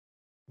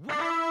And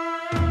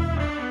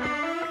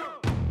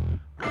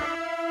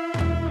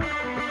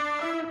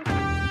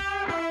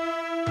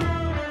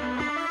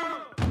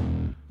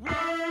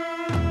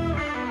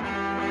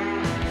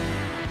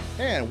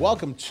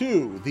welcome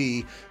to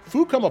the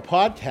Food Coma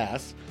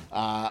podcast.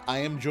 I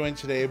am joined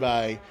today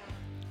by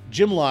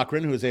Jim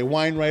Laughren, who is a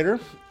wine writer.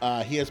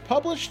 He has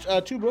published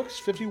 2 books,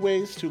 50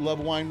 Ways to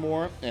Love Wine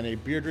More and A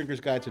Beer Drinker's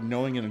Guide to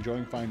Knowing and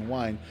Enjoying Fine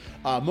Wine.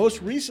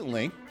 Most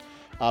recently,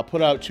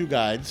 put out 2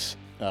 guides,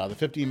 the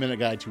 15-minute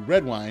guide to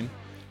red wine,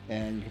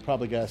 and you can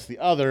probably guess the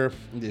other,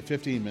 the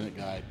 15-minute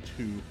guide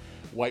to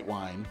white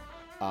wine,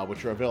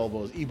 which are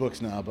available as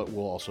ebooks now, but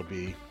will also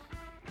be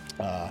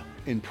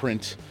in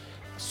print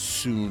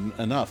soon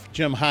enough.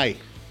 Jim, hi.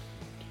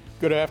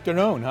 Good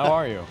afternoon. How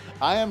are you?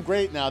 I am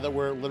great now that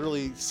we're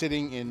literally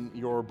sitting in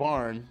your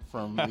barn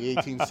from the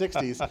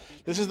 1860s.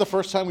 This is the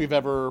first time we've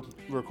ever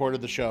recorded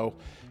the show.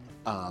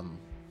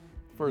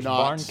 First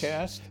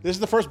barncast? This is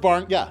the first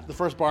the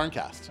first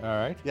barncast. All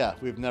right. Yeah,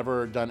 we've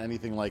never done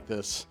anything like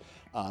this.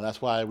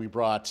 That's why we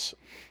brought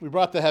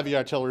the heavy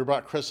artillery. We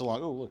brought Chris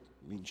along. Oh, look,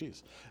 meat and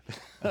cheese.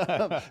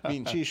 Meat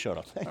and cheese showed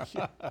up. Thank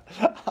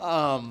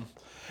you.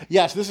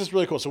 Yes, this is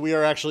really cool. So we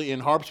are actually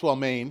in Harpswell,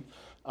 Maine.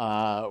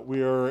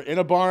 We are in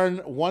a barn,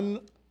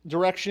 one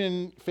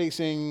direction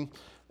facing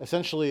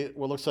essentially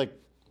what looks like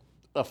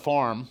a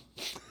farm.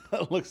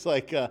 It looks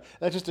like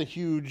that's just a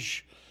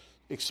huge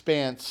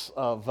expanse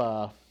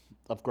of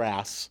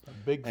grass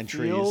and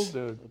trees.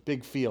 A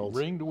big field.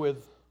 Ringed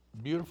with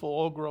beautiful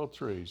old-growth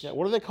trees. Yeah,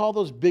 what do they call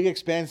those big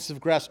expanses of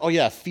grass? Oh,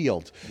 yeah,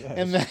 field. Yes.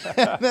 And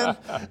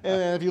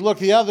then if you look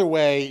the other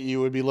way, you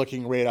would be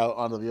looking right out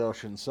onto the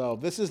ocean. So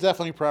this is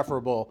definitely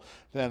preferable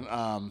than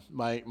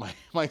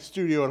my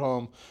studio at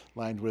home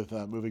lined with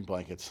moving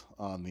blankets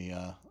on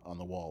the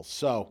walls.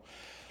 So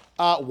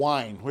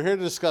wine. We're here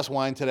to discuss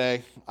wine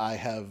today. I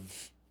have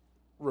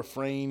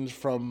refrained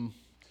from...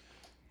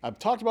 I've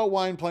talked about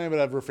wine plenty, but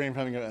I've refrained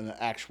from having an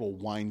actual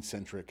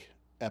wine-centric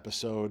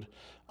episode.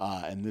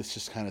 And this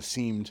just kind of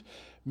seemed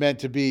meant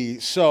to be.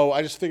 So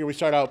I just figured we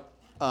start out.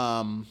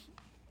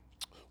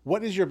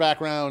 What is your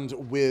background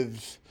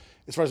with,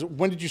 as far as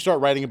when did you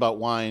start writing about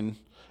wine?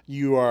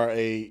 You're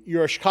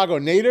a Chicago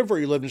native, or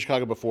you lived in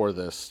Chicago before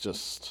this?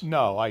 Just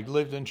no, I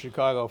lived in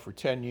Chicago for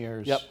 10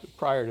 years Yep.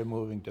 prior to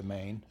moving to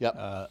Maine.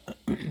 Yep.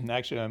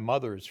 Actually, my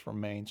mother is from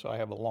Maine, so I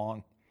have a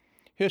long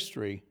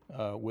history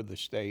with the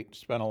state.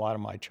 Spent a lot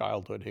of my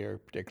childhood here,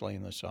 particularly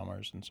in the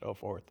summers and so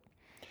forth.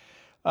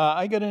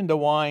 I got into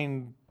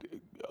wine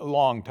a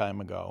long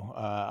time ago.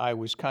 I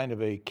was kind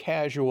of a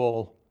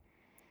casual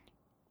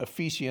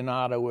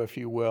aficionado, if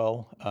you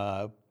will,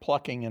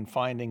 plucking and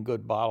finding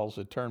good bottles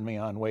that turned me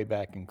on way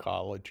back in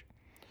college.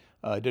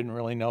 I didn't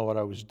really know what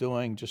I was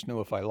doing, just knew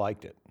if I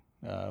liked it,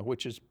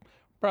 which is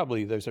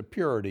probably, there's a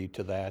purity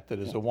to that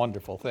is a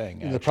wonderful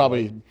thing. And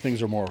probably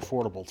things are more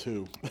affordable,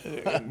 too.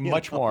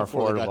 Much more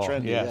affordable.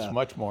 Trendy, yes,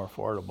 much more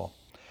affordable.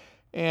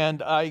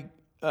 And I...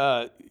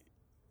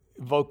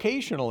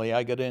 vocationally,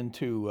 I got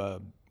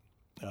into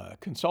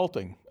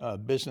consulting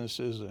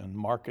businesses and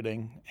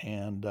marketing,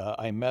 and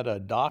I met a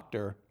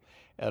doctor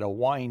at a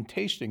wine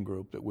tasting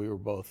group that we were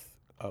both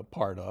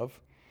part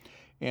of,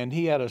 and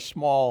he had a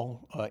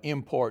small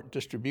import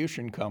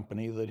distribution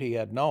company that he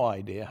had no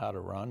idea how to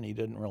run. He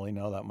didn't really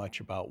know that much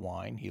about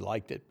wine. He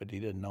liked it, but he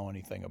didn't know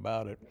anything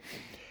about it.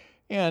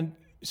 And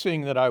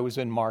seeing that I was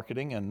in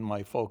marketing and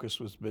my focus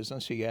was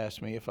business, he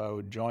asked me if I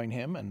would join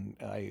him, and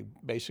I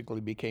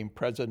basically became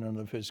president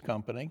of his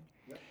company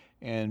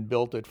and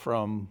built it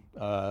from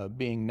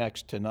being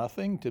next to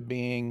nothing to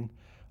being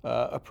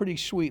a pretty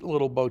sweet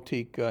little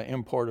boutique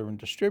importer and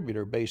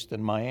distributor based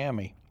in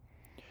Miami.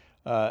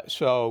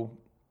 So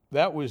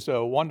that was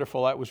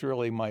wonderful. That was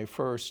really my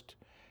first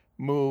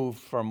move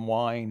from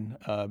wine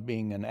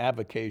being an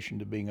avocation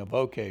to being a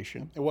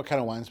vocation. And what kind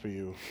of wines were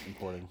you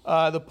importing?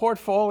 The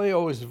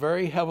portfolio is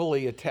very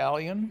heavily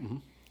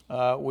Italian.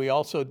 Mm-hmm. We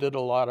also did a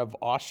lot of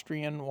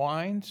Austrian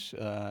wines.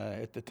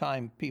 At the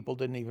time, people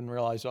didn't even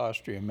realize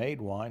Austria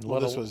made wine. Well,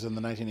 this was in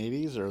the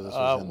 1980s, or this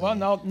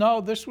was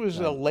no, this was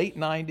late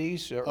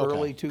 90s,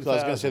 early 2000s. I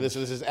was going to say this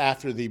is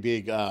after the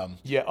big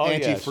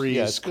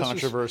antifreeze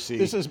controversy.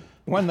 This is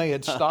when they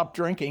had stopped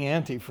drinking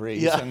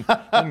antifreeze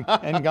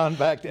and gone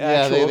back to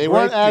actual they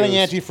weren't adding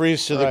juice.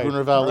 Antifreeze to the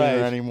Gruner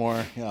Veltliner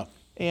anymore. Yeah.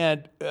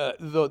 And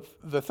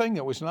the thing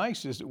that was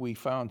nice is that we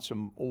found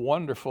some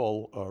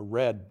wonderful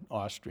red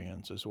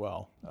Austrians as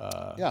well.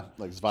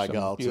 Like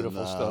Zweigelt.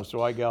 Beautiful stuff.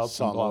 Zweigelt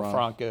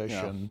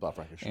and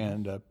Blaufränkisch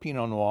and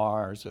Pinot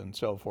Noirs and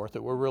so forth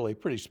that were really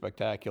pretty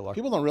spectacular.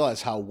 People don't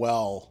realize how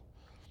well,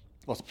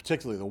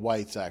 particularly the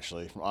whites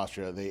actually from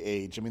Austria, they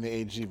age. I mean, they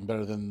age even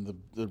better than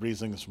the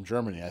Rieslings from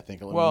Germany, I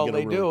think. Well,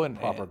 they do.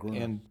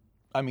 And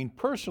I mean,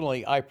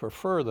 personally, I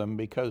prefer them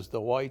because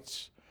the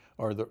whites,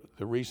 or the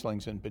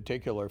Rieslings in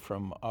particular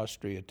from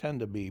Austria, tend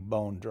to be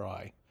bone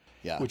dry,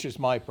 which is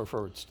my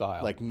preferred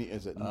style. Like,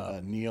 is it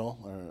Neil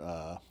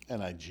or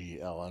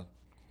Nigl?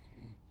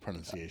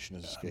 Pronunciation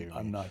is escaping me.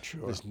 I'm not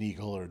sure. It's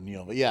Nigel or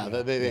Neil.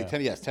 But they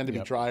tend to be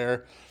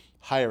drier,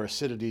 higher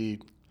acidity,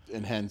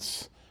 and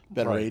hence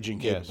better aging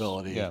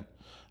capability.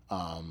 Yeah,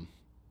 I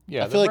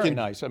they're feel like very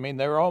nice. I mean,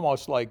 they're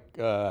almost like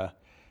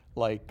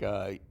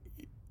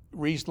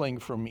Riesling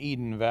from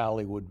Eden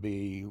Valley will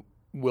be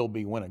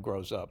when it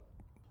grows up.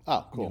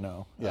 Oh, cool. You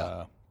know,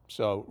 Yeah.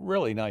 so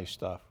really nice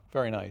stuff.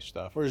 Very nice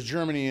stuff. Whereas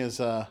Germany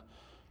is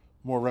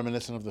more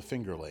reminiscent of the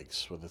Finger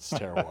Lakes with its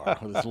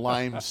terroir, with its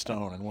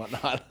limestone and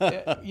whatnot.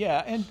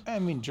 Yeah, and I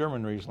mean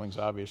German Rieslings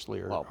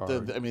obviously are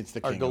it's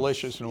the are king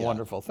delicious and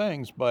wonderful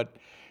things, but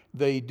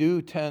they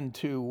do tend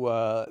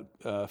to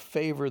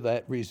favor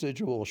that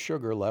residual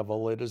sugar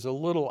level. It is a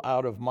little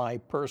out of my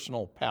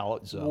personal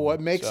palate zone.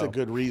 What makes a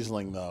good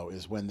Riesling, though,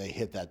 is when they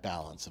hit that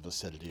balance of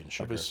acidity and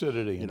sugar. Of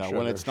acidity and sugar,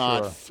 when it's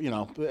not,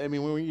 sure. I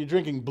mean, when you're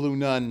drinking Blue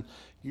Nun,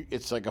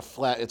 it's like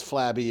it's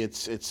flabby,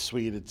 it's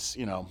sweet, it's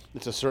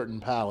a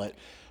certain palate.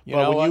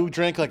 But when you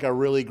drink like a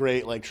really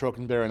great like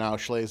Trockenbeer and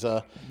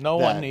Auslese, no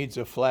one needs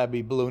a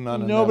flabby Blue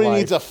Nun in their nobody life.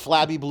 needs a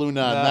flabby Blue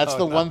Nun. No, That's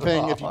the one not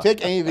thing. at If you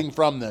take anything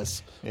from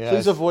this, Yes.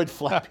 please avoid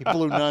flabby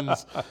Blue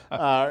Nuns.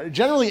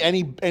 Generally,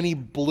 any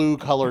blue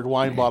colored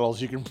wine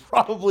bottles, you can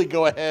probably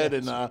go ahead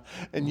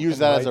and use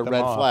that as a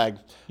red flag.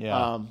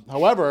 Yeah.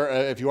 However,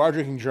 if you are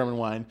drinking German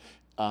wine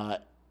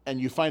and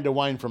you find a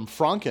wine from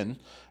Franken,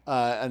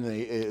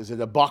 is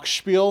it a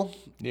Bockspiel?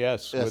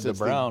 Yes, with the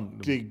brown.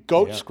 The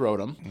goat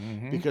scrotum,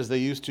 because they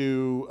used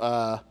to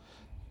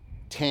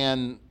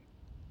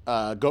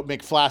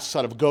make flasks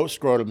out of goat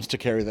scrotums to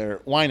carry their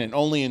wine in,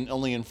 only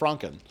in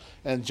Franken.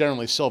 And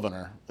generally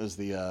Sylvaner is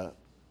the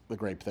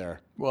grape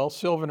there. Well,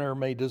 Sylvaner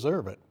may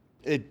deserve it.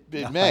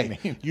 It may.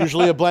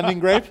 Usually a blending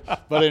grape,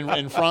 but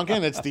in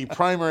Franken, it's the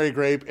primary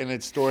grape, and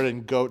it's stored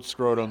in goat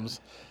scrotums.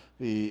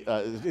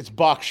 It's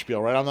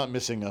Bockspiel, right? I'm not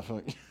missing a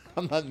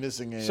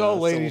So,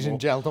 ladies syllable.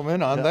 and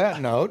gentlemen, on that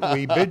note,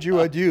 we bid you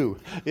adieu.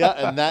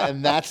 Yeah,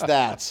 and that's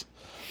that.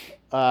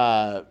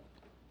 I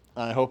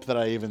hope that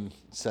I even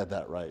said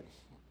that right.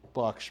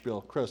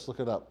 Bockspiel. Chris, look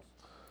it up.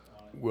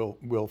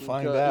 We'll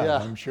find out, yeah.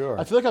 I'm sure.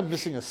 I feel like I'm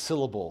missing a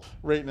syllable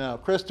right now.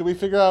 Chris, did we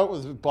figure out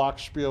whether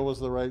Bockspiel was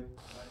the right?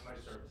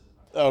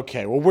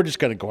 Okay, well, we're just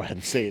going to go ahead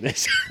and say it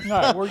is. All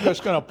right, we're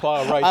just going to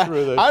plow right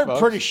through this, I'm folks.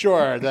 pretty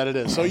sure that it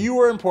is. So you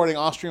were importing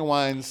Austrian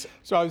wines.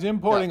 So I was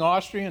importing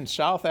Austrian,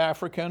 South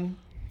African,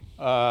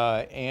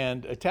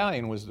 and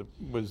Italian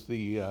were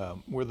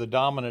the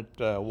dominant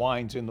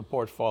wines in the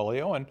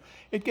portfolio, and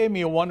it gave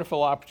me a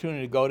wonderful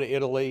opportunity to go to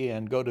Italy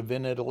and go to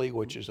Vin Italy,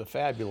 which is a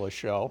fabulous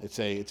show. It's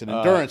an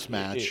endurance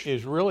match. It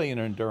is really an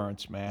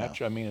endurance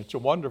match. Yeah. I mean, it's a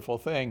wonderful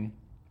thing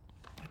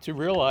to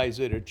realize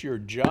that it's your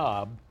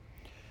job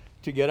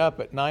to get up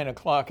at 9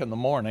 o'clock in the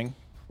morning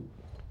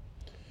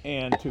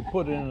and to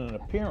put in an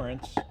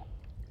appearance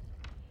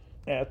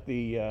at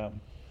the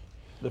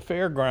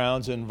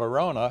fairgrounds in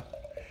Verona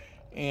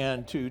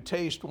and to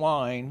taste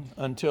wine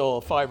until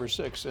 5 or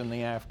 6 in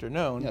the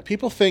afternoon. Yeah,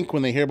 people think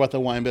when they hear about the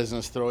wine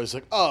business, they're always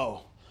like,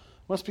 oh,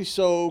 must be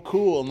so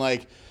cool. And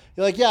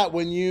you're like, yeah,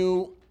 when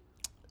you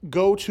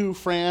go to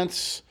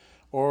France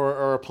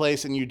or a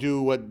place and you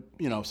do what,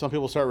 some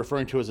people start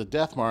referring to as a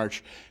death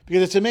march,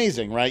 because it's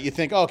amazing, right? You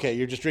think, okay,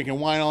 you're just drinking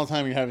wine all the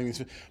time, you're having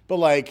these, but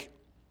on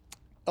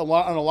a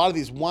lot of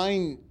these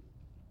wine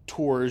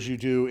tours you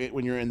do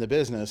when you're in the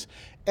business,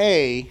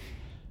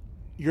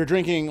 you're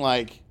drinking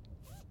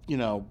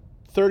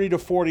 30 to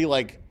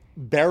 40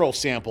 barrel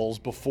samples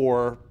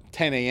before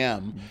 10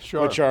 a.m.,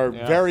 sure. which are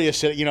very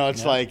acidic.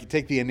 It's like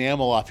take the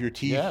enamel off your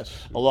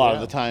teeth a lot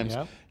of the times.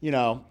 Yeah.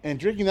 And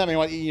drinking that many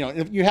wine,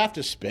 you have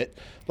to spit.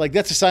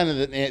 That's a sign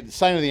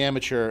of the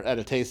amateur at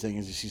a tasting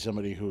is you see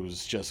somebody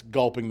who's just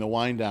gulping the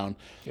wine down.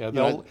 Yeah,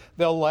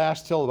 they'll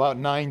last till about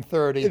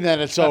 9:30. And then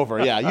it's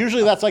over. Yeah,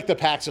 usually that's like the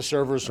packs of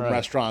servers from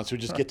restaurants who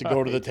just get to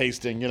go to the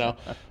tasting.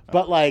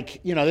 But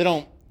they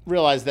don't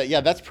realize that.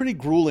 That's pretty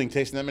grueling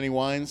tasting that many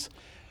wines,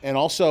 and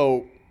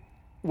also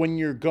when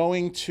you're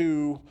going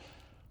to.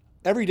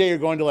 Every day you're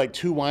going to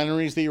 2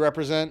 wineries that you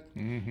represent,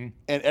 and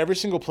every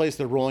single place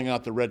they're rolling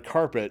out the red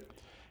carpet,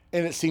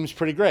 and it seems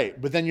pretty great.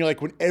 But then you're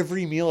when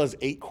every meal has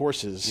 8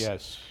 courses,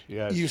 yes,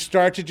 you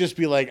start to just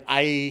be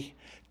I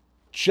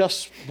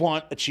just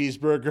want a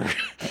cheeseburger.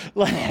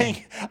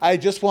 I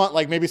just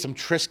want maybe some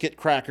Triscuit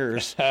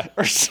crackers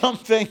or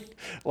something.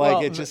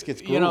 It just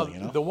gets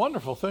grueling. The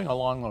wonderful thing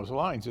along those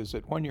lines is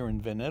that when you're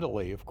in Vin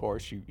Italy, of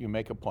course, you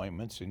make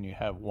appointments and you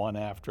have one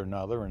after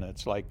another, and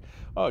it's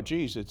oh,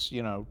 geez, it's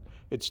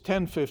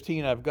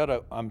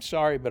 10:15. I'm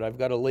sorry, but I've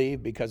got to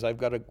leave because I've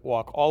got to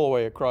walk all the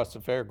way across the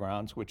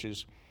fairgrounds, which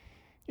is,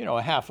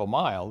 a half a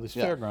mile. These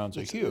fairgrounds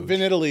are huge.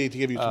 Vin Italy, to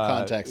give you some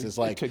context, is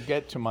to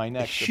get to my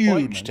next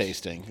huge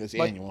tasting. It's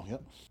annual.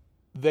 Yep.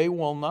 They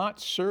will not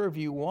serve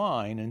you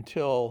wine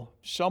until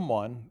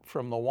someone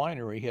from the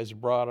winery has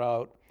brought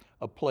out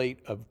a plate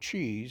of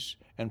cheese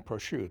and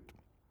prosciutto.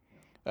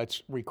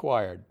 That's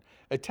required.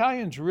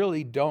 Italians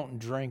really don't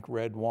drink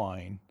red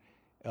wine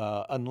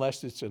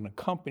unless it's an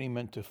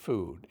accompaniment to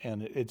food,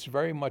 and it's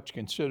very much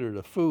considered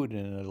a food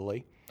in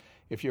Italy.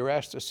 If you're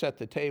asked to set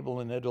the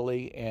table in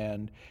Italy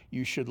and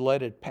you should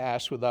let it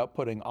pass without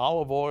putting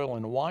olive oil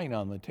and wine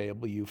on the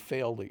table, you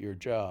failed at your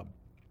job.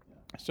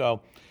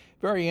 So,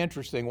 very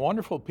interesting,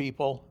 wonderful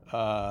people.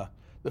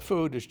 the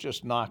food is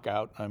just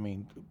knockout. I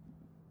mean,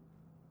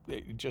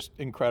 just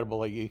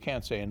incredible. You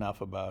can't say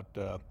enough about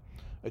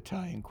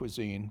Italian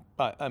cuisine,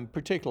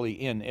 particularly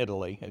in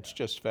Italy. It's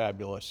just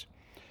fabulous.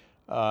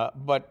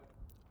 But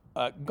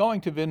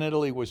going to Vin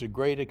Italy was a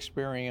great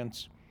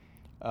experience.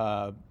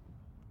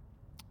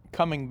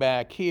 Coming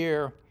back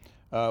here,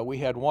 we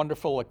had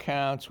wonderful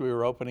accounts. We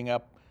were opening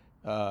up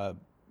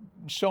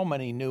so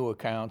many new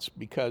accounts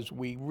because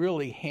we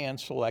really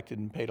hand-selected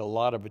and paid a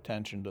lot of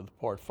attention to the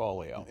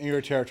portfolio. And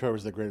your territory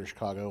was the greater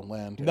Chicago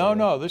land?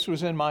 No, this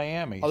was in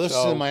Miami. Oh, this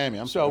is in Miami.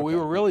 We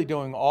were really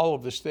doing all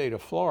of the state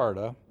of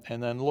Florida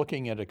and then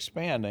looking at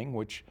expanding,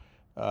 which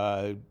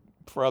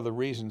for other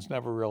reasons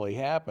never really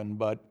happened.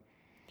 But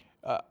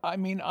I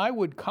mean, I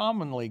would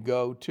commonly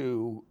go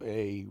to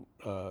a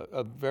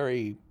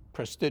very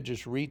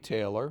prestigious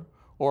retailer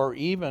or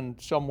even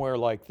somewhere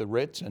like the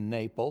Ritz in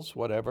Naples,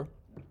 whatever,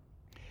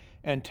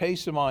 and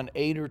taste them on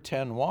 8 or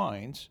 10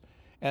 wines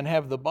and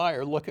have the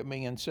buyer look at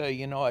me and say,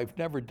 you know, I've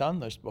never done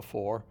this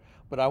before,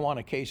 but I want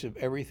a case of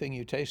everything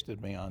you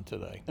tasted me on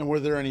today. And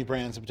were there any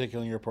brands in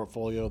particular in your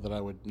portfolio that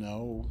I would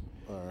know?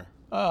 Or?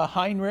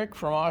 Heinrich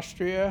from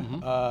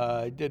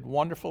Austria did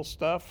wonderful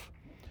stuff.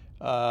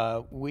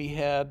 We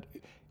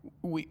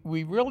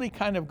really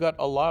kind of got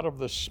a lot of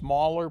the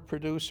smaller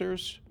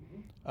producers.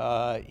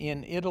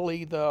 In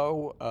Italy,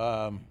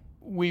 though,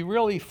 we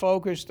really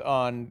focused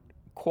on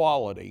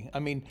quality. I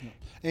mean,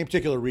 any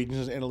particular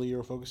regions in Italy you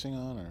were focusing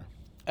on, or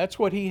that's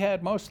what he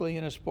had mostly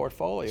in his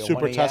portfolio.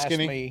 Super when he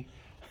Tuscany.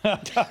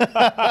 Asked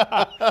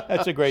me,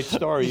 that's a great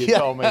story you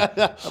told me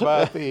about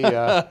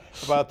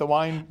the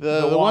wine.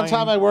 The one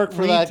time I worked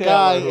for that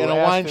guy in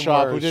a wine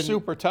shop who didn't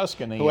Super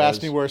Tuscany. Who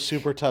asked me where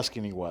Super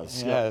Tuscany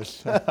was?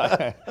 Yes.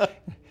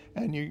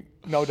 And you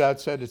no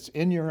doubt said it's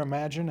in your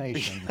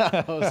imagination.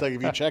 I was like,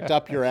 have you checked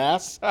up your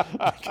ass?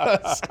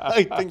 Because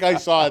I think I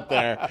saw it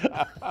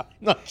there.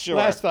 Not sure.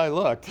 Last I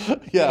looked.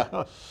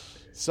 Yeah.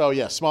 So,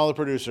 yeah, smaller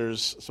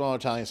producers, smaller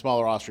Italian,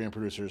 smaller Austrian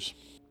producers.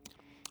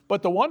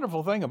 But the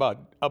wonderful thing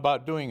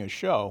about doing a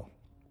show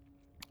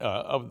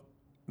of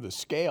the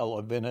scale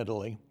of Vin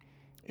Italy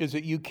is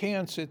that you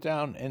can sit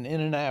down and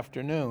in an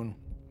afternoon,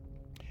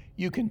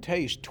 you can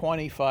taste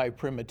 25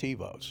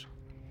 Primitivos.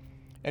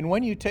 And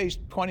when you taste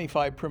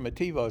 25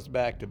 Primitivos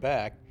back to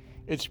back,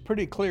 it's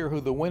pretty clear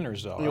who the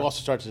winners are. You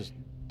also start to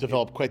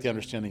develop quite the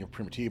understanding of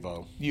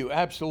Primitivo. You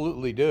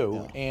absolutely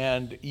do. Yeah.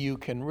 And you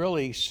can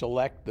really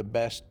select the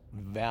best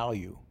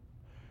value.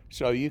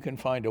 So you can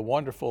find a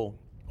wonderful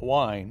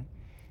wine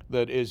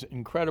that is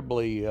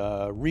incredibly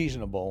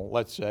reasonable,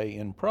 let's say,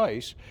 in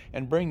price,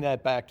 and bring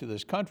that back to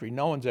this country.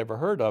 No one's ever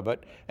heard of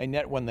it, and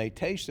yet when they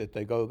taste it,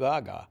 they go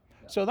gaga.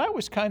 So that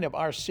was kind of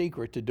our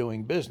secret to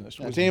doing business.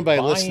 Was anybody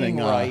buying listening,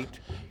 right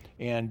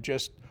and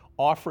just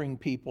offering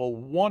people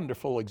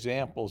wonderful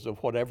examples of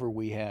whatever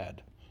we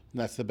had. And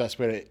that's the best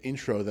way to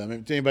intro them.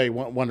 If anybody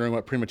wondering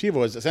what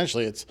Primitivo is,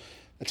 essentially it's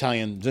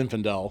Italian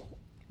Zinfandel.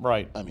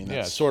 Right. I mean,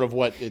 that's sort of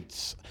what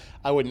it's,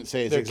 I wouldn't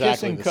say it's They're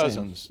exactly the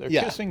cousins. same.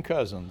 They're kissing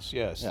cousins,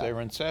 yes. Yeah. They're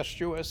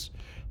incestuous.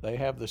 They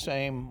have the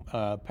same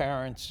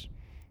parents.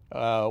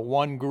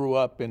 One grew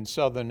up in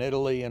southern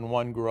Italy and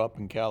one grew up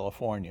in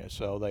California.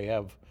 So they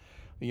have,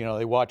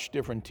 they watch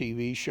different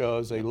TV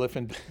shows. They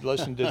listen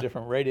to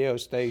different radio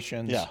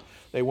stations. Yeah.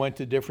 They went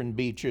to different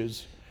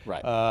beaches.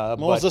 Right.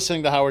 One was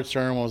listening to Howard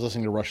Stern, one was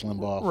listening to Rush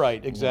Limbaugh.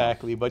 Right,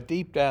 exactly. Yeah. But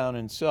deep down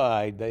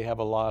inside, they have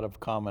a lot of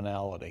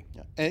commonality.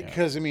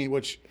 Because,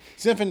 which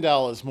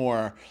Zinfandel is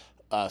more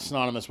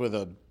synonymous with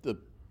the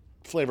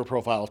flavor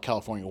profile of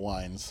California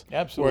wines.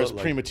 Absolutely.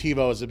 Whereas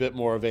Primitivo is a bit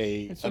more of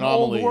it's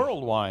anomaly. An old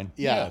world wine.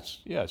 Yeah.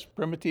 Yes.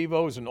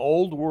 Primitivo is an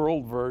old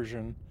world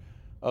version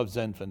of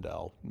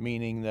Zinfandel,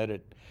 meaning that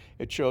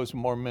it shows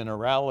more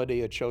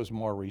minerality, it shows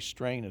more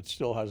restraint, it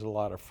still has a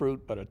lot of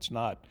fruit, but it's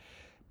not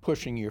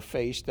pushing your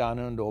face down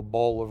into a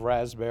bowl of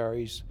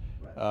raspberries,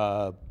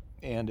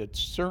 and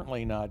it's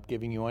certainly not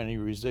giving you any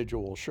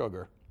residual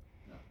sugar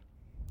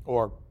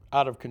or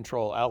out of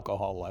control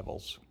alcohol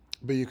levels.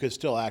 But you could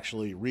still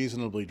actually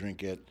reasonably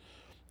drink it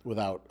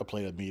without a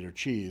plate of meat or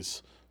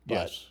cheese.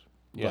 Yes.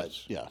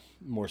 But yeah,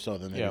 more so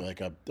than maybe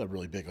like a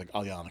really big like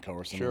Aglianico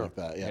or something like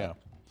that. Yeah.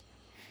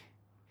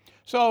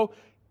 So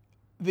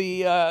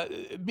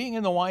the being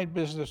in the wine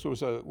business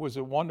was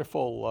a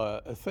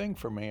wonderful thing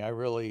for me. I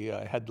really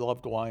had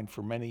loved wine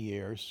for many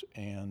years,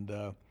 and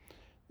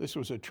this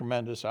was a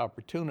tremendous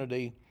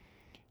opportunity.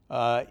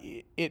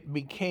 It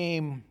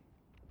became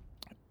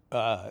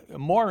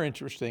more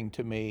interesting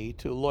to me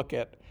to look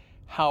at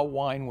how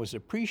wine was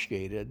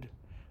appreciated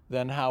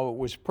than how it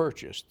was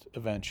purchased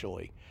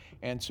eventually.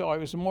 And so I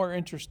was more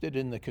interested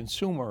in the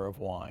consumer of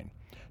wine.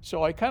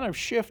 So I kind of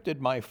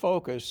shifted my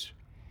focus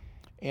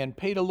and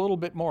paid a little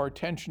bit more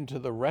attention to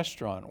the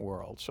restaurant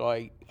world. So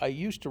I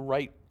used to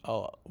write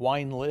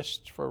wine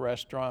lists for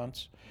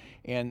restaurants,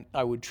 and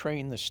I would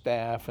train the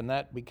staff, and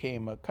that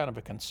became a kind of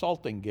a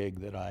consulting gig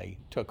that I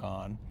took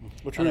on.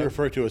 Which we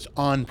refer to as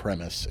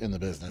on-premise in the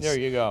business. There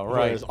you go,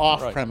 right. Whereas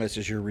off-premise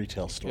is your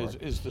retail store.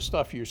 Is the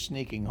stuff you're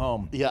sneaking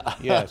home. Yeah.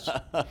 Yes.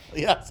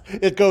 Yes.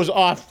 It goes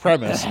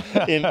off-premise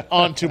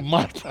onto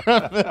my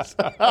premise.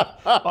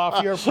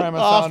 Off your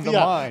premise onto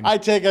mine. I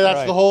take it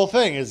that's the whole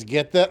thing, is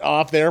get that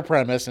off their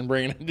premise and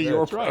bring it into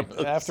your premise.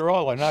 Right. After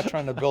all, they're not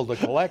trying to build a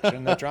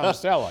collection, they're trying to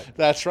sell it.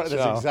 That's right.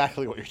 That's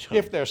exactly what you're doing.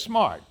 If they're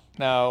smart.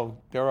 Now,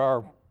 there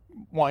are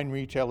wine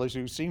retailers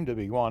who seem to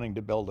be wanting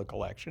to build a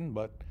collection,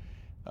 but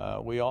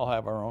we all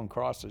have our own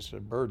crosses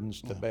and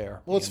burdens to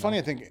bear. Well, it's funny,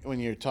 I think, when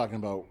you're talking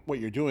about what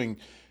you're doing,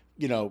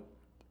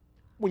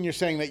 when you're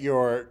saying that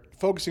you're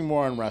focusing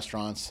more on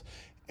restaurants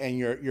and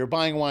you're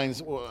buying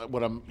wines,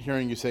 what I'm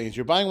hearing you saying is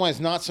you're buying wines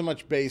not so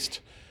much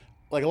based,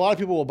 like a lot of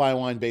people will buy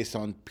wine based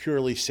on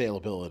purely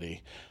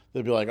saleability.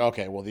 They'll be like,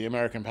 okay, well, the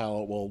American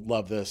palate will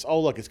love this. Oh,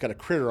 look, it's got a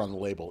critter on the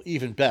label.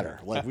 Even better.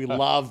 Like, we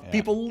love,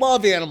 people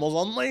love animals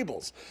on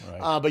labels.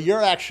 Right. But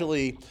you're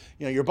actually,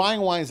 you're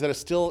buying wines that are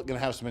still going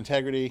to have some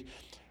integrity.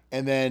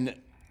 And then,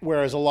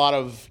 whereas a lot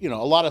of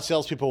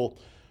salespeople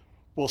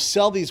will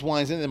sell these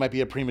wines, and it might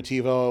be a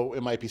Primitivo,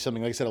 it might be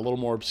something, like I said, a little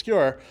more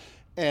obscure.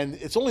 And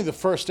it's only the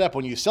first step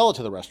when you sell it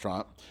to the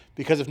restaurant,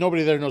 because if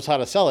nobody there knows how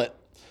to sell it,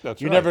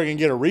 you're never going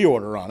to get a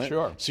reorder on it.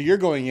 Sure. So you're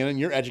going in and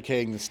you're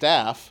educating the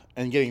staff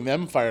and getting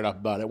them fired up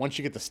about it. Once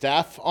you get the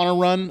staff on a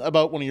run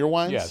about one of your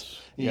wines,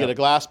 you get a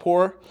glass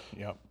pour.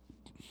 Yep.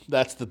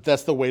 That's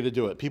the way to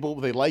do it. People,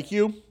 if they like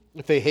you,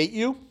 if they hate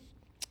you,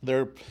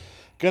 they're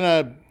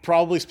gonna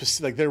probably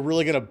they're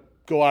really gonna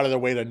go out of their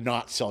way to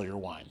not sell your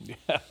wine.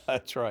 Yeah,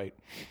 that's right.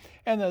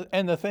 And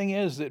the thing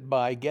is that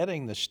by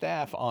getting the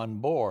staff on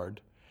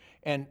board,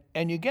 and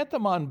you get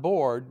them on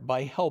board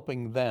by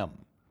helping them.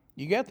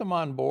 You get them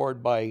on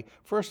board by,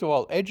 first of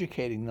all,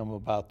 educating them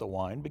about the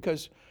wine,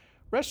 because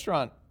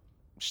restaurant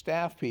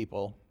staff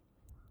people,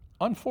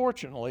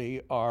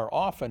 unfortunately, are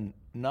often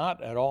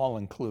not at all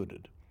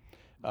included.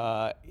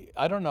 I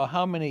don't know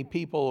how many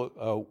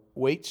people,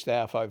 wait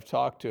staff I've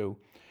talked to,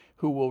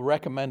 who will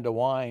recommend a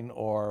wine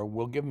or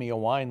will give me a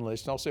wine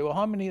list. And I'll say, well,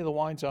 how many of the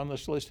wines on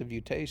this list have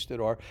you tasted?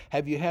 Or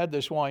have you had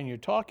this wine you're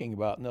talking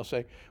about? And they'll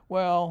say,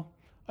 well,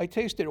 I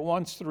tasted it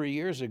once 3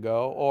 years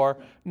ago, or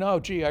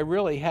no, gee, I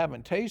really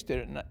haven't tasted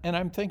it. And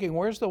I'm thinking,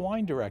 where's the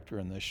wine director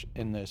in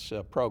this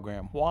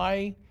program?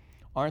 Why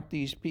aren't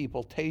these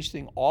people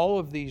tasting all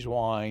of these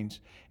wines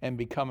and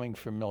becoming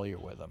familiar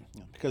with them?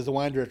 Because the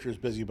wine director is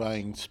busy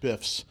buying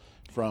spiffs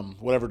from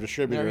whatever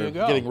distributor,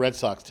 getting Red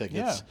Sox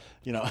tickets.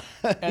 Yeah.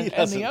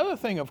 And the other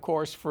thing, of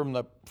course, from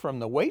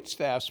the wait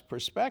staff's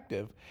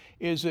perspective,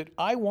 is that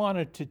I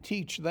wanted to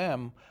teach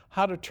them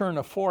how to turn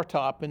a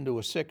 4-top into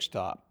a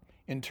 6-top.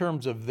 In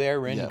terms of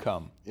their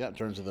income. Yeah, in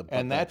terms of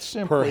and that's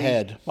simply per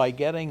head. By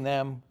getting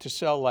them to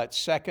sell that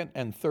second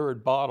and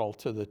third bottle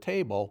to the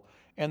table.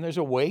 And there's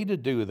a way to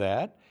do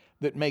that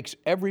makes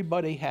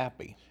everybody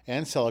happy.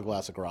 And sell a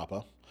glass of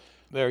grappa.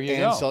 There you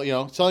go.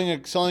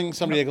 And selling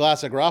somebody a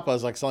glass of grappa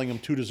is like selling them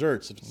 2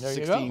 desserts. If it's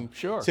 $16,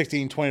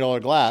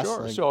 $20 glass.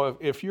 Sure. So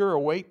if you're a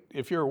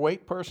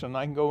wait person,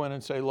 I can go in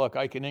and say, look,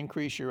 I can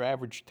increase your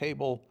average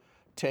table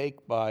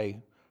take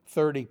by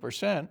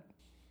 30%.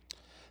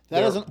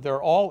 They're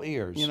all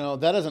ears.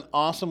 That is an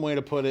awesome way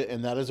to put it,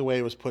 and that is the way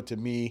it was put to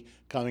me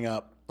coming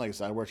up. Like I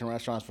said, I worked in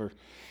restaurants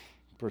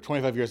for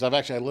 25 years.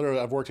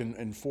 I've worked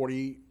in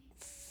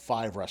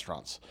 45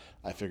 restaurants.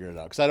 I figured it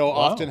out because I don't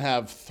often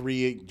have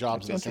 3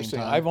 jobs at the same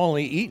time. I've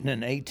only eaten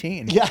in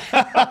 18.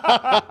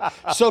 Yeah,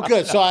 so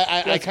good. So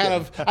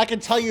I can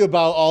tell you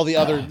about all the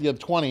other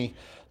 20,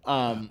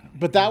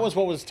 but that was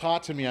what was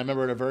taught to me. I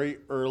remember at a very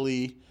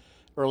early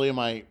in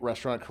my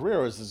restaurant career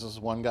was this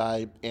one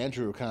guy,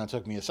 Andrew, who kind of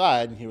took me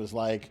aside, and he was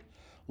like,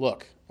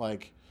 look,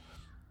 like,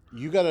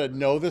 you got to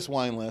know this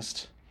wine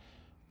list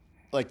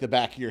like the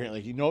back of your hand.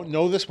 Like,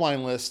 know this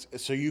wine list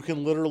so you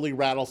can literally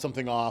rattle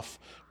something off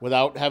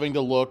without having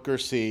to look or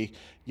see.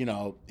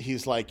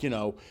 He's like,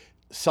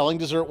 selling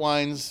dessert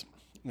wines,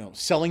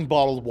 selling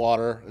bottled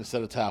water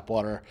instead of tap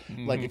water.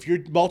 Mm-hmm. Like, if you're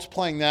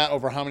multiplying that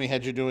over how many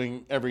heads you're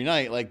doing every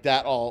night, like,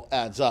 that all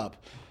adds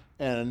up.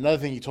 And another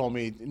thing he told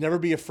me, never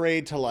be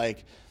afraid to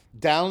like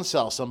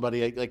downsell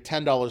somebody like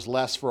 $10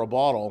 less for a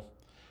bottle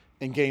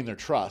and gain their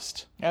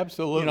trust.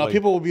 Absolutely.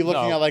 People will be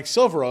looking at like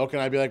Silver Oak,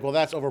 and I'd be like, well,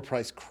 that's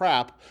overpriced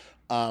crap.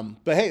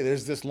 But hey,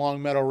 there's this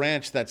Long Meadow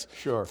Ranch that's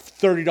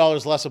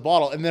 $30 less a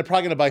bottle, and they're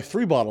probably going to buy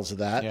 3 bottles of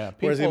that,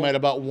 whereas they might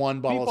have bought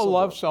 1 bottle. People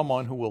love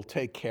someone who will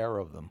take care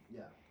of them.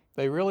 Yeah.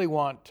 They really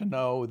want to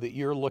know that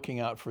you're looking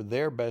out for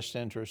their best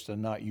interest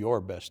and not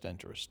your best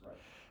interest. Right.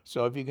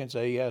 So if you can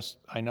say, yes,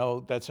 I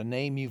know that's a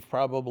name you've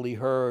probably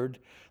heard.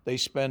 They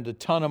spend a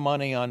ton of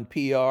money on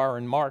PR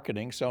and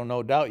marketing, so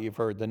no doubt you've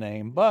heard the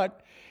name.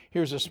 But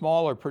here's a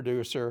smaller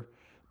producer,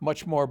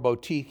 much more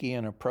boutique-y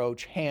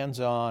approach,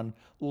 hands-on,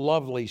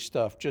 lovely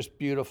stuff, just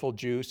beautiful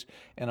juice.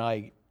 And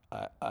I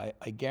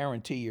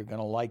guarantee you're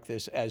going to like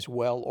this as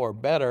well or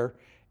better,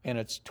 and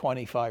it's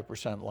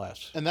 25%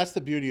 less. And that's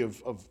the beauty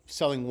of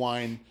selling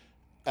wine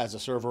as a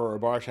server or a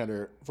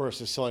bartender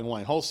versus selling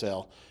wine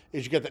wholesale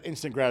is you get the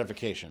instant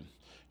gratification.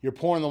 You're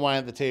pouring the wine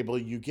at the table.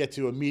 You get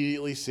to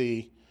immediately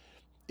see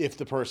if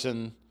the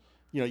person,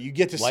 you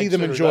get to see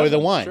them enjoy the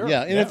wine. Sure.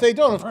 Yeah. And if they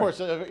don't, of course,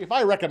 if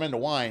I recommend a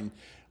wine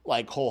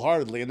like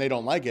wholeheartedly and they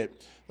don't like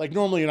it, like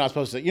normally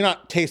you're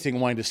not tasting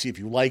wine to see if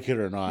you like it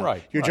or not.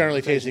 Right. You're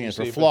generally tasting it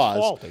for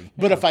flaws.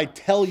 But if I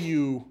tell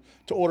you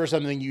to order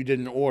something you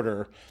didn't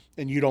order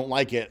and you don't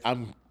like it,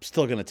 I'm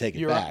still going to take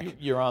it back.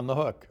 You're on the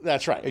hook.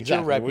 That's right. It's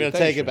Exactly. your We're going to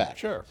take it back.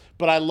 Sure.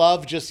 But I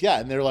love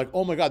and they're like,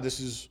 oh my God, this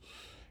is,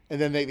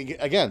 and then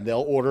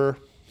they'll order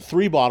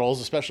 3 bottles,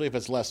 especially if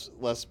it's less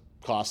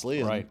costly.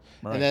 And, right.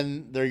 And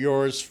then they're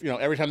yours,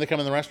 every time they come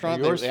in the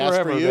restaurant, yours they ask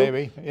forever, for you.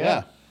 Baby.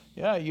 Yeah.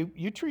 Yeah,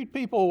 you treat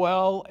people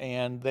well,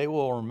 and they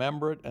will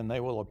remember it, and they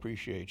will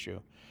appreciate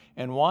you.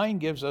 And wine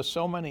gives us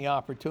so many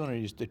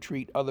opportunities to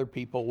treat other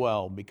people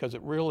well because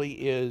it really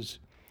is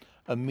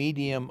a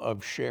medium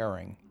of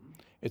sharing.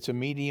 It's a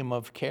medium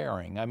of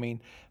caring. I mean,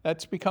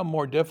 that's become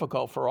more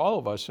difficult for all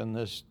of us in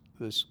this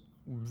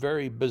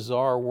very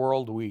bizarre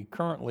world we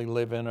currently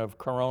live in of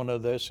Corona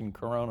this and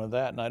Corona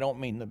that, and I don't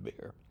mean the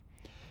beer.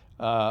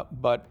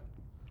 But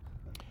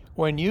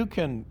when you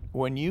can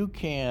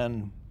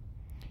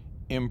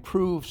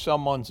improve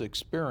someone's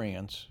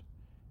experience,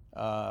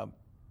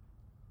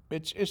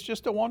 it's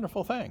just a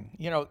wonderful thing.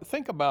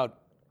 Think about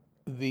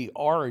the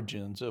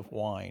origins of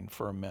wine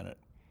for a minute.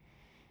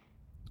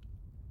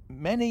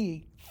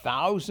 Many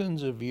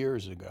thousands of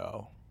years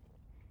ago,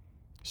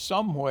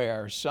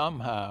 somewhere,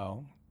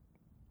 somehow,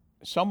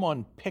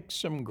 someone picked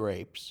some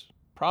grapes,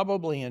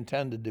 probably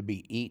intended to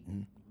be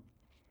eaten,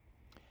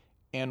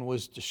 and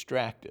was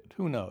distracted.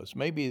 Who knows?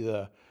 Maybe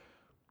the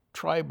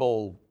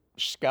tribal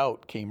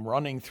scout came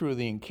running through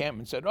the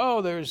encampment and said,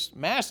 "Oh, there's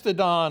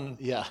mastodon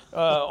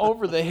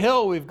over the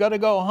hill. We've got to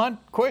go hunt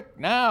quick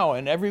now."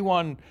 And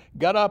everyone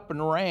got up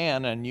and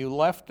ran, and you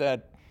left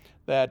that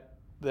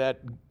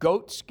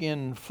goat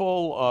skin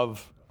full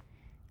of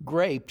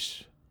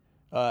grapes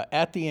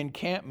at the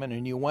encampment,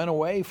 and you went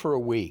away for a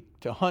week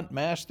to hunt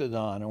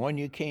mastodon. And when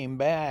you came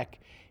back,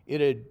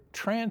 it had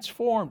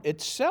transformed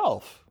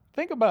itself.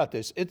 Think about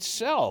this,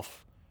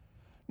 itself.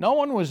 No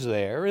one was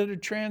there. It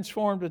had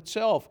transformed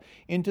itself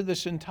into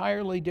this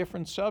entirely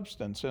different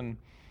substance,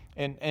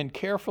 and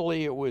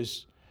carefully it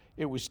was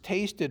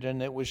tasted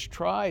and it was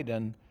tried,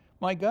 and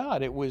my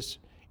God,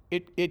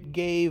 it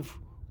gave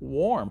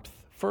warmth.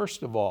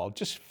 First of all,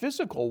 just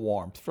physical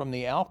warmth from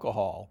the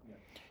alcohol.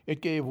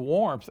 It gave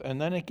warmth,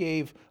 and then it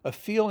gave a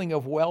feeling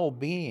of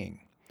well-being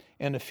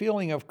and a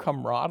feeling of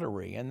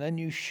camaraderie, and then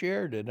you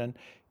shared it. And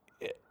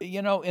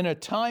in a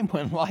time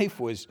when life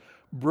was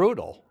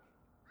brutal,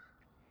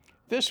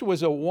 this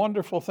was a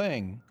wonderful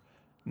thing,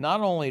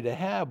 not only to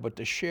have, but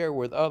to share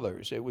with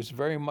others. It was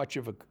very much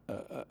of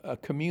a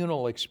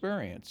communal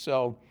experience.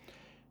 So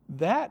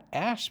that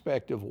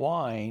aspect of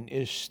wine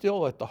is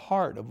still at the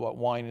heart of what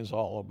wine is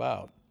all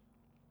about.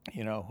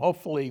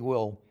 Hopefully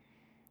we'll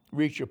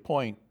reach a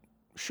point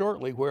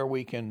shortly where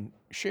we can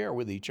share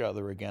with each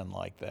other again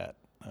like that,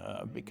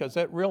 because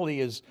that really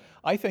is,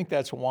 I think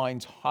that's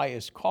wine's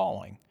highest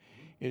calling,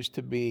 is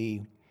to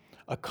be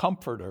a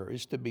comforter,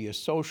 is to be a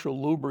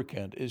social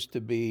lubricant, is to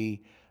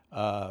be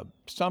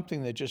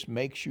something that just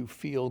makes you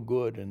feel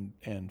good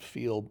and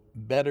feel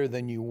better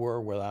than you were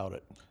without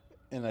it.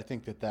 And I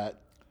think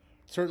that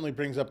certainly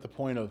brings up the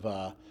point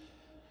of,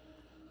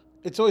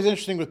 it's always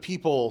interesting with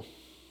people,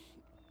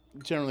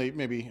 generally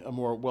maybe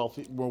more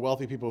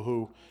wealthy people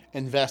who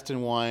invest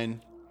in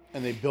wine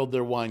and they build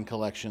their wine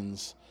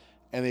collections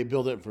and they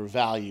build it for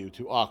value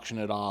to auction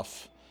it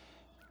off,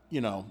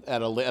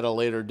 at a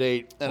later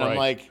date. And right. I'm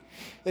like,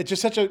 it's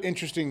just such an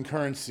interesting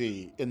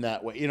currency in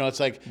that way. It's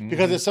like,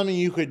 because it's something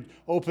you could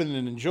open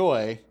and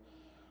enjoy,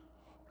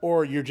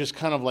 or you're just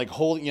kind of like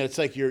holding, it's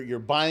like you're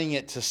buying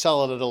it to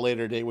sell it at a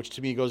later date, which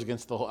to me goes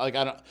against the whole, like,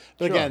 I don't,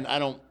 but sure. Again, I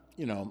don't,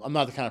 I'm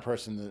not the kind of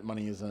person that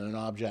money isn't an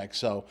object,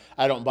 so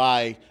I don't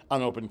buy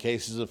unopened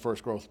cases of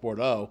First Growth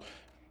Bordeaux.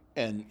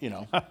 And,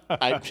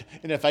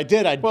 and if I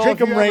did, I'd drink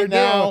them right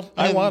now.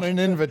 I want an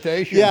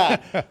invitation.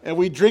 Yeah, and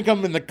we drink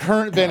them in the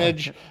current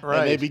vintage, right.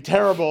 And they'd be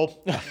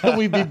terrible.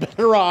 We'd be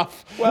better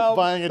off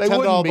buying a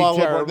 $10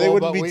 bottle. They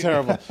wouldn't be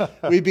terrible.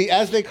 We'd be,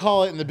 as they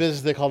call it in the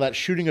business, they call that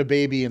shooting a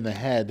baby in the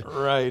head.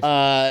 Right.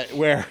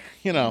 Where,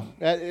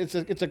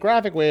 it's a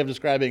graphic way of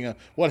describing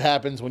what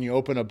happens when you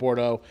open a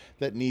Bordeaux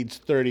that needs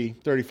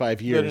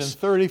 35 years. That in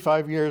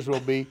 35 years will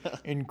be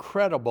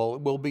incredible,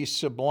 will be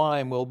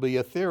sublime, will be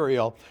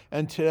ethereal,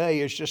 and today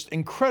is just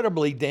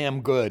incredibly damn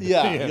good.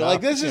 Yeah, you're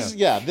like, this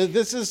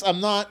is, I'm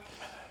not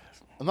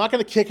going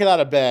to kick it out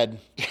of bed,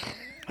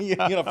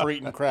 for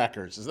eating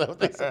crackers. Is that what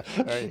they say?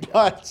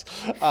 Right.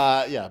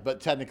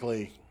 But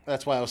technically,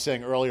 that's why I was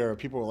saying earlier,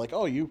 people were like,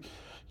 oh, you're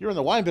in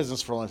the wine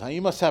business for a long time.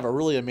 You must have a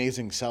really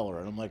amazing cellar.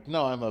 And I'm like,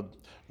 no, I'm a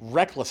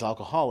reckless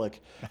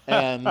alcoholic,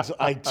 and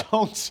I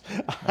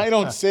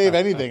don't save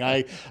anything.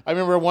 I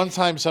remember one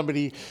time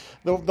somebody,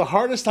 the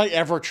hardest I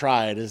ever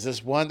tried is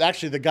this one,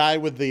 actually the guy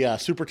with the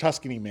Super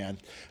Tuscany man,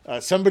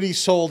 somebody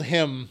sold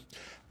him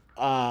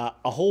a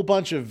whole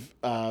bunch of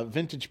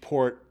vintage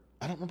port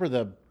I don't remember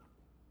the.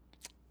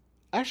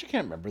 I actually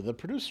can't remember the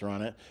producer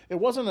on it. It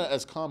wasn't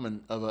as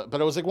common of a, but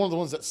it was like one of the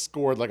ones that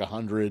scored like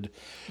 100.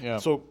 Yeah.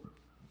 So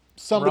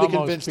somebody Ramos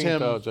convinced him.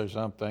 Pintos or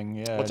something.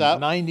 Yeah. What's that?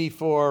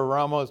 94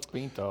 Ramos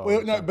Pinto.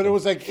 Well, no, but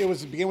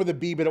it began with a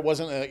B, but it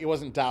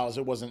wasn't Dow's.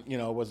 It wasn't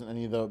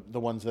any of the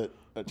ones that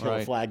Taylor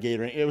Right. Flaggate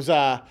or it was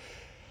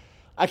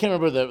I can't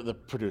remember the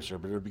producer,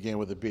 but it began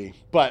with a B.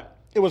 But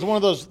it was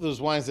one of those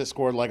wines that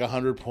scored like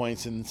 100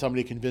 points, and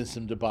somebody convinced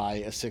him to buy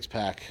a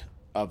 6-pack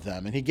of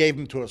them, and he gave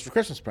them to us for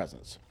Christmas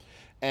presents.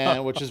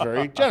 And which is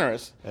very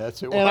generous.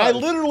 That's it. And I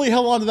literally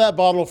held on to that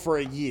bottle for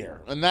a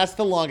year, and that's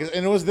the longest.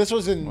 And this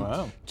was in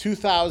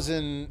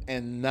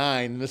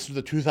 2009. This was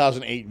the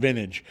 2008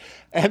 vintage,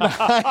 and but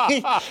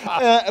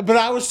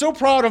I was so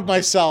proud of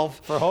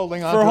myself for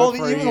holding on to it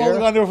for a year.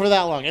 Holding on to it for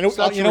that long. And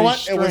you know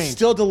what? It was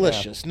still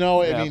delicious. Yeah.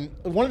 No, I mean,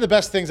 one of the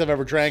best things I've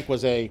ever drank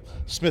was a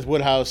Smith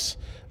Woodhouse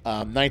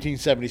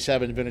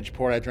 1977 vintage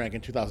port I drank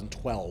in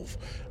 2012.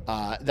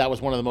 That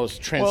was one of the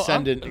most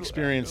transcendent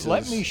experiences.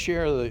 Let me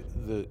share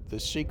the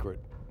secret.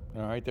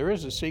 All right, there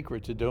is a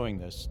secret to doing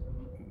this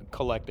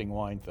collecting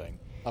wine thing.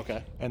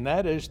 Okay. And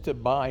that is to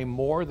buy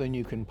more than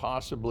you can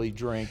possibly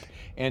drink,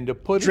 and to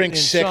put drink it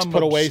in 6, some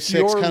put away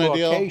 6 kind of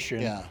deal.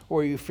 location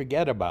where you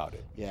forget about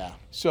it. Yeah.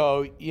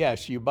 So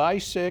yes, you buy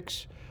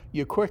 6.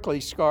 You quickly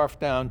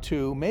scarf down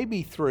 2,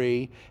 maybe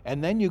 3,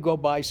 and then you go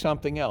buy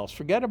something else.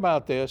 Forget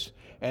about this,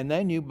 and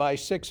then you buy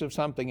 6 of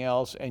something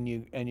else, and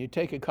you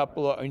take a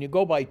couple of, and you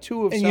go buy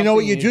 2 of something. And you know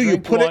what you do? You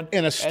put one, it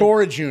in a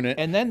storage unit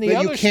and then the that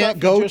other you can't stuff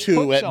go you just to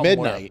put at somewhere.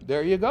 midnight.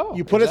 There you go.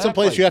 You put it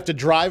someplace you have to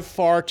drive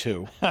far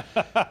to,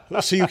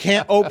 so you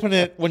can't open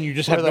it when you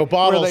just have no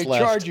bottles left. Where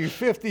they left. charge you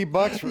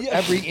 $50 for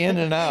every in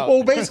and out.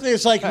 Well, basically,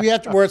 it's like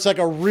where it's like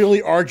a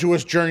really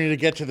arduous journey to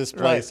get to this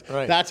place.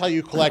 Right. That's how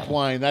you collect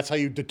wine. That's how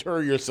you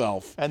deter yourself.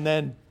 And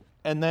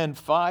then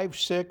 5,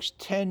 6,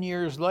 10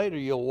 years later,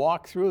 you'll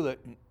walk through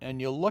it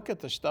and you'll look at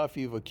the stuff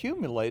you've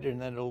accumulated,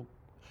 and then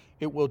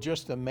it will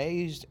just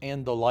amaze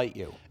and delight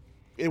you.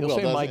 You'll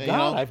say, "My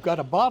God, I've got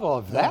a bottle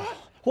of that."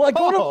 Well, I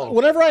go to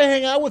whenever I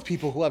hang out with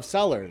people who have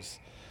cellars,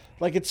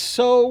 like it's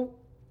so.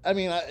 I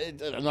mean,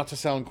 not to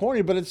sound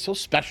corny, but it's so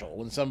special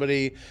when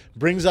somebody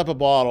brings up a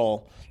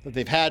bottle that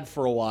they've had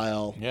for a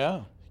while.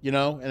 Yeah.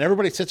 And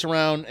everybody sits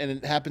around, and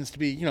it happens to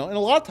be, and a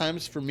lot of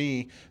times for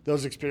me,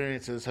 those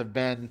experiences have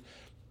been.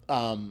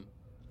 For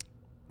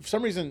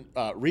some reason,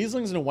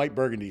 Rieslings and white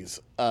Burgundies.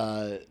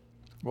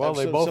 Well,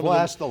 they both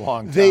last a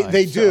long time.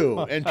 They do,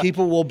 and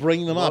people will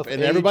bring them up,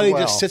 and everybody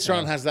just sits around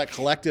and has that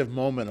collective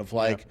moment of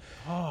like,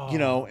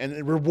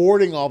 and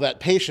rewarding all that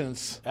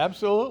patience.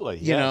 Absolutely.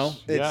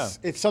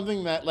 It's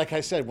something that, like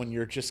I said, when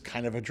you're just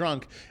kind of a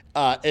drunk,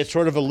 it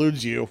sort of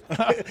eludes you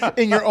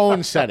in your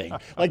own setting.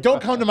 Like,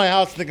 don't come to my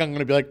house and think I'm going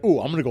to be like, ooh,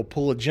 I'm going to go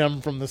pull a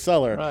gem from the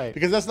cellar. Right.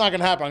 Because that's not going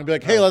to happen. I'm going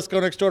to be like, hey, let's go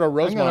next door to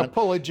Rosemont. I'm going to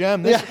pull a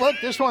gem. Look,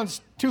 this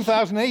one's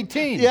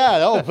 2018.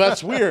 Yeah,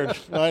 that's weird.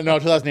 No,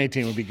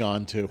 2018 would be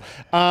gone too.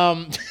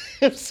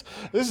 This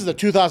is a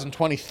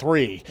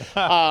 2023.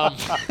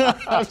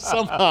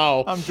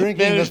 Somehow I'm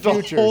drinking managed the to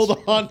futures.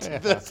 hold on to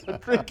this. I'm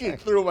drinking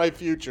through my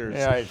futures.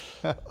 Right.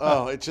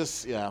 It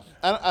just,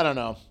 I don't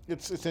know.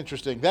 It's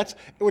interesting.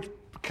 Which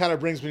kind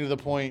of brings me to the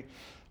point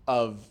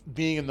of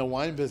being in the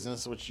wine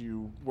business,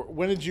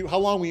 how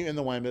long were you in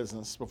the wine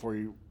business before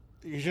you're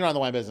not in the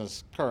wine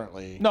business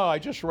currently? No, I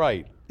just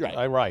write. Right.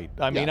 I write.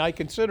 I mean, I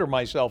consider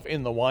myself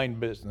in the wine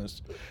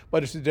business,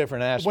 but it's a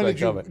different aspect did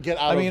you of it. get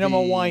out of I'm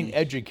a wine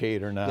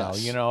educator now.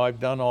 Yes. I've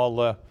done all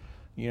the,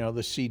 the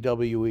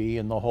CWE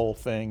and the whole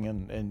thing,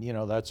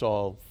 and that's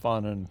all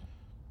fun and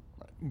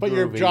But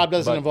your groovy, job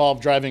doesn't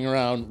involve driving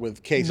around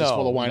with cases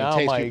full of wine and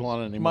taste people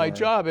on it anymore. My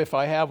job, if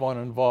I have one,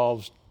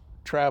 involves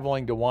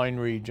traveling to wine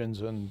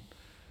regions and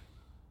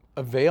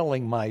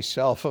availing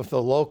myself of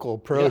the local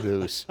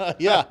produce.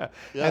 Yeah.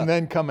 And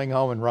then coming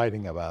home and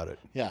writing about it.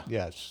 Yeah.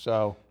 Yes.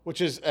 So.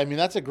 Which is,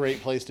 that's a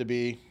great place to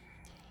be.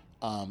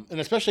 And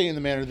especially in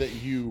the manner that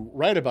you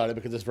write about it,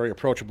 because it's very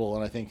approachable.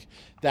 And I think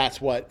that's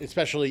what,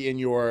 especially in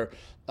your,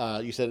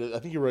 you said, I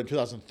think you wrote in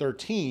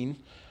 2013,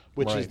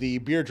 which is the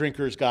Beer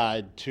Drinker's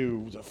Guide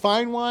to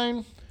Fine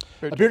Wine.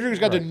 A Beer Drinker's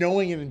Guide to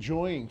Knowing and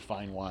Enjoying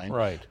Fine Wine.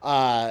 Right.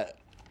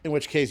 In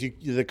which case,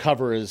 the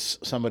cover is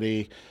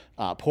somebody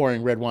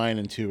pouring red wine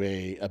into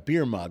a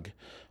beer mug.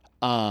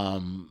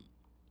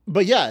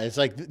 But yeah, it's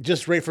like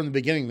just right from the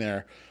beginning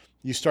there,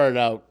 you started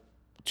out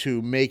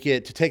to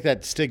take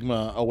that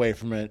stigma away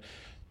from it,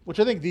 which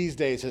I think these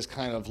days has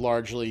kind of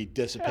largely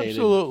dissipated.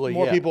 Absolutely,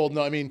 More people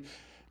know. I think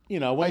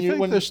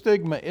the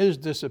stigma is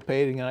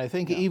dissipating, and I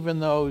think even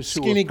those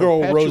who Skinny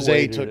Girl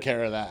Rosé took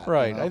care of that.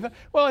 Right.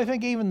 I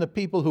think even the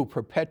people who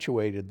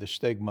perpetuated the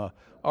stigma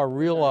are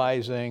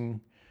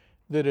realizing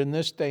that in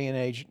this day and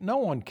age, no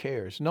one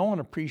cares. No one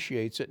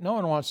appreciates it. No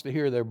one wants to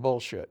hear their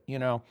bullshit.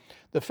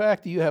 The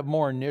fact that you have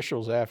more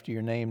initials after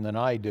your name than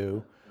I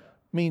do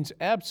means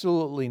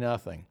absolutely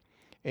nothing.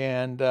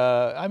 And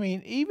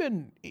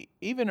even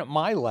at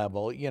my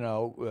level,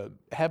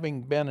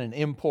 having been an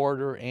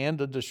importer and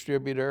a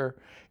distributor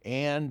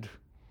and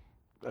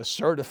a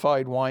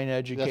certified wine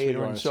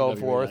educator and so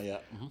forth,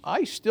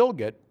 I still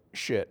get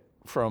shit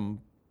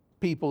from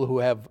people who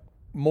have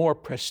more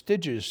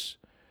prestigious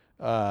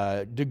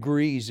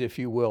degrees, if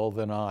you will,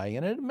 than I.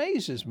 And it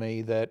amazes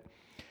me that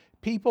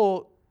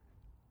people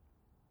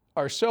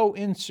are so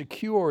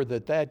insecure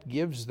that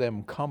gives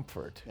them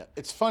comfort. Yeah,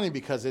 it's funny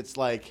because it's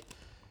like,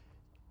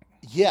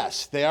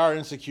 yes, they are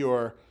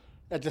insecure.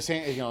 At the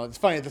same, it's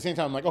funny. At the same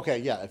time, I'm like, okay,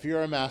 yeah, if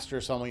you're a master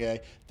sommelier,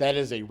 that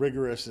is a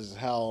rigorous as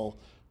hell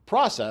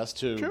process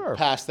to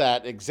pass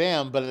that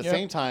exam. But at the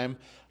same time,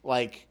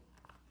 like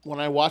when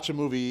I watch a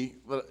movie,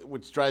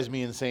 which drives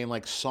me insane,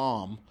 like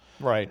Somm,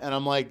 right? And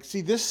I'm like,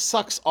 see, this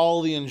sucks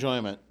all the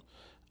enjoyment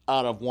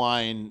out of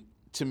wine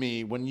to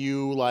me. When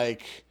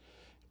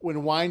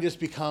wine just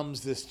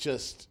becomes this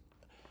just.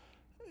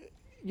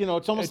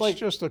 It's almost like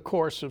just a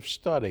course of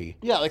study.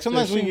 Yeah, like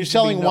sometimes when you're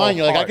selling wine,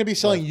 you're like, I could be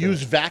selling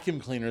used vacuum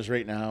cleaners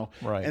right now,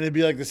 right? And it'd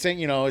be like the same.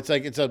 It's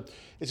like it's an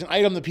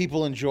item that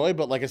people enjoy,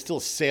 but like it's still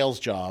a sales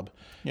job.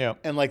 Yeah,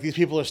 and like these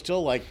people are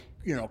still like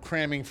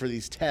cramming for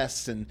these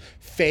tests and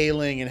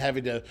failing and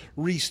having to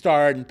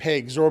restart and pay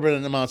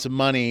exorbitant amounts of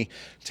money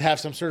to have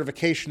some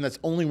certification that's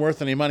only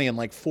worth any money in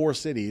like 4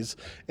 cities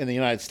in the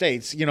United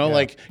States. You're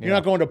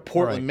not going to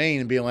Portland,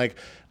 Maine, and being like,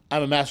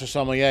 I'm a master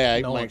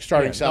sommelier. My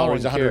starting salary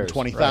is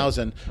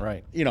 $120,000.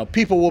 Right.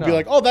 People will be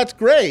like, "Oh, that's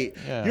great.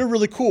 Yeah. You're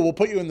really cool. We'll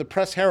put you in the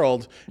Press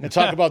Herald and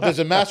talk about there's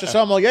a master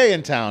sommelier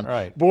in town,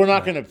 right? But we're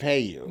not going to pay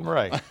you."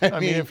 Right. I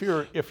mean, if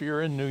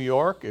you're in New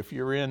York, if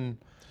you're in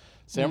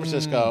San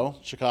Francisco,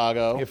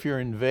 Chicago. If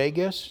you're in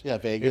Vegas. Yeah,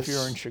 Vegas. If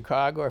you're in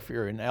Chicago, if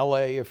you're in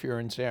LA, if you're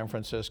in San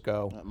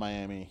Francisco.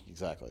 Miami,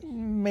 exactly.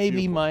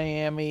 Maybe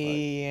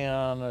Miami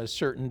on a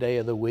certain day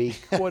of the week,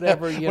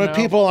 whatever, when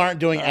people aren't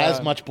doing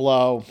as much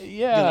blow.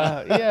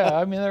 Yeah, yeah.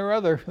 I mean, there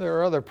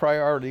are other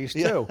priorities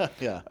too.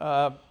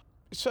 Yeah.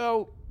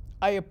 So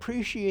I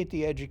appreciate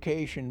the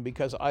education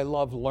because I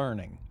love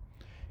learning.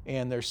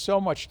 And there's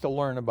so much to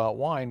learn about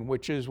wine,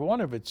 which is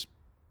one of its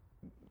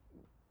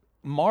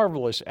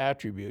marvelous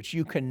attributes.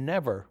 You can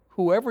never,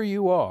 whoever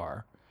you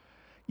are,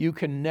 you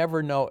can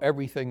never know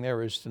everything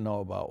there is to know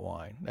about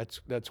wine.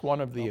 That's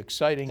one of the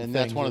exciting things. And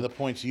that's one of the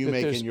points you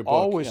make in your book.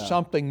 There's always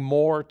something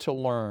more to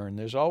learn.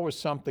 There's always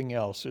something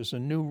else. There's a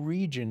new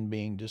region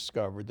being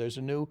discovered. There's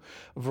a new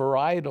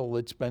varietal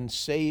that's been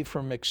saved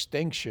from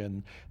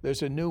extinction.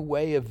 There's a new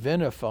way of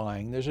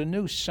vinifying. There's a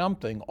new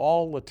something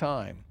all the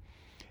time.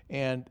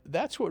 And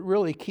that's what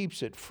really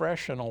keeps it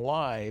fresh and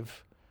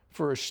alive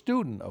for a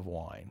student of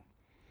wine.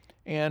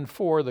 And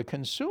for the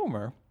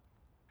consumer,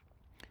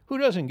 who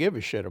doesn't give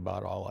a shit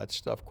about all that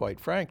stuff, quite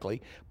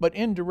frankly, but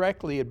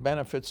indirectly it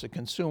benefits the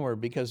consumer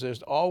because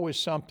there's always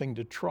something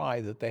to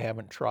try that they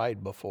haven't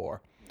tried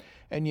before.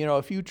 And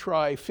if you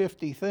try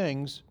 50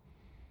 things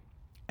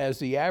as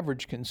the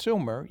average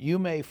consumer, you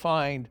may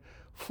find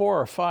 4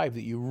 or 5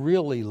 that you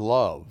really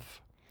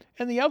love.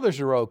 And the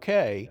others are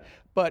okay,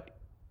 but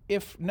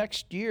if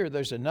next year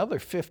there's another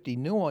 50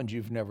 new ones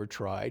you've never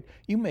tried,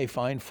 you may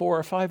find 4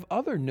 or 5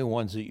 other new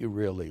ones that you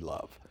really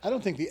love. I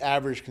don't think the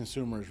average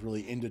consumer is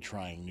really into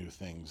trying new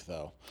things,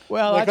 though.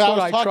 Well, like that's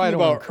what I try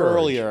to encourage.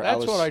 Earlier,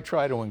 that's what I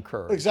try to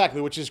encourage. Exactly,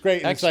 which is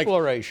great. And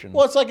exploration.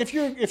 It's like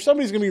if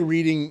somebody's going to be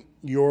reading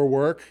your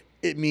work,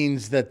 it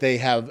means that they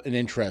have an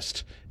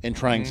interest in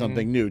trying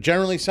something new.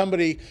 Generally,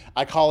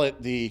 I call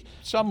it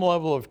some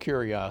level of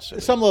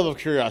curiosity. Some level of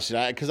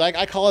curiosity, because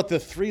I call it the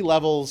 3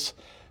 levels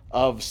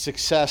of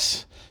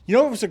success.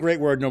 What's a great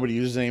word nobody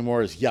uses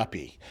anymore is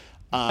yuppie.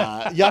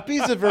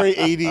 Yuppie is a very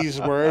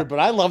 80s word, but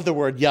I love the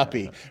word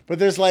yuppie. But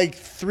there's like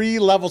 3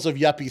 levels of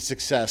yuppie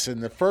success. In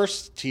the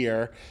first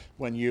tier,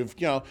 when you've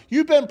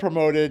been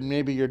promoted, and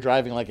maybe you're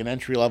driving like an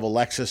entry-level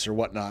Lexus or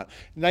whatnot.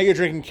 Now you're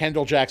drinking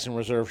Kendall Jackson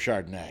Reserve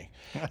Chardonnay.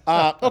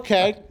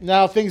 Okay,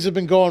 now things have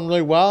been going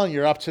really well, and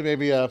you're up to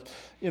maybe a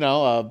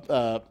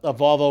Volvo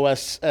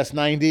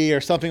S90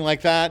 or something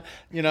like that.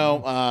 And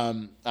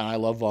I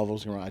love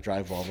Volvos. I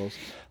drive Volvos.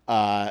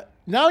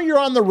 Now you're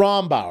on the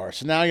Rombauer.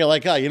 So now you're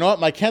like, oh, you know what?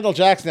 My Kendall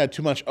Jackson had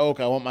too much oak.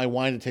 I want my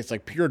wine to taste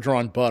like pure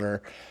drawn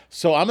butter.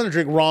 So I'm going to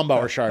drink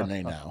Rombauer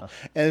Chardonnay now.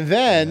 And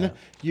then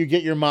you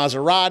get your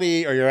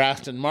Maserati or your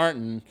Aston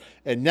Martin,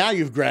 and now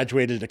you've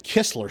graduated to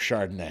Kistler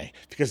Chardonnay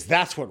because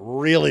that's what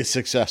really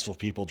successful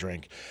people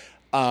drink.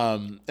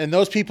 And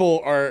those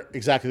people are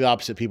exactly the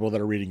opposite people that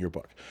are reading your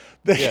book.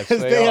 Yes,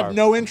 they have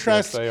no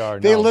interest. Yes, they are.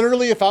 They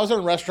literally, if I was in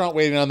a restaurant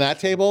waiting on that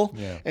table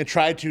and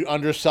tried to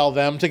undersell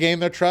them to gain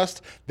their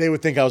trust, they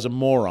would think I was a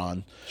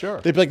moron. Sure.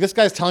 They'd be like, this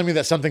guy's telling me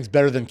that something's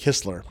better than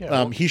Kistler.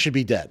 Yeah, he should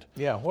be dead.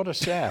 Yeah, what a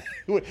sap.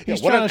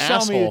 He's trying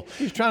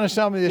to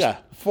sell me this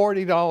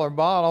 $40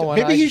 bottle.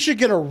 Maybe he should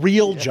get a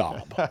real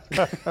job.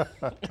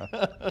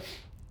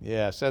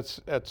 Yes,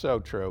 that's so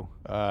true.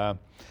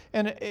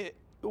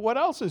 What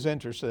else is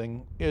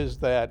interesting is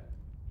that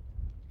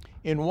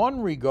in one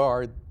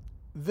regard,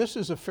 this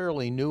is a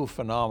fairly new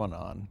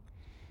phenomenon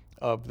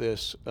of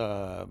this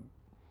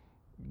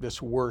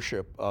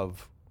worship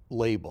of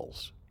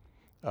labels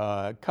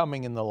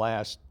coming in the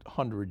last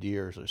 100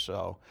 years or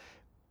so.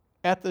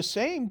 At the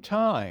same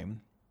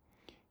time,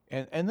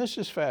 and this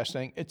is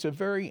fascinating, it's a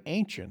very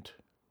ancient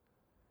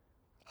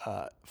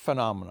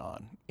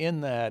phenomenon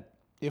in that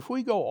if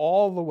we go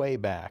all the way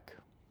back,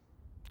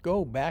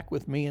 go back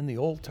with me in the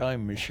old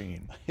time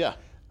machine. Yeah.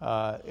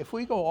 If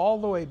we go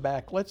all the way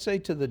back, let's say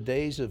to the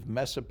days of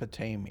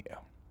Mesopotamia.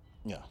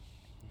 Yeah.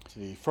 To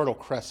the Fertile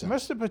Crescent.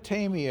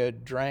 Mesopotamia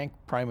drank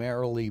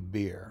primarily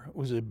beer. It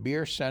was a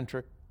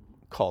beer-centric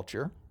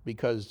culture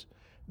because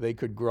they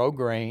could grow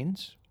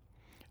grains.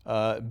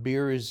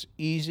 Beer is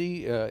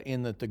easy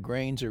in that the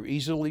grains are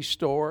easily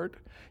stored.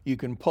 You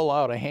can pull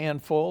out a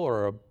handful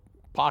or a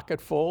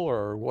pocketful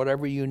or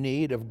whatever you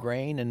need of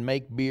grain and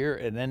make beer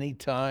at any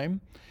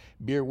time.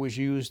 Beer was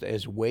used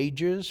as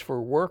wages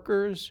for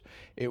workers.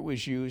 It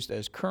was used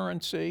as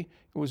currency.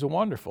 It was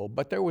wonderful.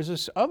 But there was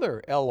this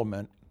other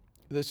element,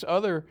 this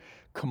other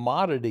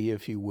commodity,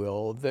 if you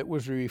will, that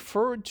was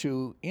referred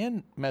to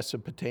in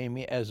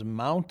Mesopotamia as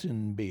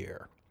mountain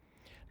beer.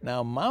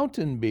 Now,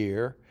 mountain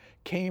beer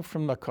came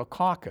from the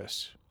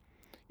Caucasus.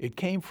 It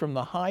came from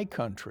the high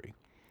country.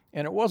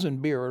 And it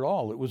wasn't beer at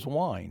all. It was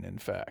wine, in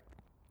fact.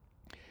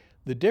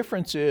 The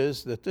difference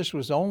is that this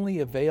was only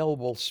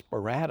available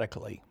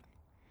sporadically.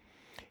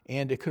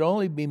 And it could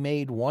only be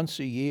made once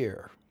a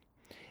year.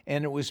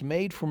 And it was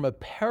made from a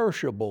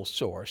perishable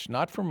source,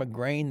 not from a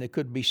grain that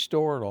could be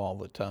stored all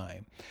the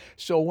time.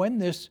 So when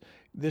this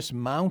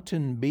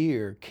mountain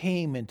beer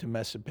came into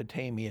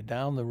Mesopotamia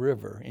down the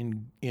river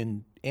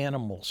in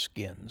animal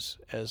skins,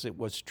 as it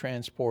was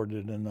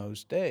transported in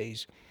those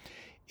days,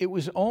 it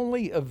was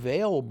only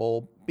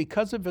available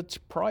because of its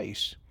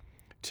price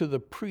to the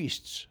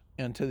priests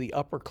and to the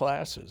upper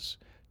classes,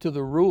 to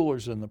the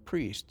rulers and the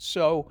priests.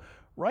 So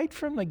right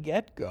from the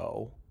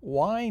get-go,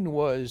 wine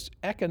was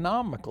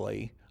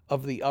economically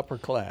of the upper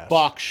class.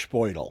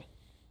 Bachsbeutel.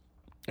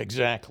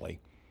 Exactly.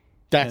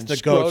 That's And the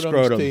goat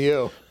scrotum. to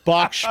you.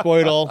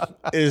 Bachsbeutel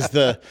is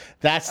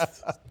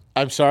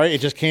I'm sorry,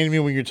 it just came to me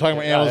when you're talking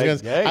about animals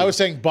skins. hey. I was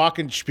saying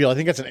Glockenspiel. I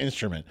think that's an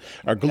instrument.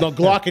 Or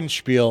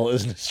Glockenspiel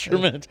is an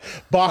instrument.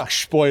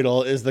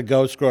 Bachsbeutel is the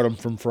goat scrotum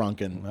from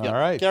Franken. All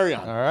right. Carry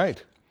on. All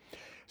right.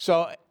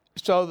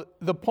 So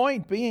the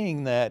point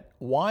being that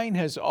wine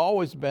has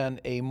always been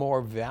a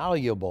more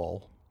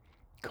valuable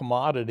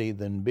commodity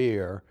than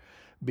beer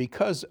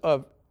because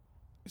of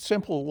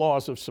simple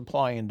laws of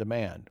supply and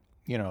demand.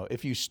 You know,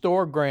 if you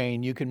store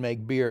grain, you can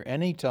make beer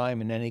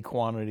anytime in any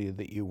quantity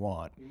that you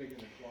want. You make it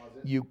in a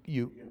closet.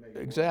 You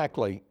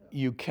exactly.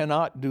 You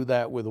cannot do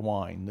that with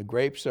wine. The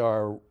grapes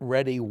are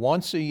ready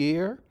once a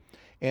year,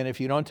 and if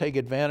you don't take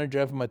advantage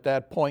of them at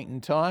that point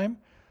in time,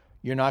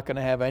 you're not going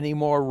to have any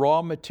more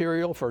raw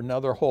material for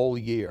another whole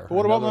year. But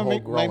what about another whole my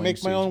growing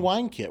make my own season.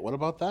 wine kit? What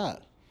about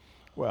that?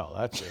 Well,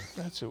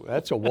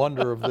 that's a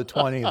wonder of the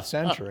 20th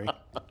century.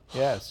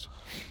 Yes,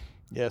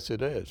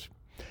 it is.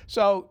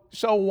 So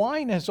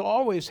wine has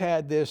always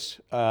had this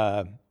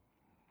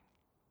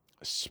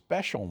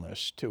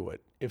specialness to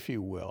it, if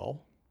you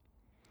will,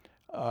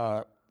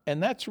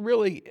 and that's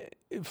really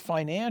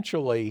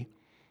financially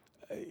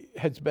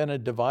has been a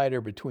divider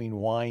between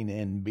wine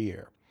and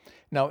beer.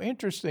 Now,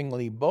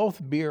 interestingly,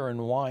 both beer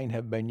and wine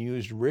have been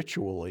used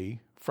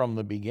ritually from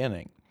the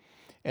beginning.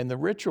 And the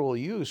ritual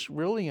use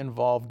really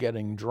involved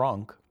getting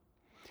drunk,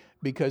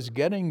 because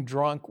getting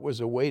drunk was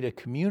a way to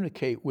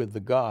communicate with the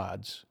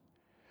gods.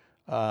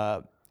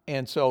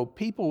 And so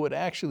people would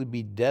actually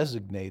be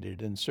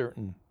designated in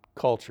certain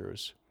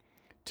cultures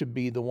to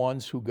be the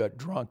ones who got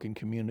drunk and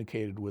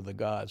communicated with the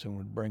gods and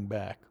would bring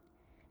back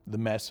the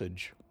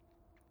message.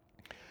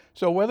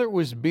 So whether it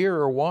was beer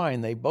or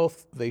wine,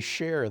 they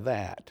share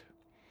that.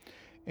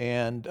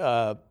 And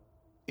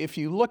if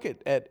you look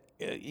at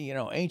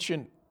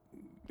ancient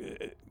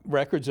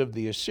records of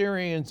the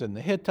Assyrians and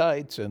the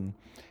Hittites and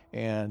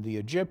the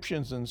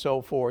Egyptians and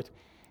so forth,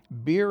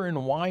 beer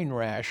and wine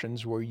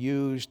rations were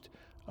used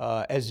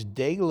as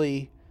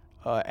daily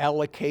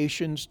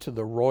allocations to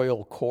the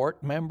royal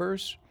court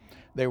members.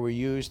 They were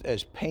used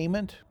as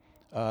payment.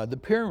 The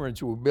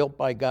pyramids were built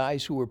by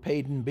guys who were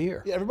paid in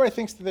beer. Yeah, everybody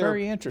thinks that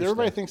Very interesting.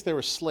 Everybody thinks they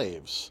were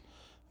slaves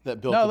that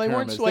built No, the they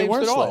weren't pyramids. slaves They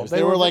weren't at all. slaves.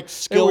 They were like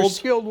skilled. They were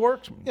skilled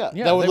workmen. Yeah,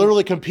 that would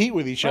literally compete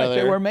with each other.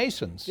 They were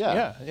masons.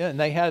 Yeah. And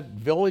they had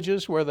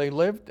villages where they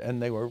lived,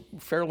 and they were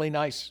fairly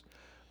nice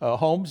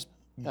homes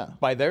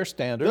by their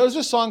standards. There was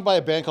a song by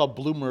a band called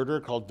Blue Murder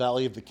called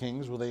Valley of the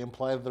Kings where they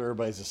imply that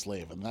everybody's a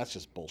slave, and that's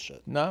just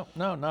bullshit. No,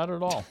 not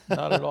at all.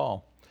 Not at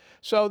all.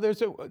 So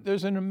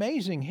there's an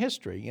amazing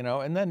history,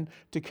 and then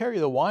to carry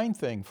the wine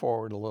thing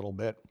forward a little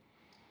bit,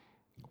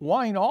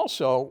 wine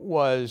also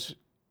was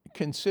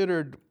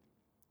considered,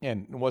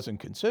 and wasn't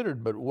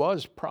considered, but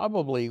was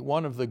probably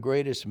one of the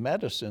greatest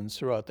medicines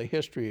throughout the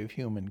history of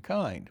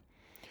humankind.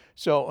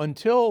 So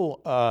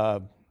until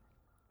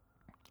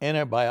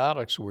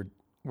antibiotics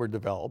were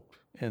developed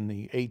in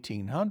the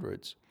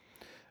 1800s,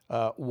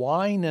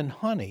 wine and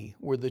honey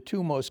were the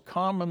two most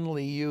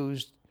commonly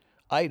used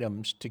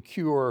items to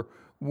cure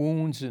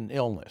wounds and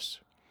illness.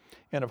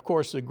 And of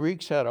course, the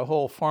Greeks had a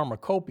whole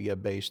pharmacopoeia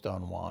based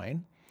on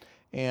wine,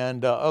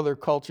 and other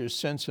cultures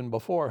since and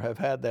before have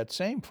had that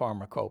same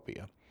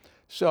pharmacopoeia.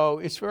 So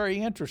it's very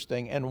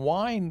interesting, and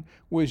wine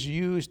was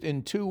used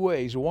in two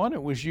ways. One,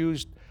 it was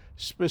used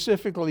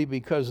specifically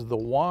because the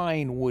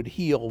wine would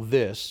heal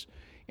this.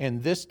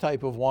 and this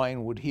type of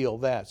wine would heal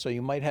that. So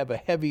you might have a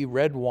heavy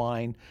red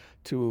wine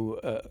to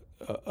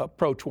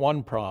approach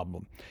one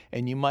problem,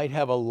 and you might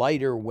have a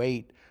lighter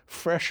weight,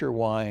 fresher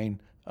wine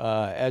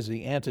as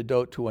the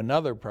antidote to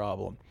another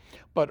problem.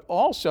 But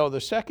also the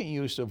second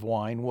use of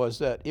wine was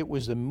that it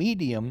was a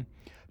medium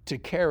to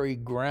carry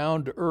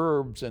ground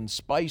herbs and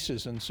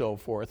spices and so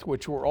forth,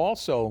 which were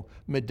also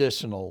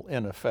medicinal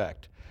in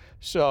effect.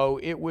 So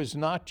it was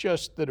not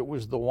just that it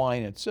was the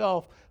wine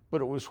itself,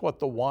 but it was what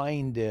the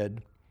wine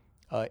did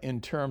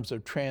in terms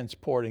of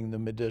transporting the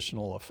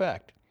medicinal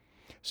effect.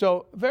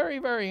 So very,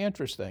 very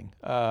interesting.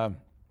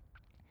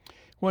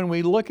 When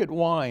we look at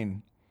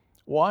wine,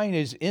 wine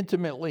is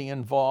intimately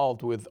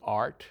involved with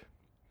art,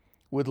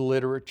 with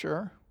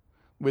literature,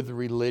 with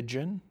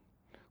religion,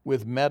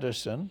 with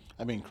medicine.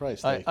 I mean,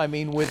 Christ. I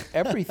mean, with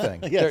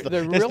everything. Yes,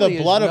 there it's really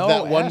the blood is of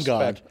no that one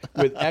aspect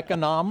God. with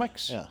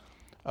economics.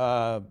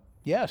 Yeah.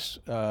 Yes.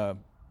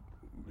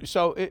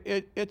 So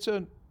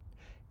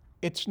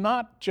it's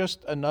not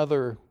just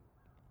another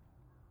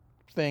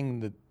thing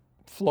that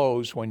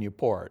flows when you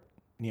pour it.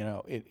 You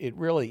know, it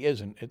really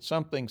isn't. It's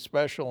something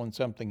special and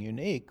something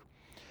unique.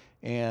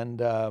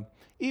 And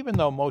even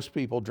though most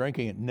people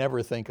drinking it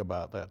never think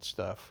about that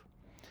stuff,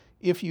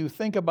 if you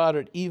think about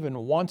it even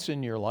once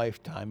in your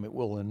lifetime, it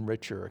will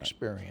enrich your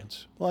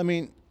experience. Well, I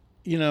mean,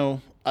 you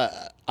know,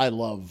 I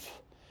love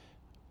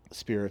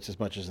spirits as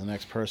much as the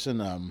next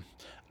person.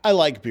 I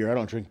like beer. I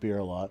don't drink beer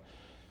a lot.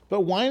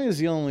 But wine is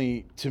the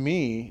only, to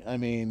me, I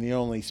mean, the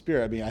only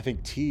spirit. I mean, I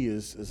think tea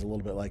is a little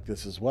bit like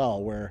this as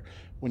well, where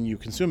when you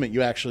consume it,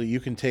 you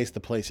can taste the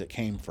place it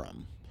came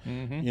from.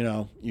 Mm-hmm. You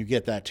know, you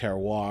get that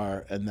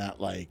terroir and that,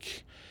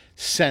 like,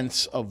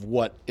 sense of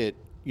what it,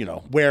 you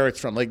know, where it's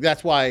from. Like,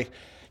 that's why,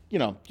 you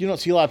know, you don't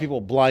see a lot of people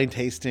blind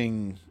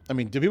tasting. I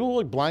mean, do people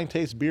like blind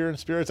taste beer and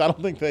spirits? I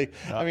don't think they.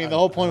 I mean, the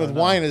whole point with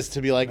wine is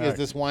to be like, is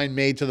this wine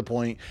made to the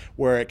point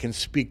where it can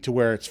speak to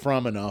where it's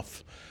from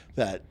enough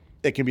that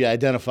it can be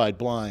identified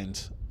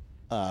blind,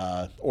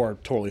 or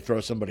totally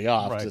throw somebody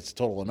off because it's a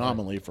total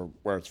anomaly for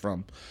where it's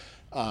from.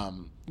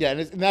 Yeah,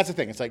 and that's the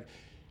thing. It's like,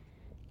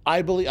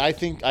 I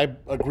think I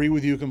agree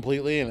with you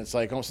completely, and it's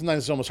like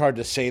sometimes it's almost hard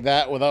to say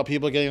that without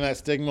people getting that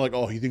stigma, like,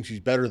 oh, he thinks he's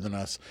better than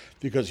us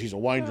because he's a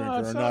wine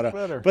drinker or not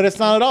better. But it's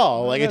not at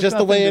all. Like, it's just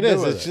the way it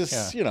is. It's it.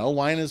 just you know,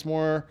 wine is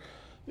more.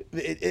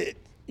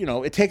 You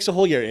know, it takes a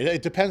whole year.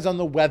 It depends on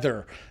the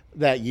weather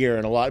that year,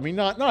 and a lot. I mean,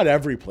 not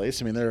every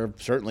place. I mean, there are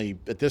certainly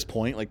at this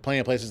point like plenty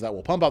of places that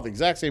will pump out the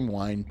exact same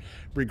wine,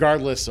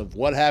 regardless of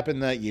what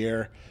happened that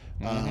year.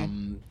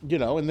 Mm-hmm. You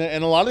know, and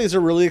a lot of these are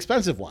really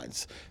expensive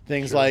wines.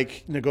 Things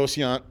like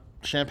Negociant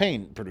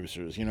champagne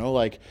producers, you know,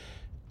 like,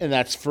 and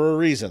that's for a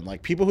reason.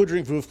 Like, people who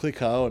drink Veuve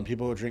Clicquot and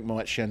people who drink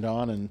Moet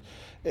Chandon, and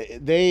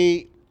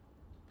they,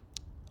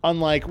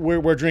 unlike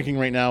we're drinking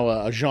right now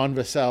a Jean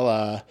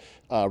Vissel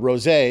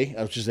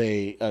Rosé, which is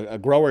a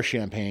grower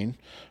champagne,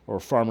 or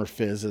farmer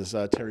fizz,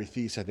 as Terry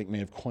Thies, I think, may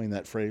have coined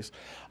that phrase,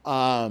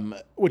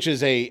 which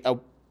is a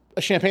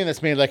champagne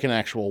that's made like an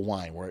actual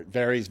wine, where it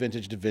varies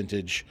vintage to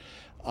vintage.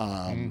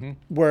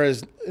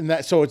 Whereas in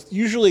that, so it's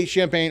usually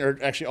champagne, or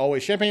actually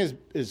always champagne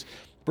is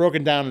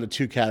broken down into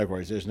two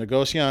categories. There's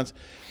negociants,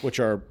 which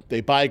are,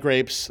 they buy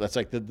grapes. That's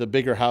like the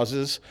bigger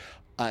houses,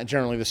 and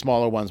generally the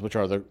smaller ones, which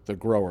are the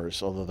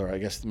growers. Although there are, I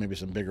guess, maybe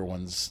some bigger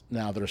ones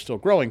now that are still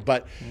growing.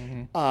 But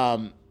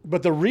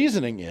the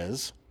reasoning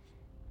is,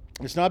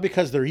 it's not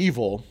because they're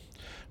evil,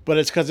 but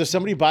it's because if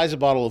somebody buys a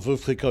bottle of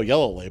Veuve Clicquot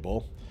Yellow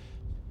Label,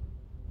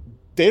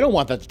 they don't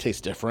want that to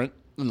taste different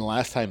than the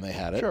last time they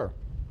had it. Sure.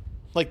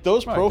 Like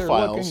those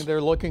profiles. They're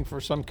looking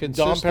for some Dom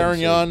consistency.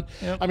 Perignon.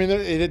 Yep. I mean,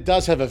 it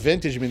does have a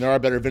vintage. I mean, there are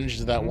better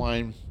vintages of that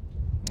wine.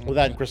 Well,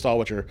 that and Cristal,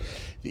 which are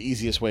the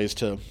easiest ways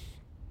to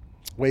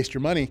waste your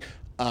money.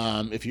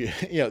 If you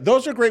know,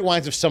 those are great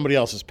wines if somebody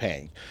else is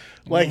paying.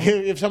 Like,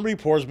 if somebody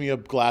pours me a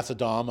glass of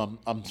Dom,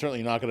 I'm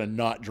certainly not going to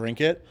not drink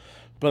it,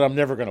 but I'm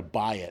never going to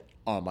buy it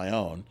on my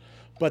own.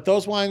 But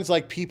those wines,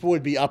 like, people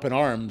would be up in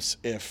arms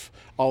if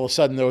all of a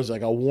sudden there was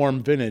like a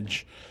warm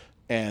vintage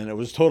and it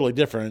was totally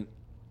different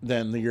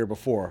than the year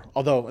before.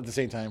 Although at the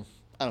same time,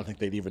 I don't think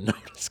they'd even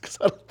notice, because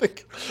I don't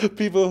think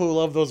people who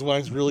love those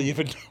wines really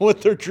even know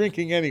what they're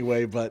drinking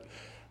anyway. But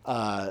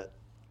I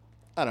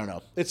don't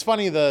know. It's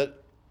funny, the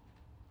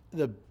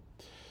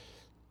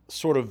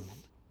sort of,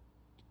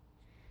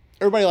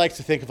 everybody likes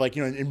to think of, like,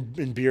 you know,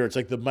 in beer, it's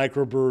like the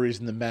microbreweries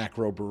and the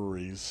macro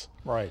breweries.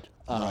 Right.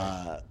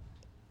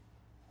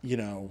 You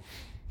know,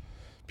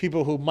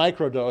 people who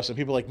microdose and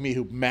people like me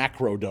who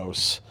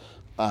macrodose.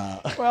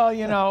 Well,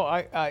 you know,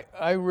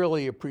 I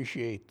really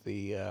appreciate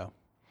the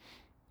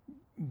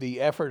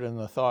effort and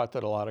the thought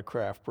that a lot of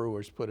craft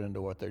brewers put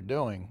into what they're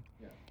doing.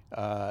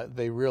 Yeah.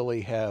 They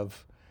really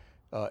have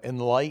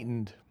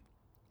enlightened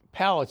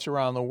palates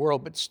around the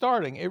world, but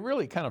it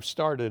really kind of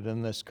started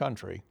in this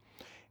country.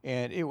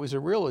 And it was a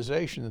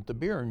realization that the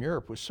beer in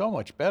Europe was so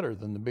much better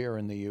than the beer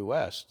in the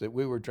U.S., that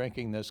we were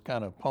drinking this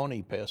kind of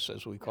pony piss,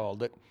 as we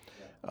called it.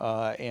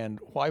 And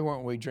why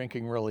weren't we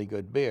drinking really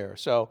good beer?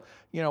 So,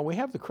 you know, we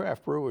have the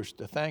craft brewers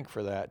to thank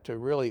for that, to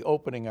really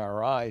opening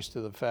our eyes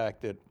to the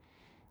fact that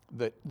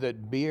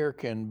that beer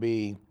can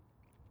be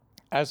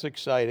as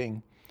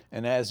exciting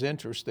and as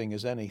interesting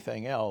as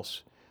anything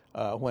else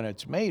when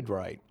it's made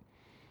right.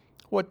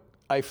 What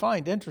I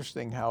find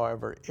interesting,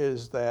 however,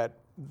 is that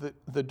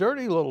the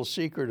dirty little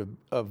secret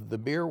of the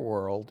beer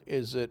world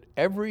is that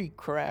every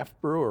craft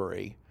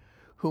brewery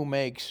who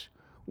makes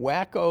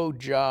wacko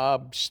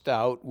job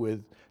stout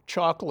with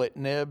chocolate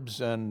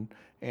nibs and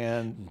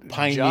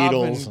pine Javan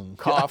needles and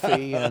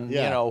coffee and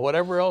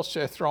whatever else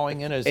they're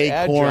throwing in as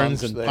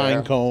acorns adjuncts and there,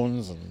 pine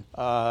cones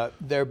and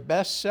their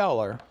best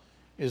seller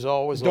is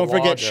always don't a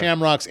forget lager.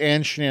 Shamrocks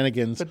and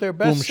Shenanigans. But their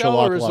best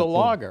seller is a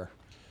lager.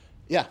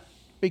 Yeah.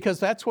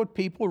 Because that's what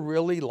people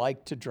really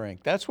like to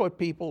drink. That's what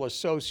people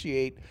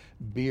associate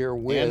beer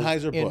with.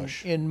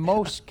 Anheuser-Busch. In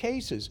most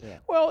cases. Yeah.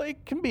 Well,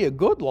 it can be a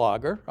good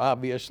lager,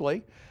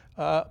 obviously,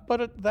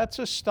 but that's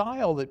a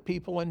style that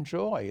people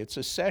enjoy. It's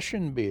a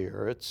session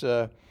beer.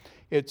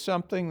 It's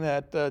something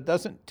that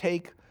doesn't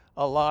take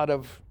a lot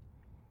of,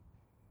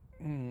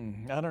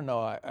 I don't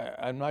know,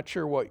 I'm not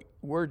sure what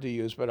word to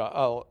use, but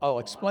I'll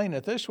explain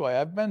it this way.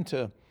 I've been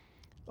to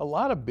a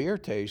lot of beer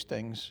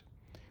tastings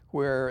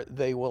where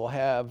they will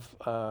have,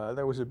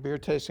 there was a beer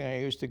tasting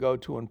I used to go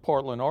to in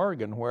Portland,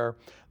 Oregon, where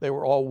they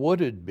were all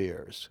wooded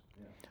beers.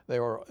 Yeah. They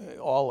were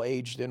all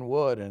aged in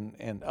wood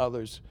and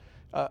others.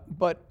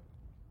 But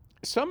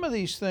some of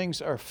these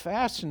things are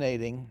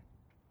fascinating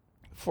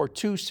for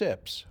 2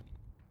 sips.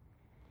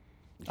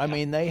 I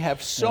mean, they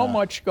have so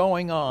much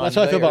going on. That's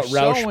how I feel about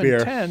Rausch beer.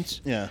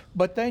 Intense,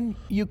 but then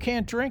you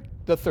can't drink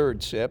the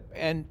 3rd sip,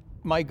 and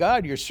my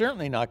God, you're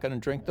certainly not going to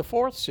drink the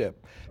 4th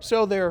sip.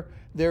 So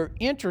they're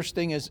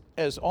interesting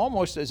as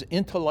almost as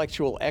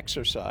intellectual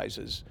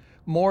exercises,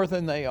 more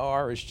than they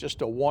are as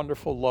just a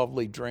wonderful,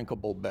 lovely,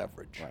 drinkable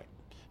beverage. Right.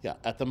 Yeah.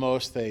 At the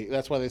most,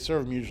 that's why they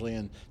serve them usually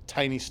in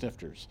tiny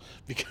snifters,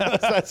 because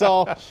that's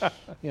all.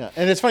 Yeah.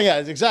 And it's funny. Yeah.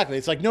 Exactly.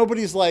 It's like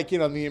nobody's like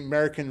in the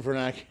American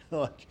vernacular,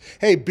 like,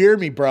 "Hey, beer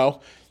me,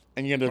 bro,"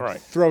 and you're gonna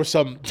throw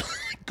some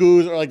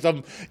goose or like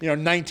some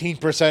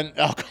 19%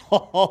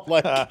 alcohol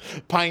like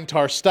pine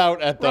tar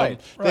stout at them.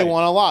 Right. They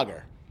want a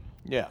lager.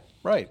 Yeah.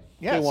 Right.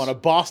 Yes. They want a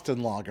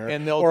Boston lager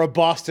or a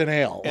Boston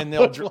ale. And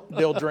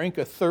they'll drink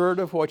a third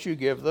of what you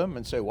give them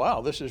and say,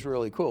 wow, this is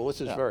really cool.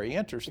 This is very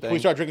interesting. Can we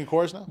start drinking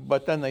Coors now?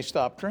 But then they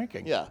stop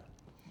drinking. Yeah.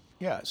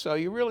 Yeah, so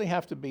you really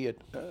have to be,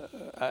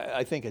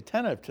 I think,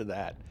 attentive to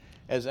that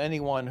as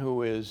anyone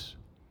who is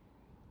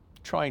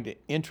trying to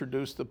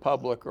introduce the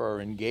public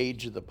or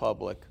engage the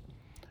public.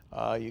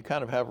 You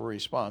kind of have a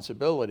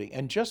responsibility.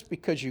 And just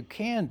because you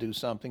can do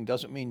something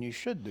doesn't mean you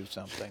should do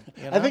something.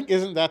 I think,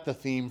 isn't that the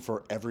theme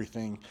for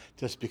everything?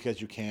 Just because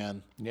you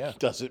can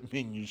doesn't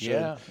mean you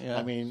should. Yeah.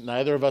 I mean,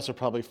 neither of us have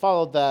probably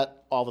followed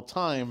that all the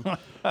time,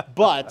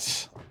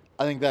 but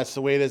I think that's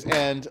the way it is.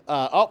 And,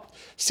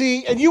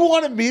 see, and you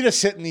wanted me to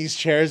sit in these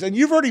chairs, and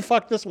you've already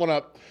fucked this one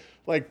up,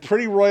 like,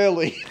 pretty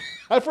royally.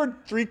 I've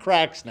heard 3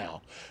 cracks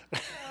now.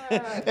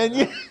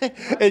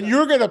 and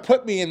you're gonna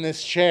put me in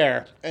this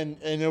chair, and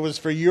it was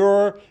for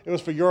your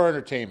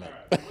entertainment.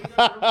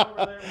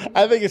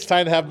 I think it's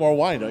time to have more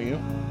wine, don't you?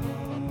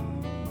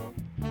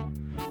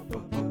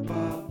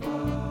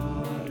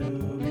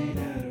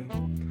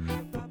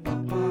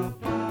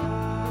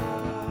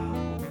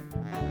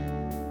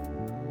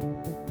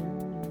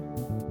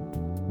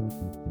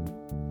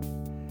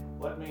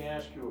 Let me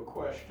ask you a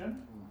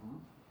question. Mm-hmm.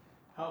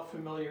 How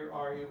familiar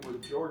are you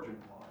with Georgian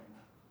wine?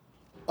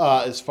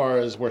 As far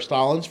as where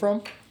Stalin's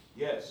from?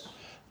 Yes.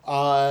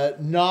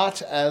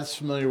 Not as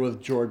familiar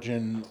with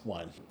Georgian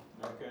wine.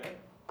 Okay.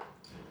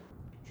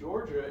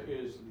 Georgia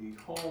is the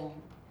home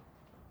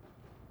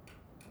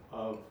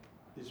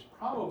is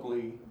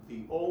probably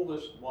the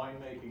oldest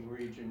winemaking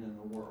region in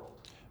the world.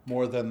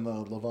 More than the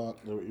Levant?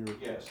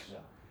 Yes. Yeah.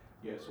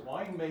 Yes.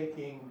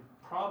 Winemaking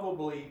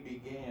probably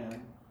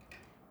began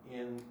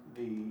in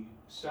the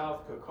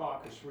South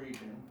Caucasus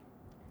region.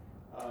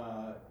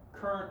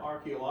 Current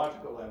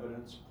archaeological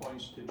evidence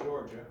points to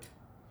Georgia.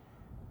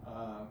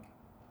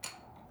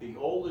 The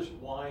oldest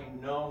wine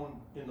known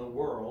in the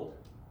world,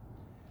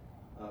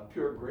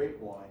 pure grape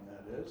wine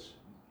that is,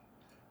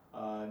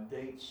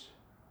 dates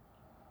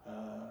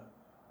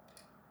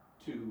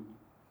to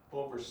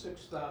over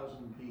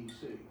 6,000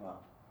 BC. Wow.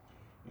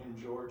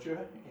 In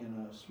Georgia,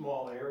 in a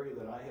small area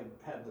that I have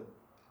had the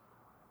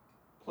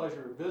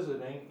pleasure of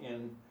visiting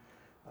in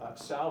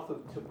south of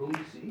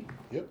Tbilisi.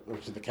 Yep,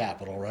 which is the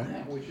capital,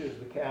 right? Which is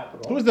the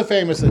capital. Who was the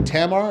famous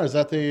Tamar? Is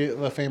that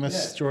the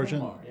famous Georgian?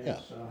 Tamar,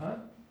 yes. Yeah.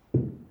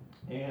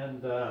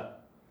 And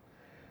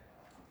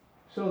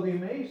so the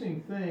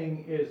amazing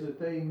thing is that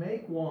they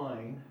make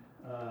wine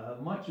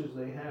much as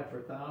they have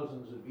for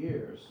thousands of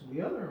years.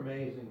 The other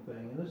amazing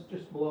thing, and this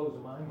just blows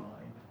my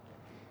mind,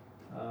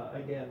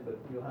 again, but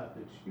you'll have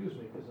to excuse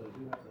me because I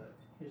do have that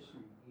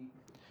history.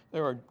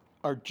 There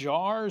are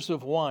jars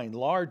of wine,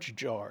 large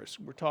jars.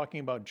 We're talking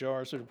about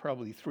jars that are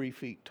probably 3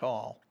 feet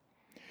tall,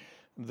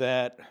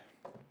 that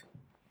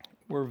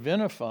were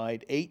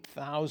vinified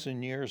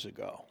 8,000 years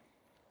ago.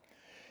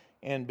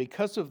 And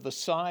because of the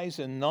size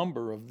and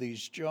number of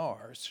these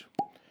jars,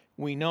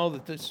 we know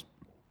that this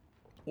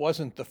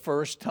wasn't the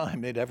first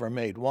time they'd ever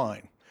made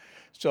wine.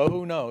 So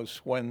who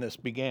knows when this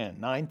began?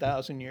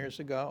 9,000 years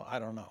ago? I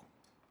don't know.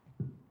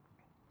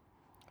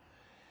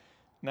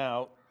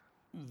 Now,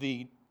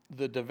 the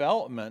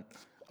development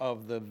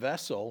of the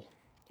vessel,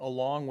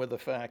 along with the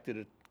fact that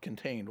it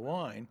contained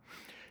wine,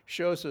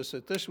 shows us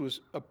that this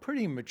was a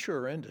pretty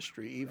mature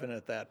industry even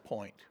at that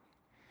point.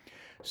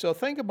 So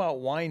think about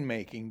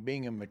winemaking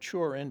being a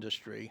mature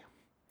industry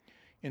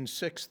in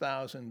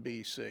 6,000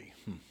 BC.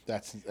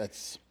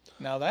 That's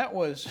Now that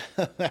was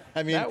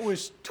I mean, that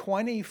was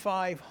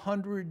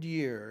 2,500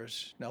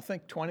 years. Now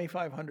think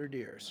 2,500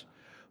 years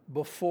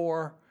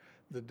before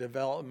the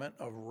development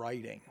of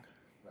writing.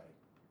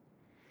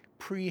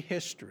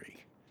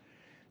 Prehistory.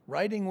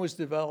 Writing was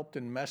developed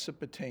in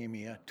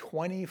Mesopotamia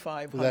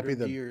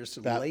 2,500 years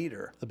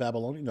later. The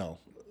Babylonian? No.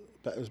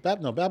 It was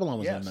Babylon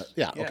was on that.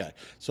 Yeah, Yeah. okay.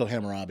 So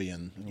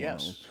Hammurabian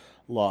Yes.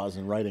 laws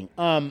and writing.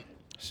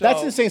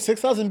 That's insane.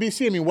 6,000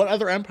 BC. I mean, what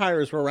other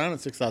empires were around in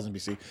 6,000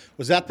 BC?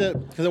 Was that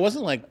because it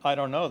wasn't like, I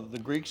don't know. The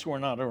Greeks were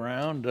not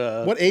around.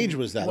 what age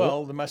was that?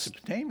 Well, the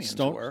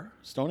Mesopotamians were.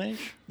 Stone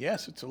Age?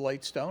 Yes, it's a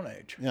late Stone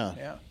Age.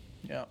 Yeah.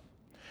 Yeah.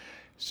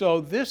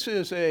 So this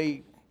is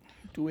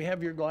do we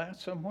have your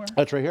glass somewhere?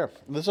 That's right here.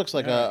 This looks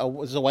like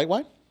is this a white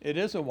wine? It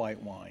is a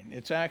white wine.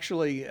 It's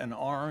actually an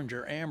orange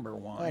or amber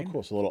wine. Oh,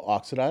 cool. So a little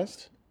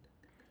oxidized?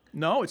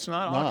 No, it's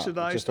not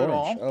oxidized just at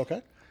orange. all.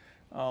 Okay.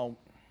 Oh,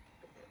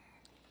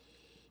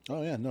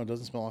 yeah. No, it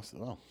doesn't smell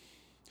oxidized at all.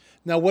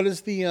 Now, what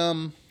is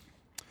the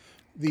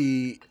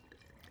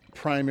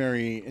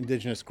primary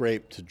indigenous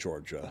grape to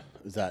Georgia?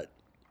 Is that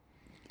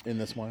in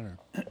this wine?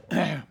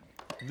 Or?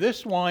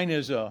 This wine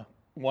is a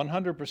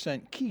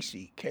 100%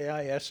 Kisi,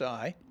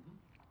 K-I-S-I.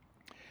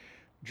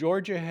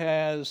 Georgia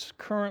has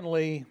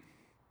currently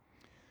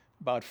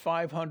about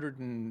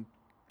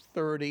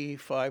 530,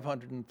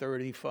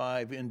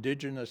 535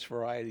 indigenous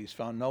varieties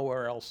found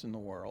nowhere else in the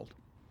world.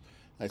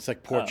 It's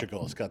like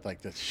Portugal. It's got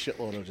like this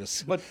shitload of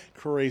just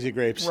crazy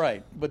grapes.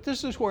 Right, but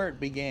this is where it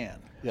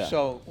began. Yeah.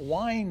 So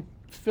wine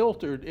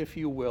filtered, if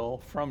you will,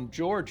 from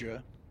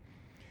Georgia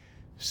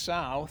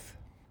south,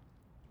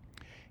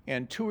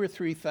 and 2,000 or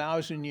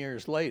 3,000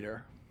 years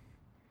later,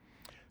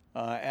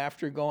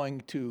 after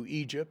going to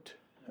Egypt,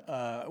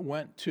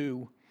 went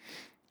to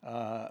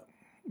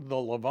the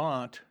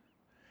Levant,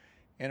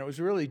 and it was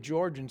really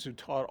Georgians who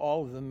taught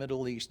all of the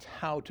Middle East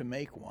how to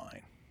make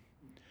wine.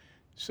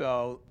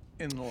 So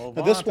in the Levant,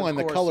 Now this wine, of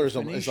the course, color the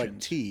is like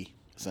Phoenicians- tea,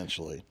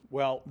 essentially.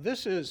 Well,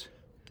 this is,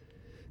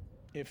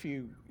 if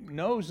you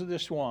nose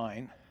this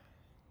wine,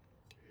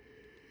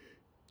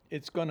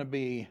 it's going to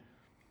be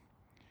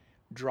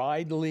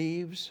dried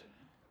leaves,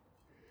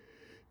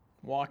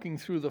 walking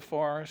through the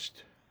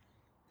forest,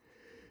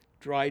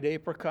 dried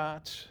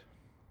apricots,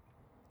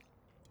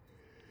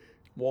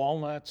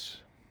 walnuts,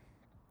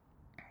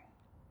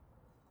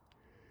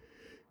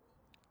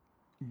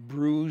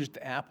 bruised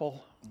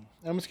apple.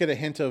 I almost get a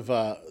hint of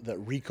the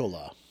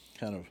Ricola,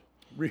 kind of.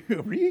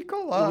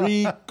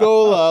 Ricola.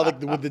 Ricola,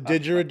 like with the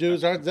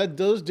didgeridoos. Aren't that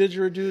those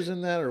didgeridoos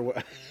in that, or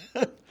what?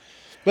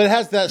 But it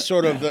has that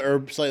sort of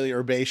the slightly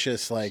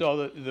herbaceous, like.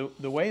 So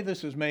the way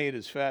this is made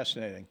is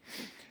fascinating.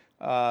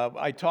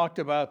 I talked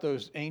about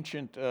those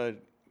ancient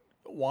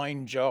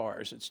wine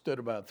jars that stood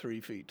about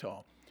 3 feet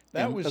tall.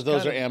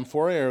 Those are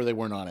amphorae, or they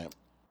were not amp?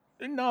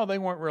 No, they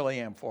weren't really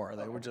amphora.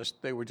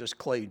 They were just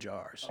clay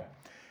jars.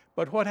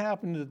 But what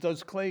happened is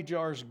those clay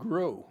jars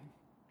grew,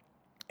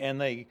 and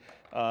they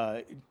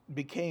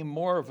became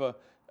more of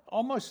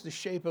almost the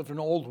shape of an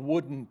old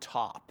wooden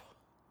top.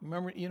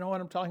 Remember, you know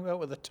what I'm talking about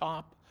with a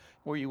top,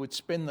 where you would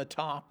spin the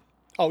top?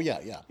 Oh yeah,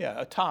 yeah. Yeah,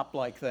 a top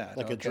like that.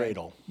 Like a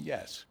dreidel.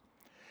 Yes.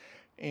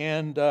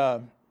 And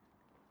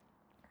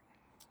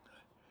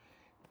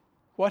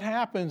what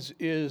happens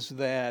is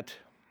that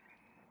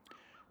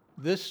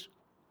this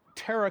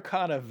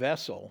terracotta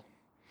vessel,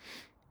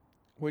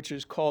 which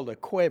is called a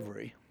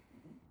qvevri,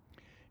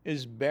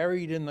 is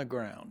buried in the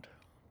ground,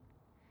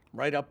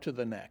 right up to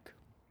the neck.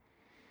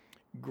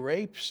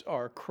 Grapes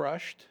are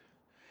crushed,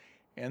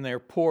 and they're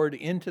poured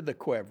into the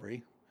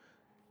qvevri.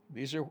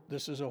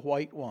 This is a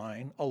white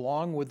wine,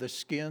 along with the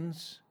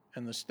skins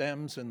and the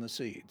stems and the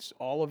seeds,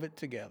 all of it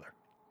together.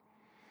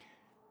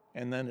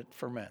 And then it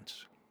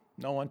ferments.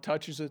 No one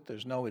touches it.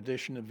 There's no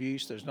addition of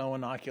yeast. There's no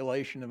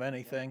inoculation of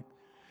anything.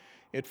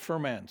 It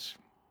ferments.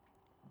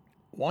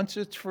 Once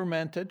it's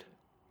fermented,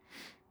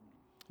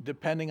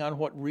 depending on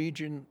what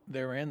region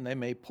they're in, they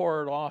may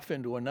pour it off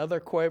into another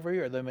qvevri,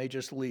 or they may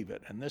just leave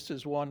it. And this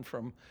is one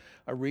from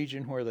a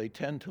region where they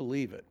tend to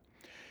leave it.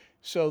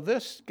 So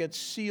this gets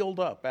sealed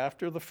up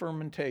after the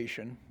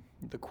fermentation.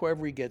 The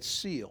qvevri gets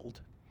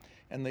sealed,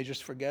 and they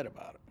just forget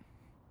about it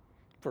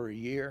for a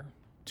year,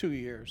 2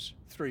 years,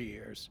 3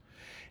 years.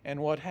 And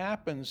what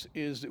happens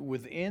is that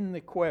within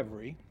the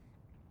qvevri,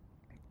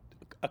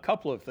 a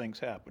couple of things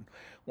happen.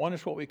 One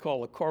is what we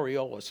call a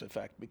Coriolis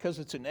effect. Because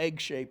it's an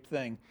egg-shaped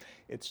thing,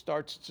 it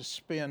starts to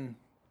spin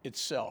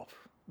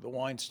itself. The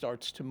wine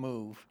starts to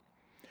move.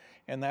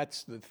 And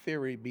that's the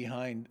theory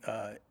behind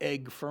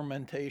egg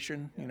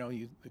fermentation,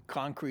 the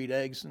concrete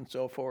eggs and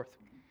so forth.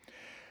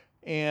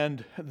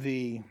 and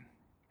the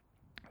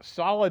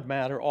solid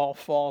matter all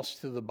falls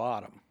to the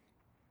bottom.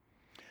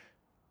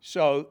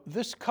 So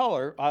this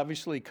color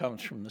obviously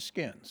comes from the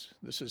skins.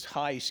 This is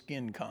high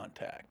skin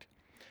contact.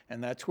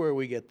 And that's where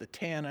we get the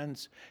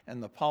tannins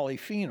and the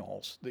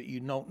polyphenols that you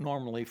don't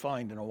normally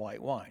find in a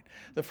white wine.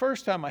 The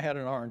first time I had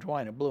an orange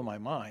wine, it blew my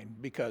mind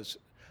because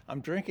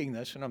I'm drinking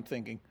this and I'm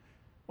thinking,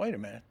 wait a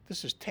minute,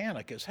 this is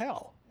tannic as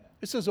hell.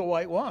 This is a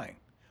white wine.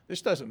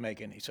 This doesn't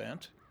make any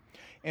sense.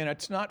 And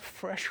it's not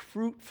fresh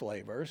fruit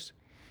flavors.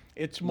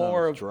 It's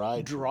more of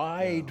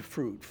dried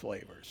fruit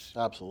flavors.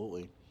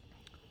 Absolutely.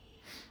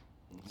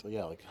 So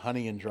yeah, like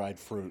honey and dried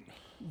fruit.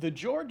 The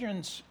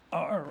Georgians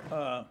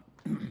are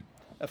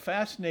a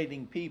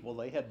fascinating people.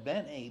 They have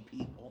been a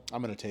people.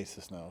 I'm going to taste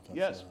this now.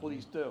 Yes,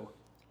 please do.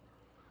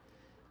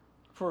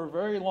 For a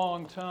very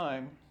long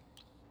time,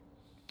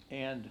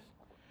 and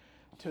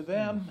to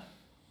them,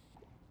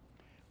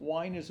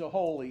 wine is a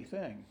holy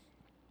thing.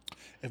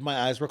 If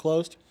my eyes were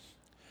closed,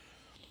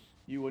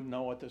 you wouldn't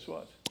know what this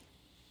was.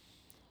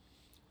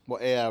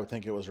 Well, I would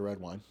think it was a red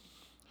wine.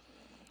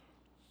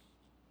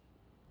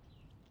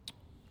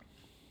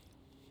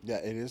 Yeah,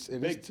 it is.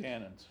 Big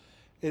tannins.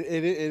 It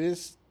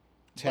is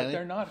tannic. But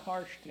they're not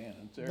harsh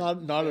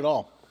tannins. Not at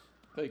all.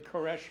 They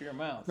caress your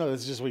mouth. No,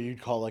 this is just what you'd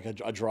call like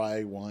a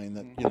dry wine.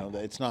 That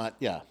that it's not.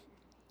 Yeah,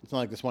 it's not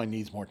like this wine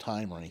needs more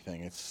time or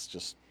anything. It's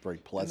just very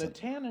pleasant. And the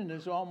tannin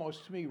is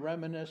almost to me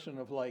reminiscent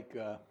of like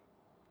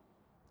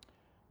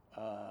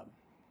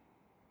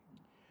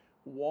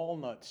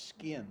walnut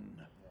skin.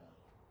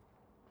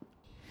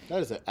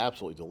 That is an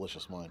absolutely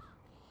delicious wine.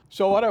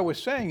 So what I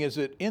was saying is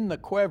that in the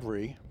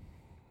Qvevri,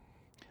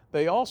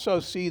 they also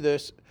see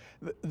this,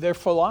 their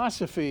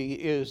philosophy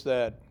is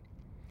that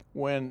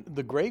when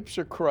the grapes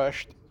are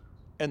crushed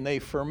and they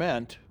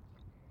ferment,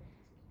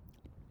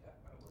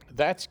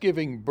 that's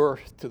giving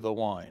birth to the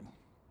wine.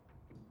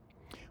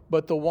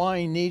 But the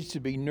wine needs to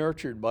be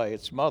nurtured by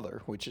its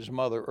mother, which is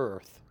Mother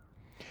Earth.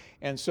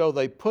 And so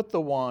they put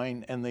the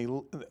wine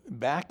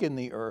back in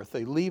the earth.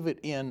 They leave it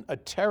in a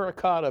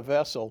terracotta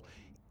vessel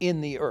in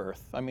the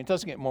earth. I mean, it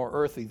doesn't get more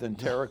earthy than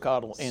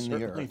terracotta in the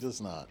earth. Certainly does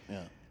not,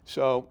 yeah.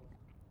 So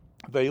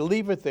they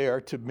leave it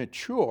there to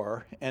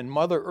mature, and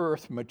Mother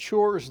Earth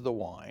matures the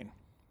wine.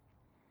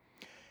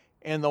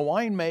 And the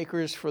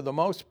winemakers, for the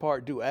most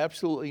part, do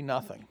absolutely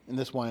nothing. And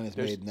this wine is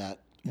made in that.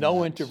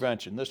 No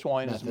intervention. This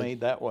wine is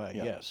made that way,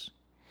 yes.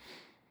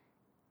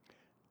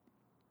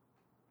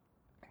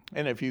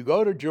 And if you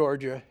go to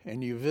Georgia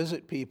and you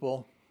visit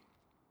people,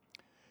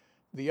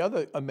 the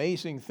other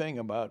amazing thing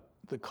about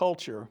the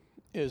culture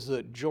is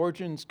that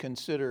Georgians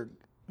consider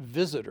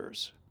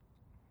visitors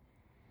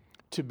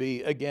to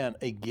be, again,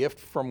 a gift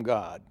from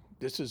God.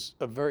 This is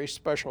a very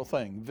special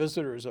thing.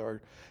 Visitors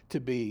are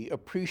to be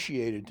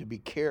appreciated, to be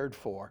cared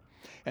for.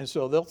 And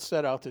so they'll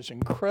set out this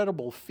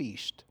incredible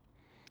feast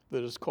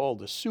that is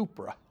called a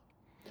supra.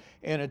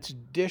 And it's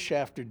dish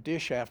after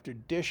dish after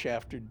dish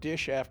after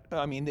dish after,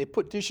 I mean, they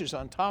put dishes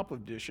on top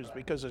of dishes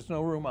because there's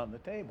no room on the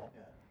table.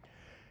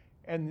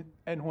 And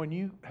when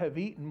you have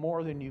eaten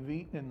more than you've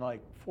eaten in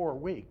like 4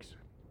 weeks,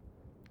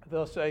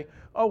 they'll say,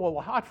 oh, well,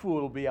 the hot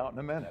food will be out in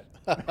a minute.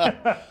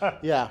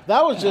 Yeah,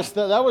 that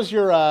was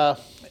your...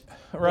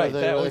 right,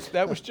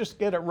 that was just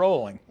get it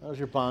rolling. That was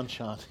your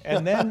bonchon.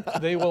 And then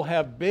they will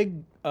have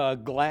big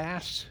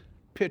glass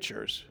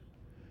pitchers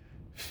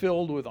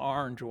filled with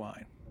orange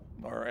wine,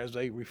 or as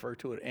they refer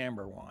to it,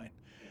 amber wine,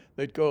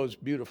 that goes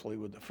beautifully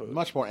with the food.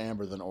 Much more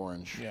amber than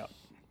orange. Yeah.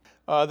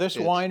 This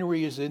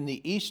winery is in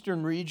the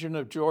eastern region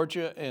of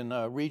Georgia in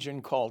a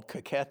region called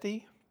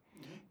Kakheti.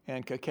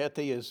 And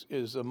Kakheti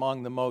is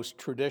among the most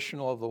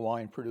traditional of the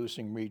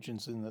wine-producing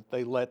regions in that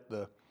they let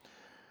the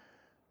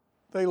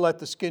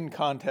skin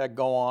contact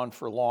go on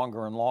for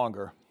longer and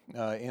longer.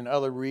 In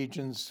other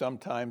regions,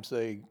 sometimes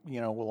they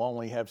will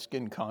only have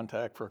skin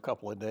contact for a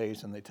couple of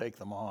days and they take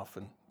them off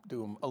and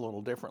do them a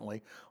little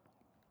differently,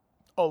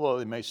 although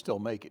they may still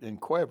make it in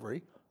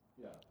Qvevri.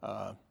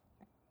 Yeah.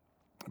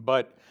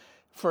 But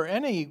for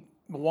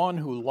anyone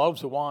who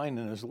loves wine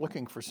and is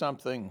looking for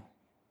something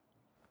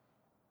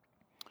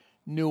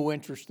new,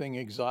 interesting,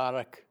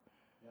 exotic.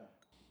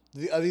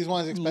 Yeah. Are these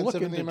wines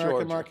expensive in the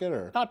American market,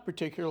 or not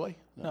particularly?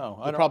 No,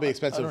 they're probably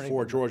expensive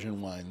for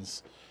Georgian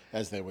wines,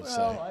 as they would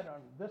say. I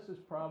don't. This is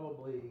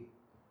probably.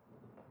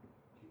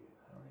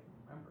 I don't even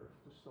remember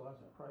if this still has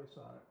a price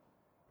on it.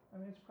 I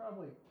mean, it's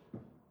probably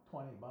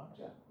 $20.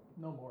 Yeah.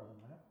 No more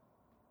than that.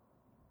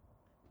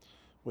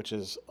 Which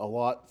is a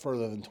lot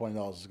further than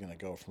 $20 is going to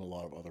go from a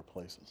lot of other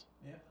places.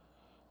 Yeah.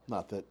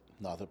 Not that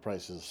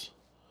price is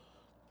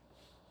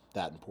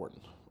that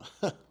important.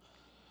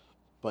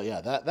 But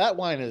yeah, that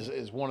wine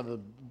is one of the,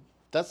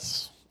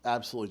 that's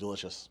absolutely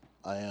delicious.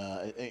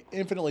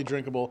 Infinitely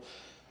drinkable.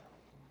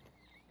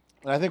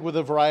 And I think with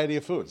a variety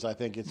of foods, I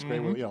think it's great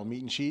with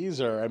meat and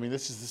cheese. Or I mean,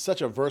 this is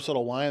such a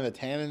versatile wine. The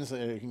tannins,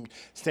 it can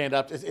stand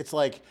up. It's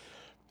like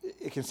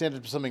it can stand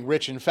up to something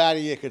rich and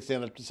fatty. It could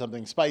stand up to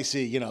something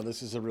spicy.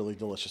 This is a really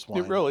delicious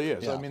wine. It really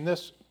is. Yeah. I mean,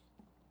 this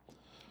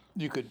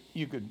you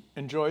could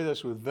enjoy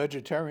this with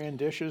vegetarian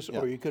dishes,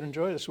 or you could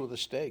enjoy this with a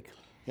steak.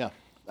 Yeah,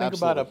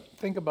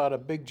 Think about a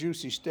big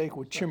juicy steak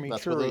with chimichurri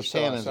That's what those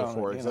sauce tannins are on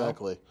for, it,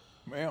 exactly.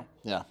 Yeah.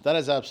 Yeah, that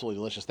is absolutely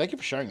delicious. Thank you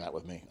for sharing that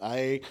with me.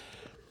 I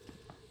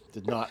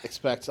did not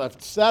expect.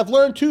 I've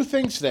learned two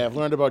things today. I've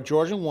learned about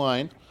Georgian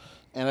wine,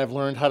 and I've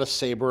learned how to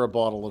saber a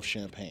bottle of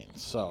champagne.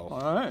 So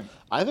All right.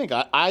 I think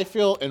I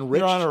feel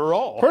enriched. You're on a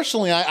roll.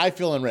 Personally, I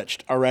feel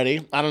enriched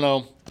already. I don't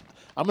know.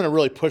 I'm going to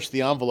really push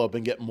the envelope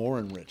and get more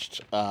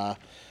enriched. And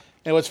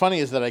what's funny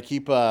is that I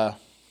keep. To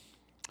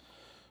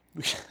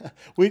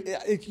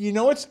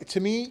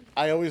me,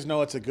 I always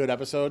know it's a good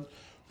episode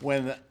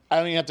when I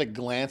don't even have to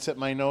glance at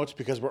my notes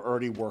because we're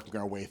already working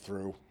our way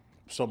through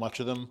so much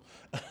of them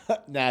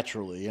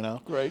naturally,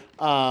 Great.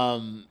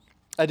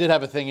 I did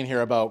have a thing in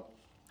here about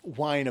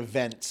wine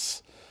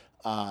events.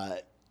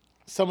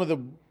 Some of the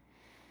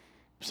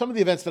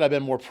events that I've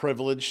been more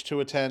privileged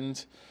to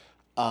attend.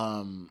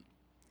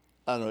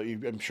 I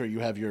don't know. I'm sure you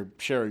have your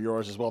share of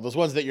yours as well. Those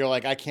ones that you're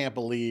like, I can't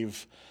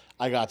believe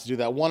I got to do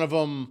that. One of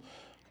them,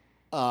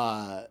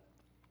 there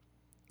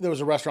was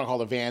a restaurant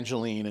called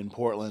Evangeline in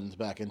Portland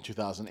back in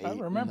 2008. I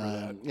remember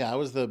that. Yeah, I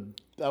was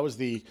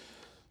the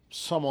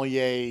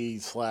sommelier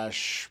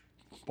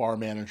 / bar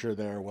manager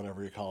there,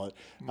 whatever you call it.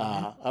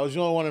 I was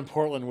the only one in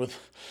Portland with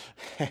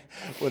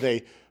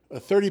a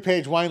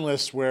 30-page wine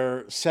list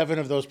where 7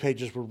 of those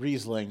pages were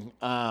Riesling.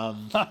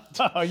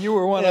 You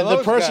were one of those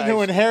the person guys.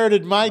 who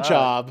inherited my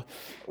job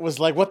was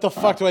like, what the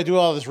fuck do I do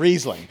with all this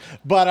Riesling?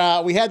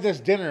 But we had this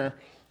dinner.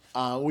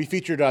 We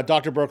featured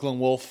Dr. Birkeland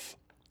Wolf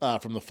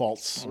from the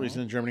Pfalz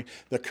region in Germany,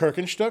 the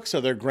Kirchenstück,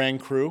 so their Grand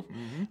Cru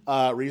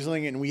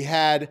Riesling. And we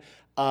had,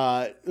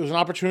 it was an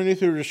opportunity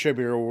through a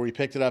distributor where we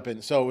picked it up.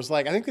 And so it was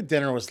like, I think the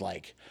dinner was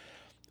like,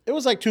 it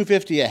was like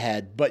 $250 a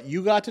head, but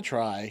you got to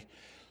try.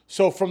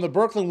 So from the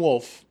Birkeland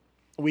Wolf,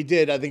 we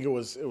did, I think it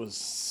was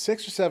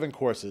 6 or 7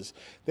 courses.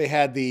 They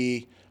had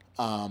the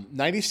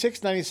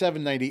 96,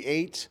 97,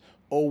 98,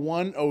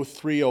 01,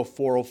 03,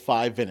 04,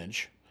 05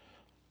 vintage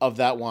of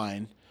that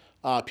wine.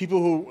 People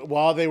who,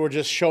 while they were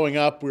just showing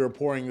up, we were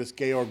pouring this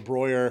Georg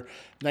Breuer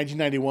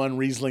 1991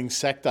 Riesling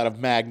Sekt out of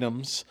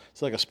Magnums.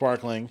 It's like a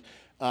sparkling.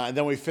 And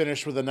then we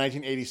finished with a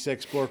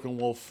 1986 Birkeland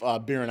Wolf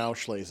Beer and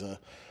Auslese.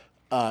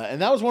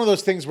 And that was one of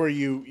those things where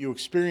you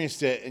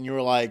experienced it and you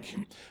were like,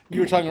 you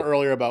were talking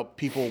earlier about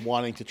people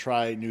wanting to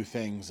try new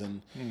things.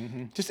 And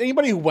just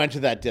anybody who went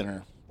to that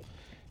dinner,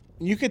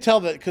 you could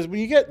tell that, because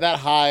when you get that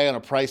high on a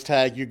price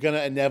tag, you're going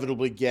to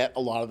inevitably get a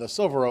lot of the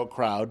Silver Oak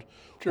crowd.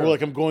 Sure. Or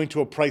like, I'm going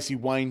to a pricey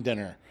wine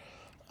dinner.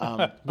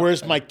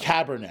 Where's my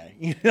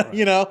Cabernet?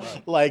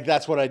 Right. Like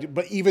that's what I do.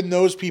 But even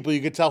those people, you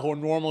could tell who are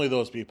normally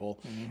those people,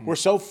 were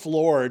so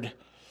floored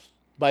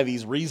by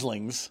these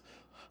Rieslings.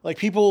 Like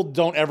people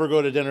don't ever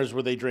go to dinners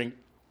where they drink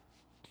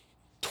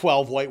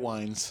 12 white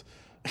wines.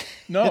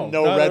 No,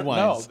 no red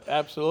wines. No,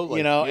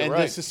 absolutely. And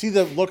right. just to see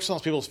the looks on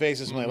people's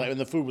faces and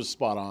the food was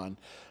spot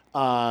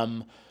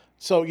on.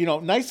 So,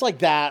 nights like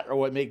that are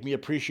what make me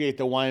appreciate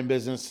the wine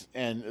business,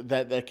 and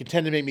that can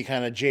tend to make me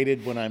kind of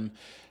jaded when I'm,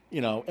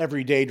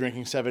 every day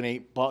drinking 7,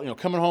 8,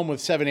 coming home with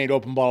 7, 8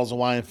 open bottles of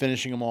wine and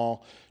finishing them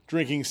all,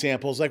 drinking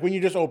samples. Like when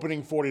you're just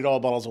opening $40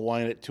 bottles of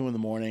wine at 2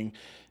 a.m.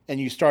 and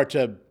you start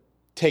to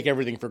take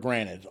everything for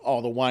granted,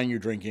 all the wine you're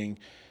drinking.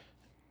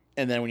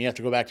 And then when you have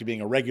to go back to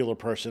being a regular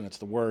person, it's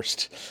the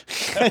worst.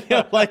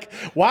 Like,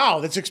 wow,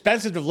 that's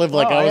expensive to live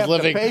like I was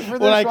living.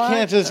 When I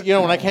can't just,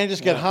 when I can't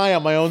just get high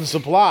on my own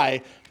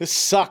supply, this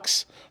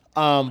sucks.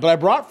 But I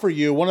brought for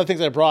you, one of the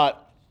things I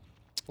brought,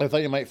 I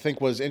thought you might think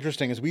was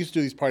interesting, is we used to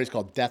do these parties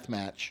called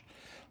Deathmatch.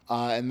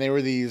 And they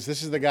were these,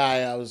 this is the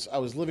guy, I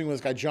was living with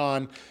this guy,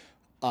 John,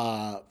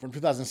 from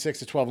 2006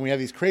 to 12, and we had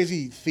these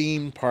crazy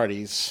theme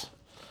parties.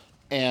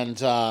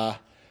 And,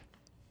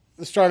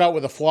 it started out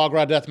with a foie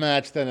gras death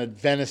match, then a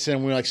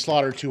venison. We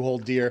slaughtered 2 whole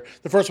deer.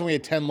 The first one we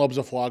had 10 lobes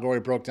of foie gras. We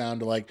broke down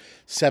to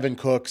 7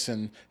 cooks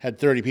and had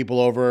 30 people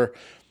over.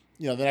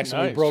 The next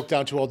one we broke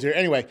down 2 whole deer.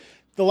 Anyway,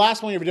 the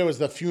last one we ever did was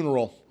the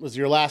funeral. It was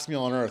your last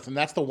meal on earth, and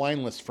that's the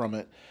wine list from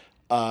it.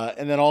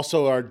 And then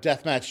also our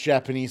death match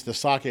Japanese, the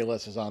sake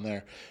list is on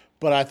there.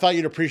 But I thought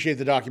you'd appreciate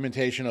the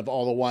documentation of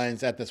all the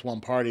wines at this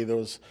one party. There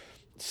was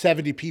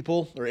 70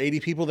 people or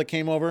 80 people that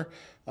came over.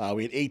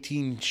 We had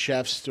 18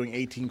 chefs doing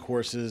 18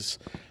 courses.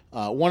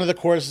 One of the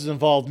courses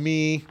involved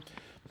me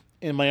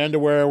in my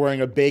underwear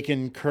wearing a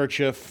bacon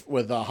kerchief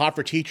with a Hot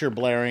for Teacher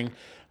blaring,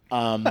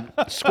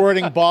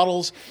 squirting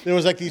bottles. There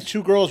was these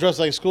 2 girls dressed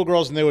like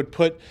schoolgirls, and they would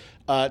put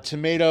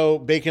tomato,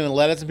 bacon, and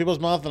lettuce in people's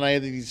mouth, and I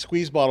had these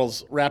squeeze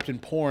bottles wrapped in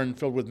porn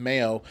filled with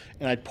mayo,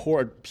 and I'd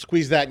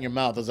squeeze that in your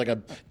mouth. It was like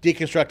a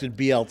deconstructed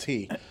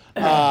BLT.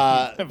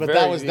 But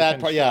that was that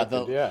part. Yeah,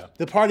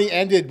 the party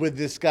ended with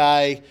this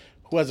guy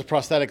who has a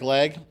prosthetic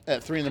leg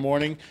at 3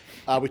 a.m.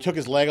 We took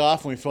his leg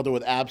off and we filled it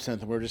with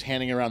absinthe, and we were just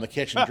handing it around the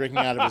kitchen, drinking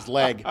out of his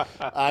leg.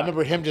 I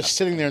remember him just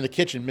sitting there in the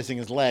kitchen, missing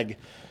his leg,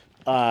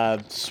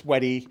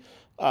 sweaty.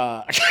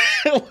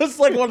 It was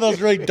one of those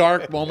really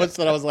dark moments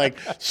that I was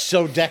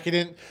so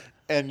decadent,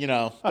 and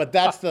But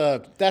that's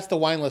the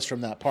wine list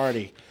from that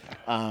party.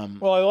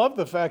 Well, I love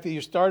the fact that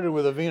you started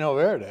with a Vino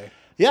Verde.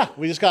 Yeah,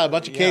 we just got a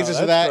bunch of cases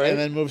of that, great. and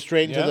then moved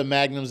straight into the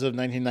Magnums of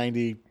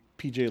 1990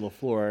 PJ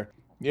LaFleur.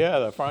 Yeah,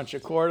 the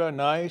Franciacorta,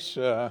 nice.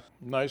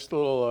 Nice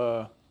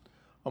little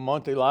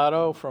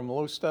Amontillado from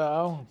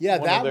Lustau. Yeah,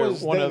 that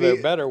was one of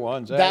their better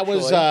ones, that actually.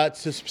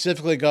 was, to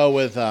specifically go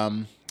with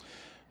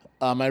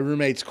my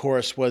roommate's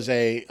course, was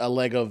a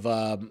leg of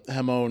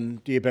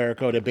Jamon de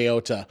Iberico de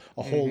Beota,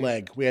 a whole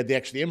leg. We had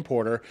the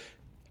importer.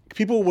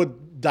 People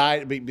would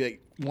die,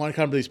 want to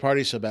come to these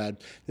parties so bad.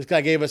 This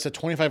guy gave us a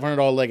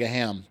 $2,500 leg of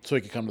ham so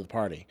he could come to the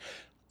party.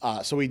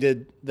 So we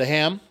did the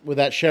ham with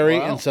that sherry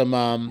and some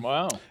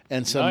Nice.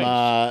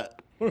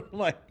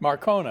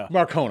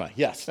 Marcona,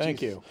 yes.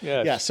 Thank you.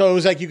 Yes. Yeah, so it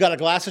was like you got a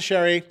glass of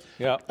sherry,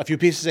 Yep. a few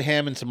pieces of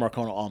ham, and some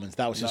Marcona almonds.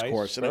 That was his Nice.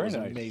 course, and it Very was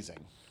nice. amazing.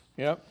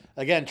 Yep.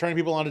 Again, turning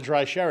people on to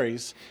dry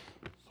sherries,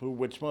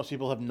 which most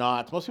people have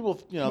not. Most people,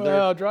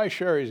 Well, dry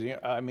sherries,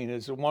 I mean,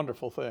 it's a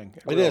wonderful thing.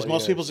 it is.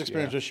 Most people's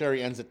experience with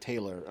sherry ends at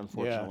Taylor,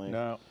 unfortunately. Yeah,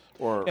 no.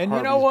 Or And you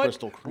Harvey's know what?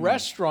 Bristol Cream.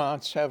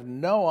 Restaurants have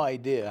no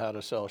idea how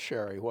to sell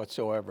sherry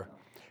whatsoever.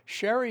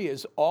 Sherry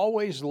is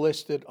always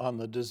listed on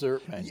the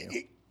dessert menu.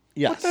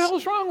 Yes. What the hell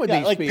is wrong with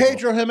these like people?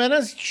 Pedro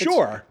Jimenez,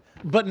 sure.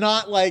 But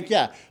not like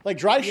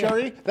dry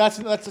sherry. That's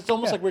it's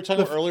almost like we were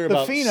talking about earlier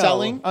about Fino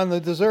selling. on the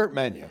dessert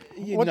menu.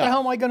 What the no. hell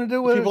am I going to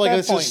do with People it like at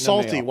this that point is in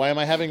the salty. meal? Why am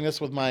I having this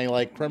with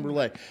my creme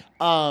brulee?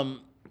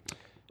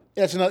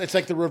 It's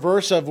like the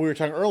reverse of we were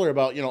talking earlier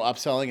about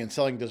upselling and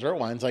selling dessert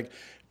wines. Like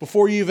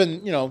before you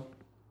even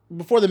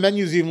before the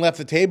menu's even left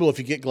the table, if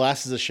you get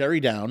glasses of sherry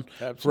down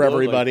for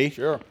Absolutely. everybody,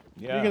 Sure.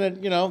 Yeah. you're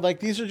gonna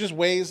these are just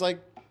ways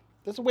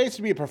there's ways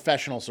to be a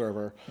professional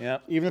server. Yeah.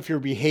 Even if your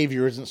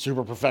behavior isn't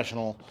super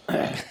professional,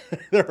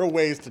 there are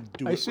ways to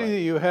do it. I see that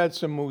you had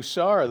some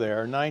Moussar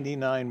there,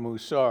 99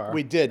 Moussar.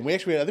 We did. We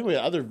actually, I think we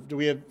had other. Do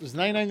we have? Was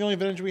 99 the only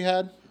vintage we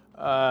had?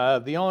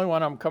 The only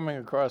one I'm coming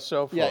across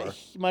so far. Yeah,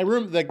 my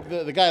room. The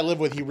guy I live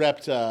with, he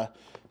repped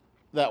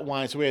that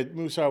wine. So we had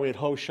Moussar, we had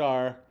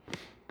Hoshar,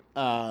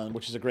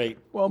 which is a great.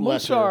 Well,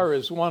 lesser. Moussar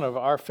is one of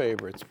our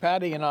favorites.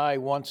 Patty and I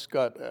once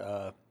got.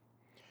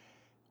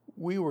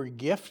 We were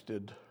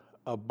gifted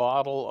a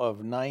bottle of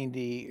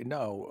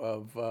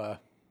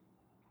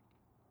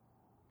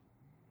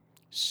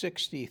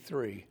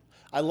 63.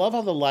 I love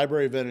how the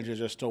library vintages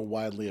are still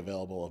widely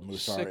available of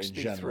Moussar in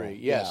 63, general.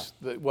 yes.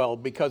 Well,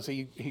 because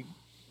he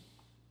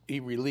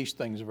released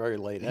things very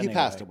late anyway. He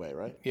passed away,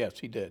 right? Yes,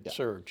 he did.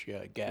 Serge,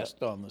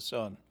 Gaston, the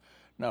son,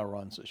 now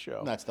runs the show.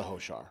 And that's the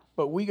Hoshar.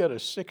 But we got a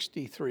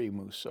 63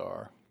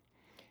 Moussar,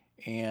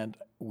 and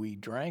we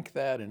drank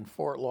that in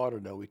Fort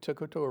Lauderdale. We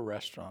took it to a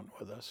restaurant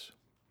with us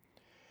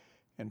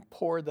and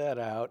poured that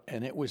out,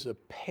 and it was a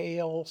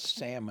pale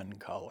salmon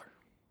color.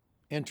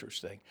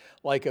 Interesting.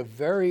 Like a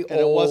very old... And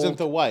it wasn't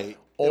the white.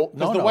 The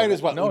white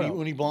is what?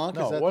 Uni Blanc?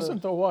 No, it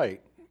wasn't the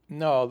white.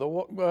 No, the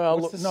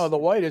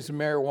white is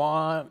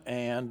Merwan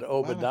and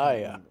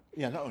Obadiah.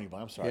 Yeah, not Uni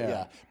Blanc, I'm sorry. Yeah.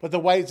 Yeah. But the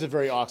white is a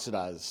very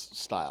oxidized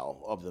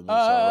style of the Moussar,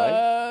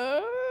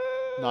 right?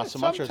 Not so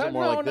much, or is it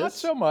more like this? No, not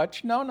so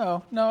much.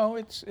 No,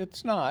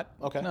 it's not.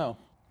 Okay. No.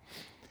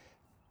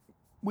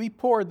 We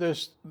poured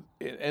this,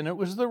 and it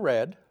was the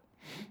red,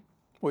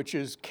 which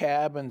is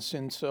Cab and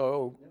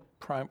Cinsault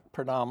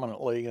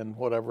predominantly, and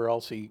whatever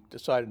else he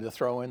decided to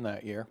throw in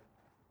that year.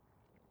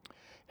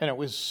 And it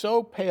was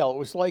so pale, it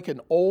was like an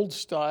old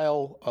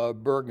style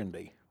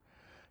Burgundy.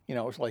 It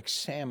was like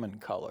salmon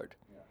colored.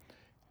 Yeah.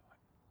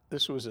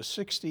 This was a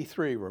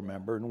 63,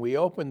 remember, and we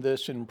opened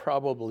this in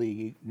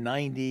probably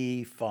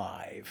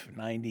 95,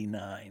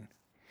 99.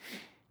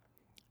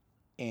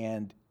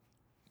 And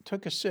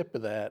took a sip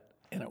of that,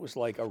 and it was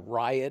like a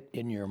riot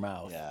in your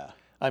mouth. Yeah.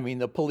 I mean,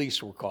 the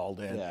police were called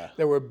in. Yeah.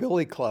 There were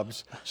billy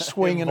clubs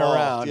swinging Involved,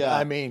 around. yeah.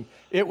 I mean,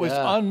 it was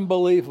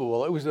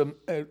unbelievable. It was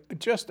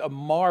just a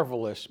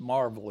marvelous,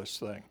 marvelous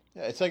thing.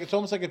 Yeah, it's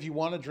almost like if you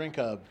want to drink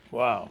a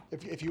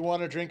if you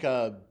want to drink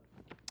a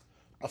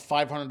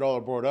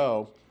 $500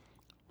 Bordeaux,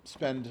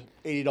 spend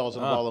 $80 on a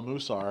bottle of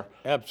Moussar.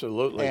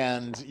 Absolutely.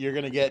 And you're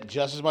going to get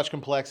just as much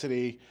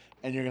complexity,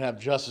 and you're going to have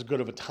just as good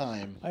of a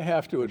time. I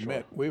have to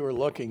admit, we were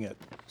looking at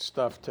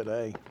stuff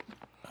today.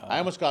 I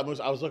almost got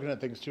Moussar. I was looking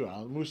at things too.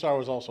 Moussar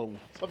was also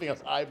something I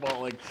was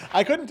eyeballing.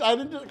 I couldn't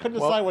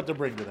decide what to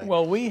bring today.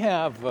 Well, we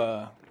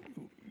have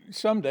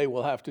someday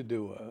we'll have to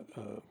do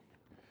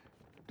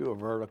a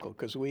vertical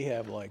because we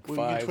have like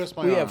five.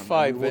 We have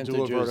five vintages.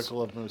 We'll do a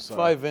vertical of Moussar.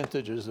 5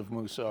 vintages of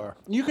Moussar.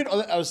 You could.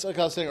 I was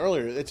saying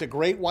earlier. It's a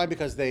great wine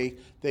because they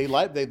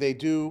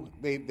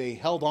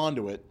held on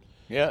to it.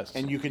 Yes.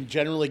 And you can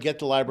generally get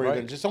the library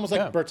vintage. It's almost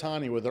like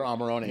Bertani with their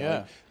Amarone. Yeah.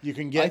 Like you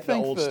can get the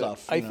old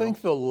stuff. I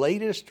think the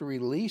latest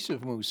release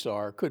of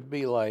Moussar could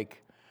be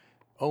like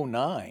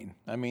 09.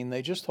 I mean,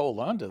 they just hold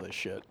on to this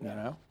shit, you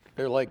know?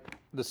 They're like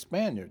the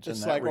Spaniards in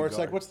that regard. Or it's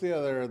like, what's the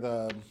other,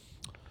 the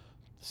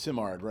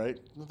Simard, right?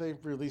 They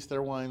released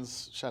their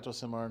wines, Chateau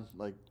Simard,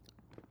 like...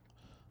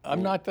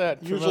 I'm not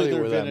that usually familiar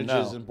they're with them,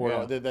 vintages no. in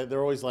Bordeaux. Yeah.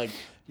 They're always like,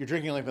 you're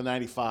drinking like the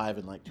 95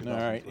 and like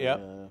 2000. All right, yep.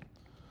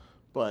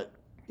 But...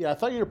 yeah, I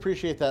thought you'd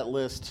appreciate that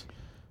list.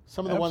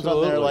 Some of the ones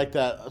on there like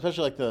that,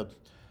 especially like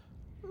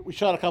we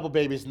shot a couple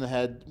babies in the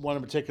head. One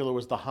in particular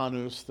was the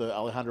Janus, the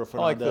Alejandro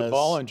Fernandez. Like the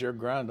Bollinger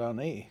Grand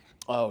Année.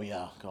 Oh,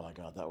 yeah. Oh, my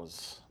God. That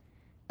was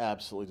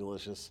absolutely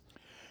delicious.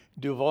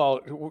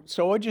 Duval.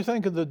 So what'd you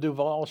think of the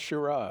Duval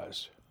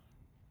Shiraz?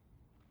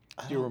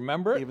 Do you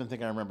remember I it? even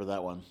think I remember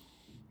that one.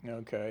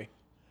 Okay.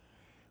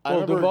 I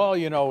Well, remember-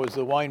 Duval, was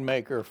the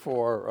winemaker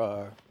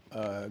for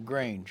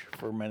Grange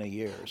for many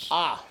years.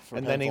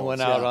 And then he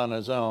went out on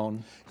his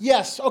own.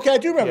 Yes. Okay, I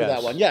do remember that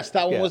Yes. one. Yes,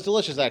 that one Yeah. was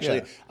delicious. Actually,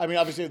 Yeah. I mean,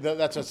 obviously,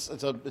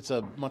 it's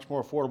a much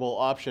more affordable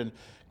option.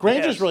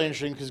 Grange is Yes. really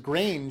interesting because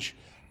Grange.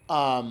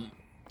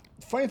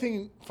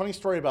 Funny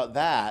story about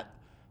that.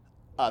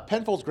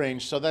 Penfolds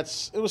Grange. So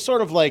it was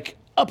sort of like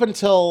up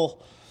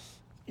until,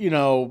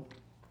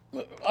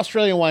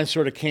 Australian wine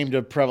sort of came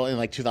to prevalent in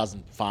like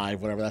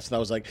 2005, whatever. That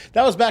was like.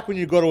 That was back when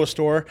you go to a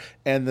store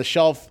and the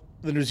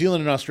New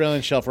Zealand and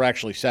Australian shelf were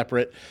actually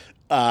separate.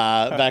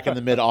 Back in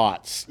the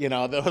mid-aughts,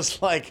 there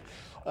was like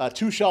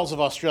 2 shelves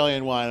of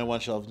Australian wine and 1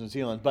 shelf of New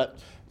Zealand. But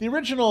the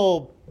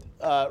original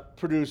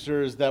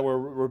producers that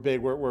were big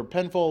were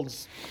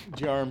Penfolds,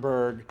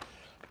 Djarenberg,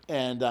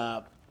 and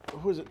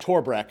who was it?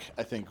 Torbreck,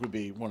 I think, would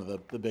be one of the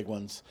big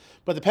ones.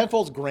 But the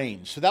Penfolds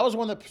Grange. So that was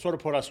one that sort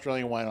of put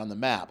Australian wine on the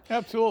map.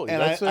 Absolutely.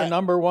 And That's their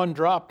number one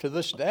drop to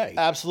this day.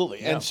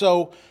 Absolutely. Yeah. And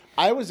so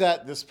I was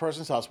at this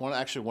person's house,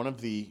 one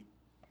of the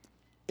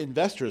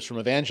investors from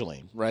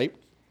Evangeline, right?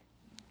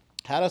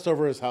 Had us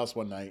over his house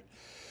one night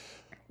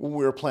when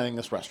we were planning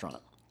this restaurant.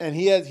 And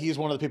he's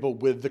one of the people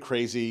with the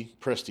crazy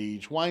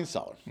prestige wine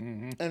cellar.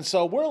 Mm-hmm. And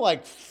so we're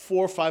like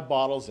 4 or 5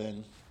 bottles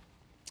in.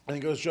 And he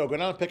goes, Joe, go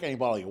down and pick any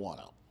bottle you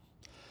want out.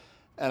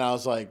 And I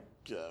was like,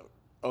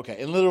 okay.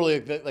 And literally,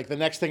 the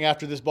next thing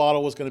after this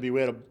bottle was going to be,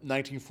 we had a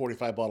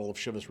 1945 bottle of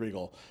Chivas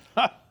Regal,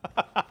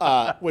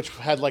 which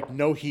had like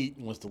no heat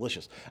and was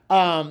delicious.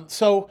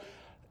 So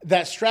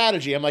that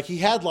strategy, I'm like, he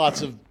had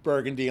lots of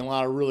Burgundy and a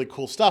lot of really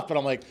cool stuff, but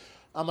I'm like,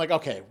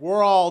 okay,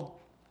 we're all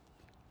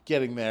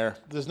getting there.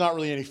 There's not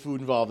really any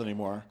food involved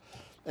anymore.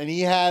 And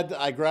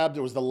I grabbed,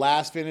 it was the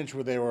last vintage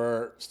where they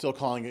were still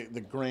calling it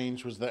the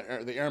Grange, was the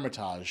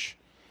Hermitage,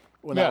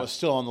 when that was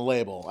still on the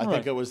label. I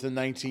think it was the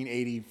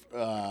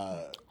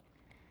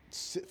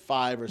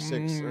 1985 or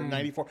 6 or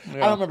 94. Yeah. I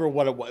don't remember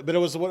what it was, but it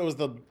was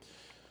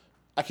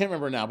I can't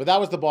remember now, but that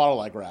was the bottle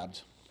I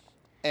grabbed.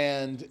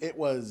 And it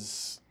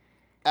was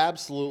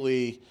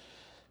absolutely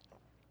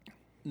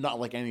not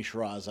like any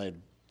Shiraz I'd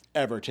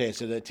ever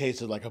tasted. It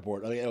tasted like a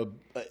board. I mean,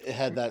 it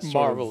had that sort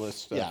marvelous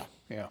stuff.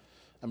 Yeah.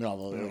 I mean,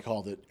 although they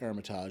called it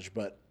Hermitage,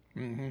 but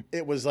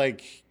it was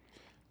like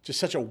just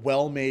such a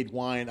well-made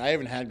wine. I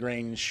haven't had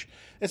Grange.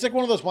 It's like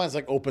one of those wines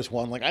like Opus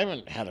 1. Like, I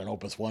haven't had an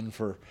Opus 1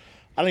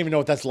 I don't even know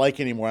what that's like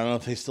anymore. I don't know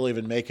if they still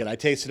even make it. I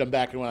tasted them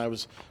back when I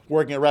was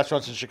working at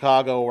restaurants in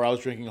Chicago where I was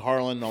drinking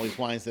Harlan and all these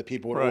wines that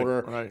people would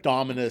order,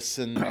 Dominus,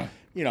 and,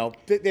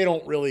 they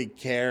don't really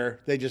care.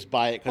 They just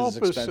buy it because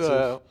it's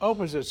expensive.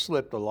 Opus has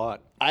slipped a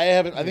lot.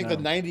 I think the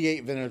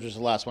 98 vintage was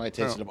the last one I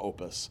tasted of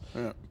Opus.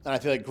 Yeah. And I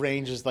feel like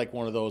Grange is like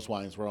one of those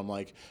wines where I'm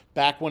like,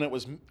 back when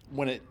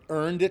it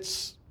earned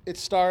its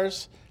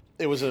stars,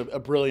 it was a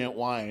brilliant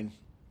wine,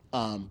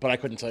 but I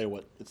couldn't tell you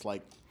what it's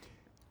like.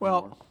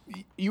 Well,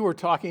 you were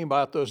talking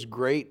about those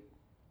great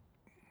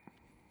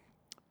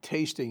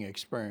tasting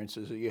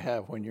experiences that you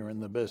have when you're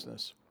in the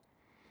business.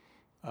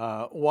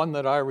 One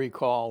that I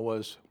recall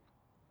was,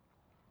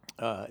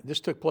 this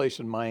took place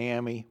in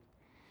Miami.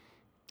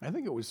 I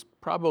think it was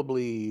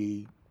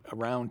probably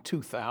around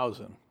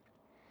 2000.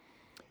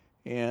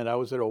 And I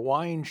was at a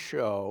wine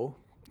show,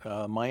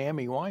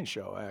 Miami wine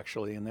show,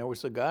 actually, and there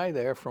was a guy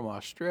there from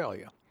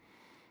Australia.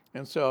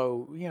 And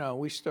so,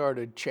 we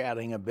started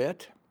chatting a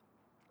bit,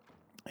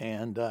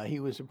 and he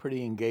was a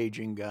pretty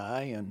engaging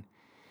guy and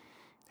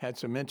had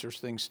some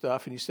interesting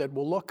stuff. And he said,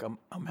 well, look,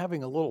 I'm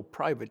having a little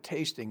private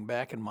tasting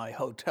back in my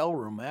hotel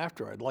room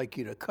after. I'd like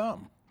you to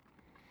come.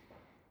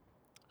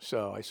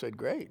 So I said,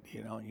 great.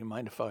 You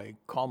mind if I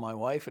call my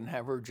wife and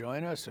have her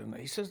join us? And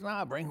he says,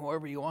 nah, bring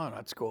whoever you want.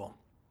 That's cool.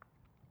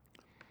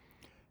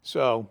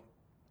 So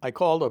I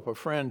called up a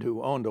friend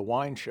who owned a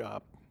wine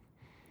shop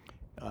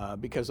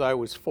because I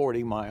was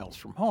 40 miles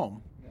from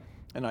home.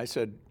 And I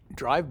said,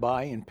 drive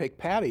by and pick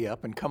Patty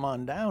up and come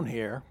on down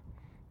here.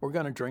 We're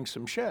going to drink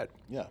some shit.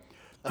 Yeah.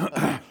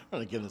 I'm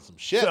going to give it some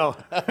shit. So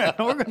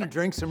we're going to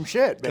drink some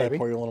shit, baby. Can I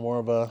pour you a little more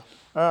of a...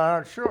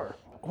 Sure.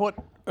 What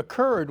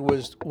occurred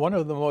was one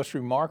of the most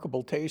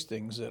remarkable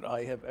tastings that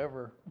I have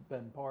ever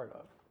been part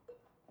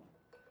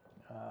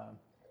of.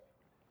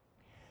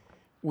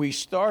 We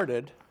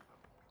started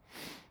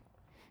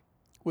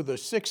with a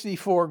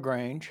 64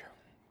 Grange.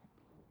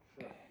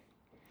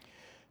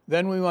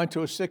 Then we went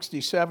to a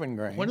 67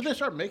 Grange. When did they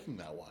start making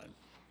that wine?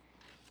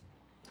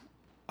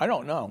 I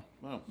don't know.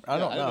 Oh, I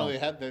don't know.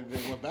 I didn't know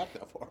they went back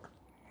that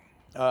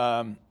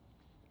far.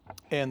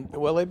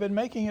 They've been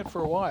making it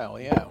for a while,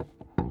 yeah.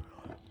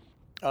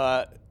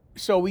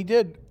 So we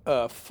did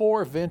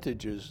 4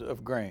 vintages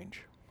of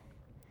Grange.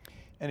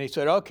 And he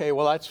said, okay,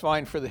 well, that's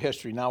fine for the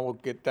history. Now we'll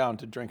get down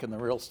to drinking the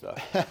real stuff.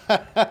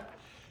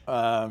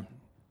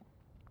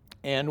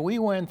 And we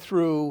went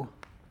through,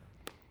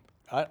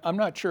 I'm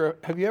not sure,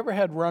 have you ever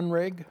had Run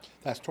Rig?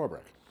 That's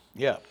Torbreck.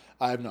 Yeah.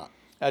 I have not.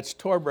 That's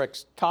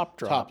Torbreck's top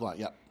drop. Top line,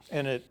 yeah.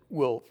 And it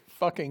will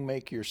fucking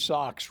make your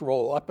socks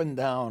roll up and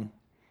down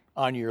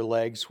on your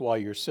legs while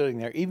you're sitting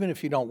there, even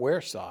if you don't wear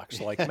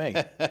socks like me.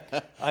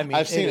 I mean,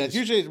 I've seen it.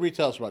 Usually it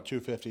retails for about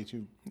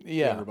 $250,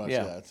 $200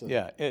 bucks.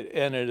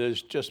 And it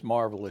is just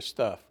marvelous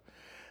stuff.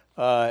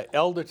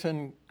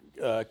 Elderton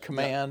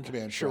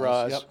Command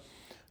Shiraz.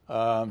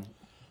 Yep.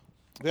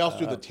 They also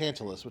do the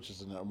Tantalus, which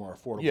is a more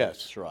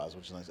affordable Shiraz,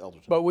 which is a nice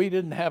Elderton. But we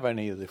didn't have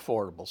any of the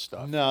affordable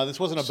stuff. No, this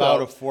wasn't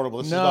about affordable.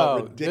 This is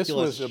about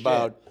ridiculous this was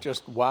about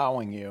just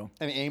wowing you.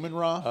 And Amon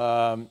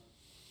Ra?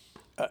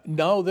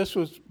 No, this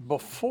was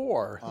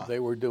before they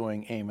were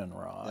doing Amon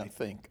Ra,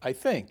 I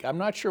think. I'm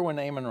not sure when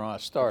Amon Ra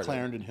started.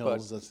 Clarendon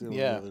Hills, that's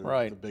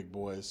the big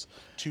boys.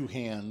 Two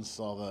Hands,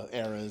 all the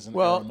eras. And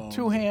Aramone.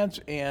 Two Hands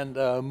and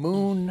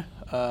Moon,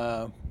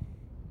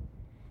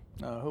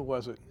 who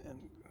was it?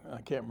 I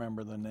can't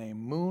remember the name.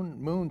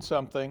 Moon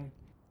something.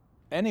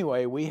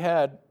 Anyway, we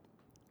had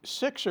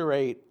 6 or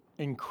 8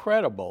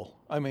 incredible,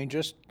 I mean,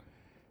 just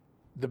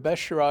the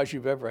best Shiraz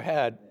you've ever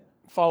had,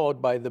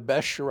 followed by the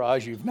best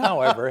Shiraz you've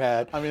now ever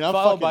had, I mean, I'm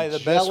followed by the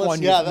best one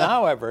you've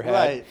now ever had.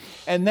 Right.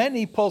 And then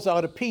he pulls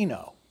out a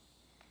Pinot.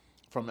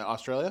 From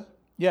Australia?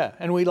 Yeah,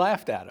 and we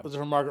laughed at him. Was it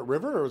from Margaret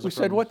River? Or was we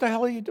said, what the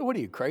hell are you doing? What are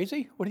you,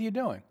 crazy? What are you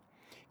doing?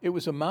 It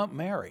was a Mount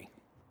Mary.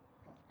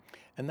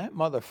 And that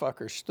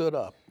motherfucker stood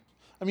up.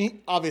 I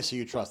mean, obviously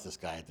you trust this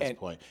guy at this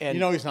point. You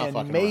know he's not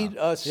fucking made around.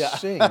 us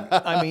sing.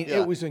 I mean,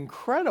 it was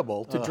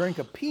incredible to drink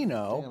a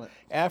Pinot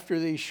after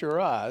these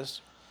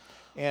Shiraz.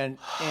 And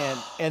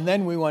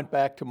then we went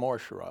back to more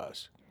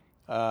Shiraz.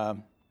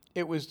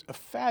 It was a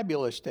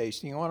fabulous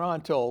tasting. It went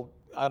on till,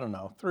 I don't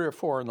know, 3 or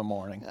 4 in the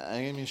morning.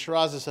 I mean,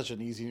 Shiraz is such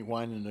an easy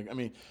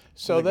wine.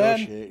 So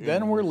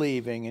then we're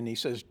leaving, and he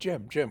says,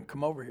 Jim,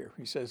 come over here.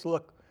 He says,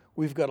 look,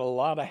 we've got a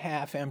lot of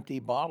half-empty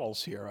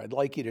bottles here. I'd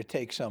like you to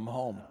take some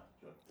home.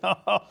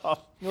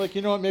 You're like,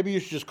 you know what, maybe you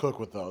should just cook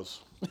with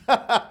those.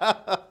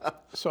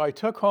 So I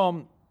took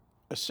home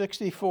a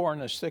 64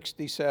 and a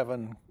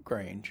 67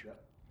 Grange,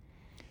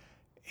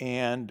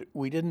 and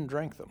we didn't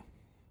drink them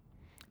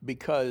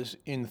because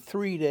in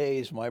 3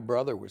 days my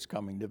brother was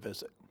coming to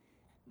visit.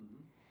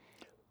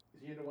 Is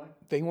he into wine?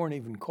 They weren't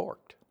even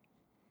corked.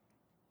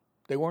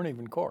 They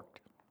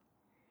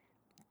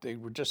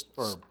were just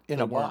in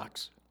a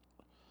box.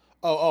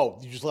 Oh,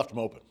 you just left them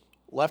open.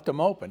 Left them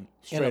open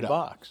in a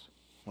box.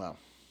 Wow.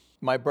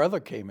 My brother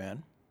came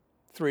in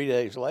 3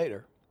 days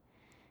later,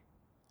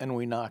 and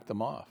we knocked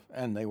them off,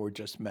 and they were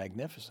just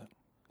magnificent.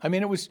 I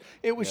mean, it was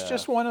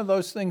just one of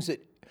those things that,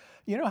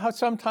 you know how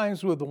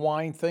sometimes with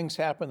wine things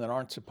happen that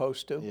aren't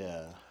supposed to?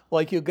 Yeah.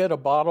 Like you get a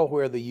bottle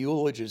where the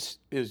ullage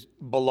is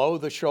below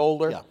the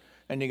shoulder,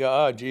 and you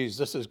go, oh, geez,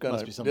 this is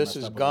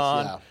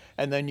gone,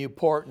 and then you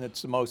pour it, and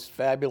it's the most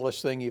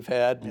fabulous thing you've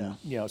had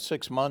in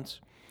 6 months.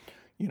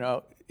 You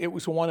know, it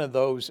was one of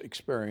those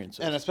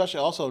experiences. And especially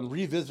also in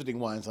revisiting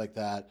wines like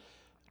that,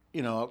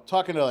 you know,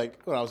 talking to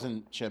when I was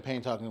in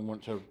Champagne, talking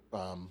to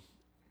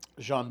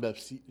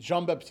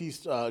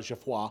Jean-Baptiste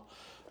Geoffroy,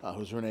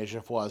 who's René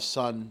Geoffroy's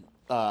son,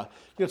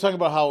 talking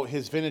about how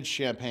his vintage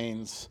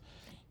champagnes,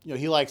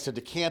 he likes to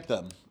decant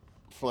them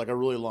for a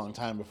really long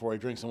time before he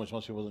drinks them, which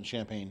most people in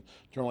Champagne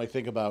don't really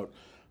think about.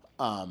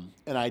 And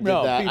I did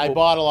that. I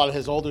bought a lot of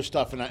his older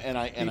stuff, and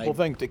I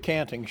think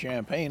decanting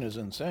champagne is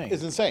insane.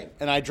 It's insane.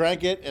 And I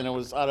drank it, and it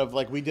was out of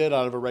we did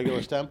out of a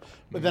regular stem.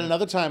 But then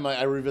another time,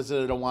 I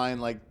revisited a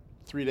wine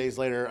 3 days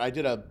later. I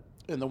did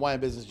in the wine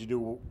business, you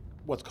do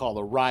what's called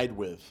a ride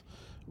with,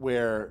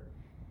 where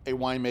a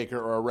winemaker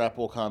or a rep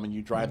will come and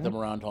you drive them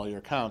around to all your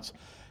accounts.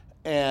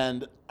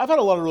 And I've had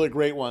a lot of really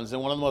great ones,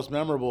 and one of the most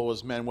memorable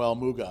was Manuel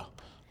Muga,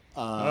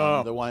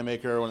 the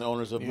winemaker, one of the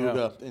owners of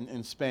Muga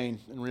in Spain,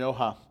 in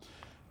Rioja.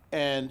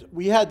 And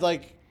we had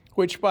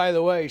which, by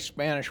the way,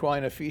 Spanish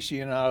wine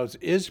aficionados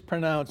is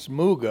pronounced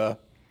Muga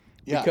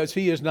because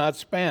he is not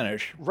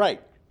Spanish.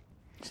 Right.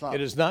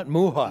 It is not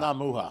Muja. Not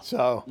Muja.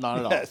 So not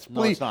at all. Yes,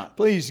 no, it's not.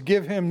 Please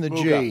give him the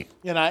Muga. G.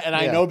 And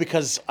I know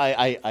because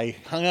I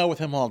hung out with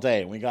him all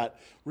day and we got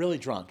really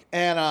drunk.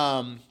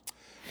 And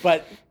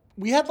but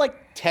we had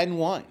 10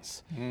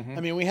 wines. I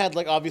mean, we had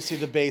obviously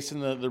the base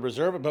and the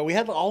reserve, but we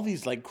had all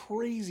these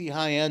crazy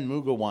high-end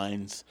Muga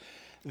wines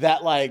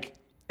that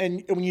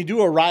and when you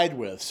do a ride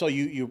with, so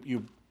you're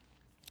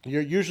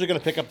usually going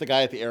to pick up the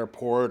guy at the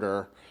airport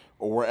or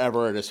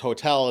wherever at his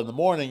hotel in the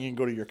morning. You can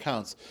go to your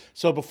counts.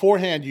 So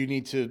beforehand, you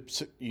need to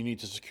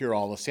secure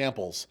all the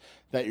samples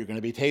that you're going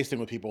to be tasting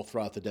with people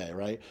throughout the day,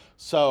 right?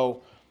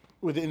 So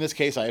in this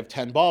case, I have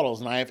 10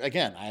 bottles, and I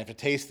have to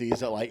taste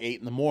these at 8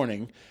 in the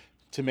morning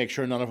to make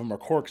sure none of them are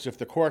corked. 'Cause if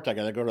they're corked, I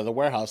got to go to the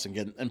warehouse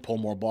and pull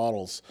more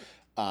bottles.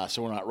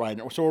 So we're not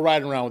riding. So we're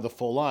riding around with a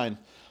full line.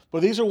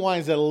 But these are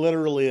wines that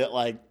literally at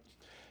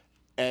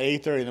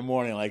 8:30 in the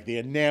morning, the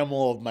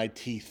enamel of my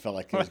teeth felt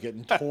like it was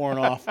getting torn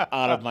off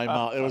out of my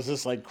mouth. It was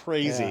just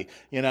crazy,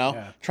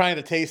 trying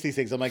to taste these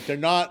things. I'm there's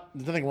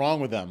nothing wrong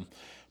with them,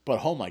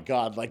 but oh my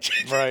God,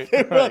 right.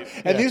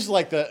 And these are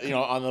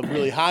on the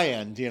really high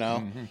end,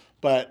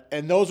 but,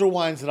 and those are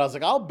wines that I was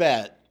I'll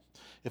bet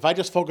if I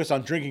just focus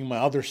on drinking my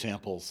other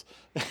samples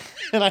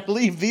and I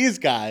leave these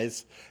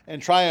guys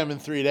and try them in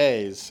 3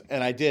 days,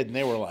 and I did, and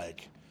they were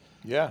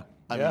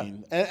I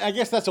mean, and I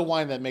guess that's a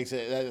wine that's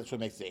what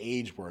makes it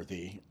age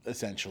worthy,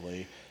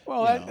 essentially.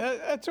 Well,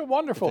 that's a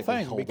wonderful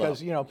thing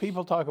because,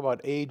 people talk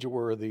about age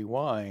worthy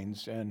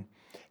wines and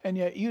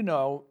yet,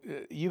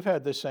 you've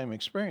had the same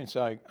experience.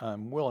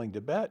 I'm willing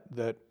to bet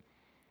that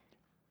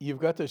you've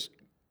got this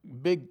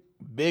big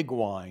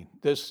wine,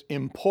 this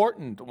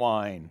important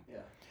wine,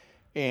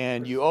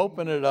 and you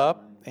open it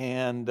up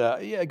and,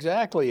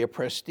 exactly, a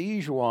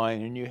prestige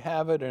wine, and you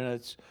have it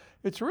and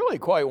it's really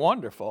quite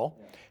wonderful.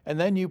 Yeah. And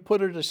then you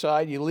put it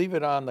aside, you leave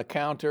it on the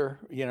counter,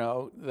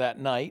 that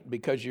night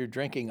because you're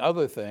drinking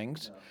other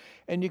things,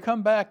 and you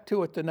come back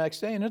to it the next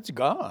day and it's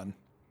gone.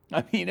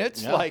 I mean,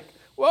 it's like,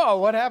 whoa,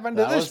 what happened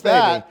to this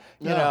baby?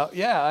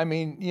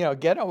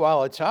 Get it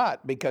while it's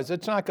hot because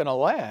it's not going to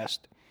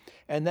last.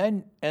 And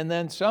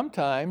then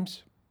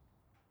sometimes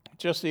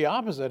just the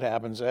opposite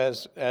happens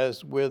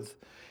as with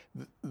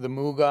the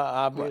Muga,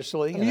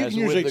 obviously. Right. And you can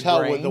usually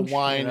tell with the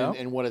wine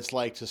and what it's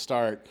like to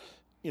start.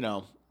 I'm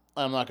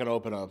not going to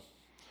open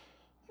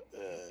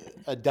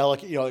a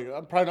delicate,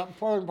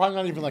 probably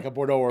not even like a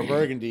Bordeaux or a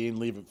Burgundy and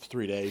leave it for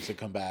 3 days to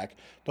come back.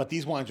 But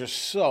these wines are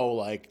so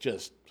like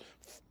just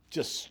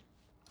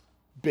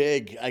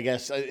big, I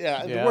guess.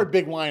 The word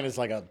big wine is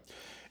like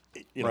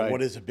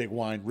what is a big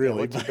wine really?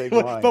 What's a big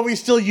wine? But we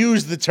still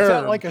use the term. Is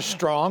that like a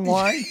strong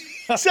wine?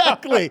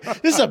 Exactly.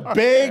 This is a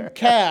big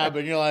cab,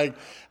 and you're like,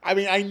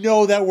 I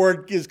know that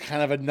word is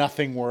kind of a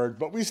nothing word,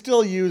 but we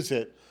still use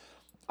it.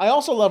 I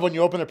also love when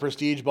you open a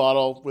prestige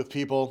bottle with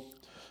people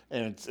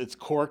and it's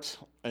corked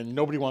and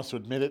nobody wants to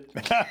admit it.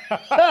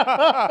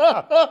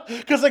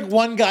 Because like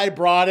one guy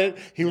brought it.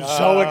 He was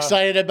so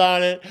excited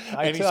about it.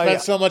 And he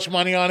spent so much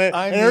money on it.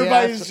 And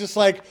everybody's just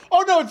like,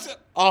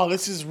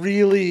 this is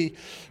really,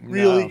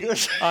 really good.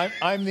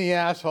 I'm the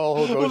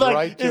asshole who goes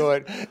right to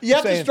it. You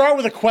have to start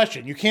with a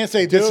question. You can't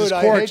say this is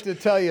corked. I hate to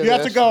tell you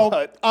have to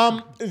go,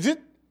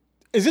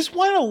 is this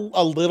wine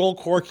a little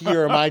corky,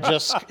 or am I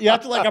just... You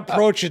have to,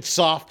 approach it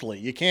softly.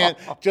 You can't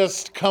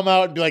just come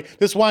out and be like,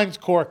 this wine's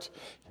corked.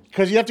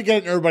 Because you have to get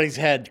it in everybody's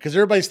head. Because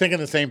everybody's thinking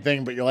the same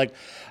thing, but you're like,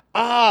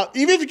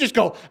 even if you just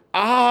go,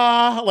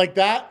 like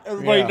that,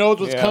 everybody knows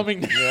what's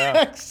coming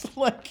next.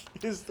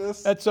 Is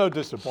this... That's so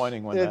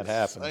disappointing when that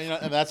happens.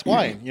 And that's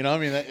wine. The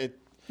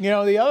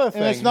other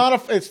thing...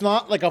 And it's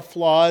not like a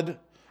flawed...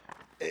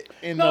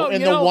 In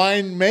the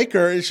wine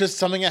maker, it's just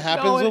something that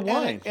happens with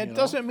wine. It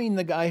doesn't mean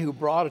the guy who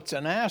brought it's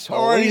an asshole,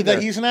 or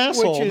that he's an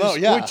asshole.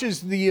 Which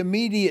is the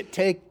immediate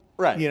take.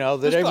 Right. That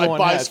this everyone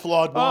buys has.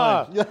 Flawed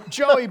wine.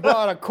 Joey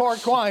brought a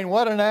corked wine.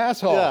 What an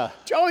asshole. Yeah.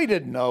 Joey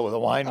didn't know the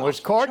wine was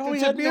corked.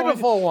 It's a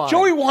beautiful wine.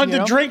 Joey wanted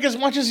to drink as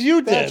much as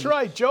you did. That's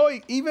right.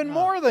 Joey, even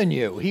more than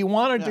you. He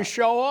wanted to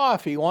show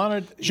off.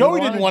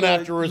 Joey didn't want to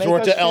have to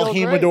resort to El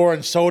Jimador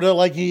and soda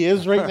like he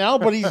is right now,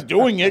 but he's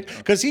doing it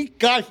because he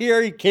got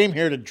here. He came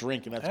here to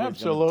drink, and that's what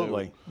he's going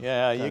to do.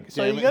 Yeah.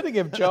 So you got to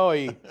give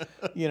Joey,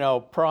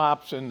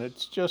 props, and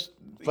it's just,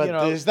 but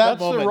there's that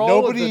that's moment. The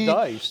roll of the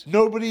dice.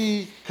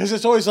 Nobody, because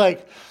it's always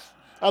like,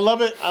 I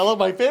love it. I love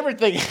my favorite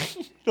thing.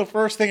 The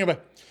first thing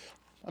about,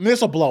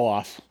 this will blow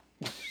off.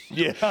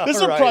 Yeah, this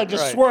will probably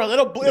just swirl.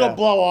 It'll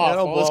blow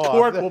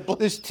off.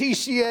 This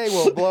TCA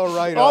will blow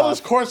right off. All this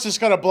cork's just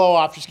going to blow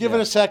off. Just give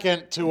it a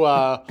second to,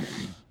 and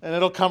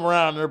it'll come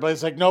around. And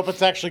everybody's like, nope,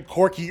 it's actually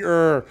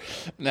corkier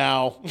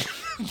now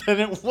than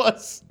it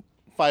was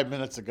 5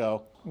 minutes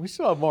ago. We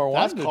still have more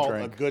wine to drink. That's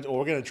called a good.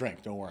 We're going to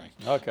drink. Don't worry.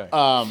 Okay.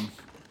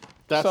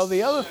 So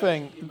the other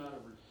thing.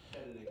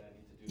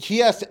 He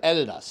has to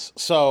edit us,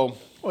 so...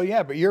 Well,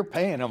 yeah, but you're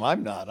paying him.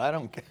 I'm not. I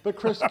don't care. But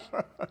Chris,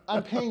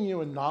 I'm paying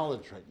you in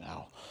knowledge right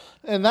now,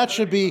 and that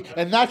should be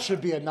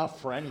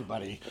enough for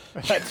anybody.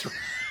 That's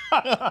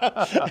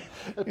right.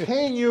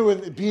 Paying you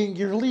and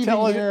you're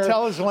leaving here.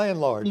 Tell his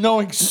landlord,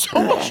 knowing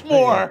so much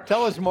more.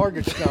 Tell his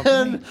mortgage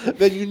company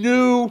than you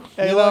knew.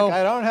 Hey, look,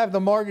 I don't have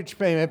the mortgage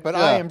payment, but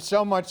I am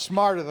so much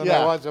smarter than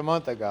I was a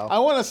month ago. I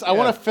want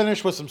to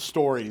finish with some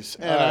stories,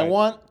 and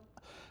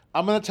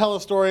I'm going to tell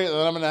a story, and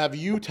then I'm going to have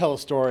you tell a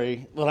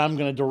story that I'm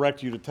going to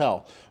direct you to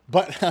tell.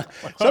 But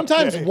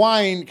sometimes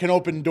wine can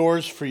open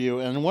doors for you,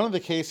 and one of the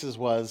cases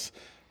was,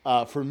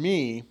 for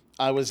me,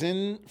 I was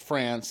in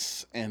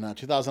France in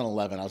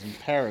 2011. I was in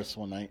Paris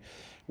one night.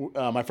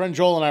 My friend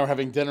Joel and I were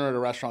having dinner at a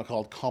restaurant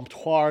called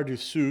Comptoir du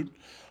Sud.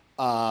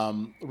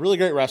 Really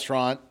great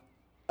restaurant.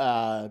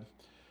 There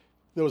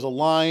was a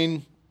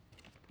line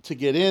to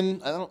get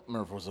in. I don't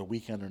remember if it was a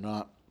weekend or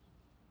not.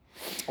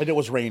 And it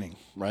was raining,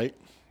 right?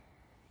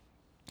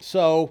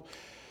 So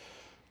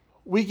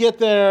we get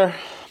there. I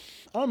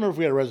don't remember if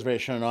we had a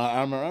reservation or not.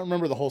 I don't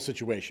remember the whole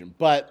situation.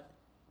 But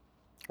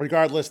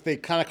regardless, they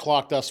kind of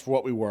clocked us for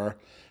what we were,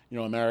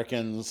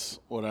 Americans,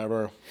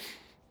 whatever.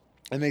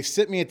 And they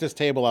sit me at this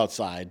table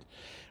outside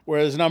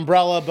where there's an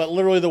umbrella, but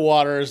literally the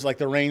water is like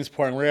the rain's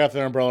pouring right off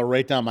the umbrella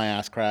right down my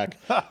ass crack.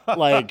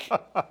 Like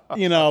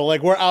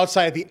we're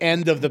outside at the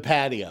end of the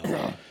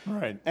patio.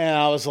 Right. And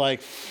I was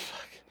like,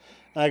 fuck.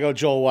 And I go,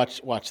 Joel,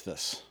 watch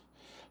this.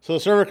 So the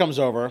server comes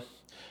over.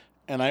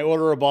 and I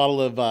order a bottle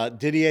of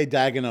Didier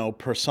Dagenau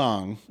per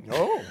song.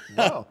 Oh,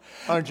 wow.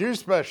 Aren't you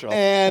special?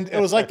 And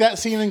it was like that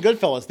scene in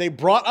Goodfellas. They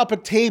brought up a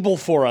table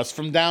for us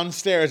from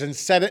downstairs and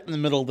set it in the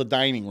middle of the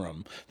dining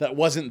room that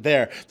wasn't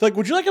there. They're like,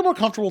 would you like a more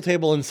comfortable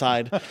table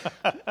inside?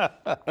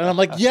 And I'm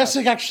like, yes,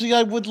 actually,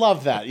 I would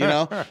love that, you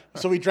know?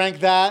 So we drank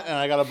that, and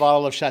I got a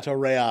bottle of Chateau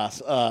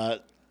Reyes,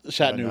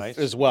 Chateauneuf nice.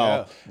 as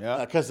well.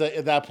 Yeah. Because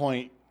at that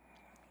point,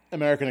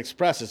 American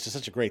Express is just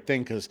such a great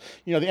thing because,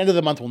 you know, the end of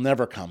the month will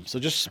never come. So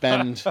just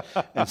spend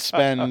and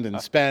spend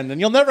and spend. And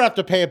you'll never have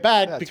to pay it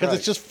back because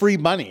it's just free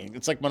money.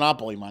 It's like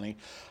Monopoly money.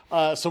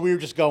 So we were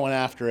just going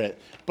after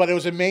it. But it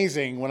was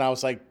amazing when I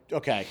was like,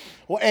 okay,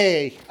 well,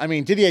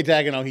 Didier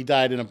Dagenau, he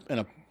died in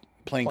a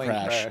plane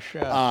crash.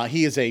 Yeah.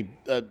 He is a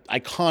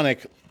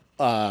iconic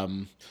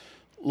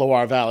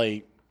Loire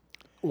Valley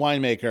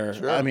winemaker.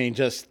 Sure. I mean,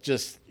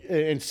 just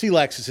and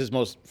Silex is his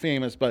most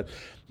famous, but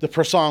the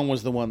Persong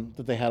was the one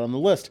that they had on the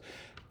list.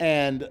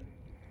 And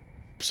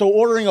so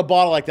ordering a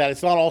bottle like that,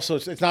 it's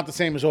not the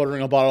same as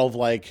ordering a bottle of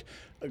like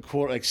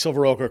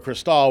Silver Oak or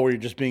Cristal where you're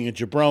just being a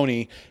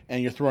jabroni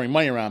and you're throwing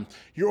money around.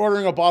 You're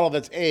ordering a bottle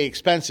that's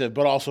expensive,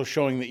 but also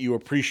showing that you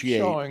appreciate.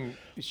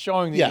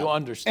 Showing that you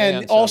understand.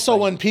 And also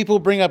when people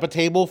bring up a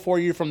table for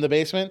you from the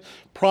basement,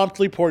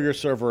 promptly pour your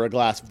server a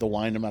glass of the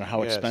wine, no matter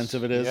how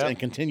expensive it is, and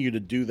continue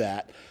to do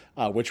that,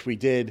 which we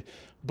did.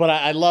 But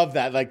I love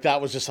that. Like that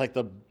was just like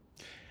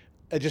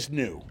I just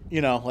knew, you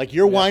know, like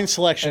your wine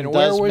selection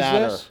does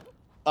matter. This?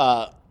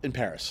 In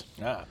Paris.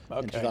 Okay.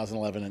 In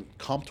 2011, and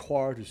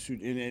Comptoir du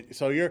Sud.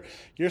 So your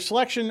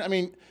selection. I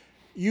mean,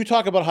 you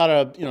talk about how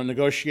to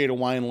negotiate a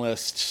wine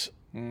list,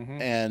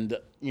 and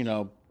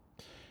and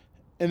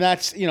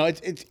that's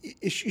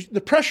it's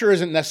the pressure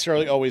isn't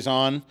necessarily always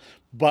on,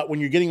 but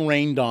when you're getting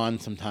rained on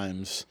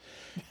sometimes.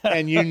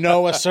 And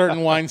a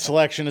certain wine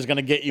selection is going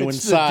to get you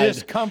inside. It's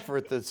the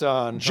discomfort that's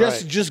on.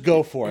 Just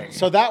go for it.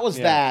 So that was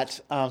that.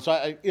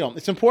 So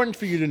it's important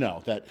for you to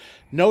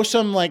know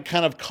some like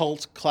kind of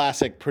cult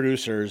classic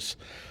producers,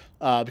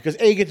 because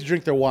A, you get to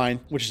drink their wine,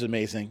 which is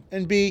amazing,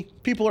 and B,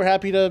 people are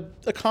happy to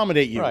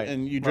accommodate you,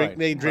 and you drink.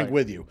 They drink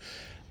with you.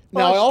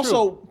 Well, now,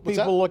 also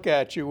people look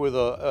at you with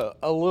a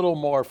little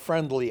more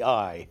friendly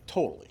eye.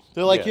 Totally.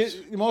 They're like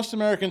most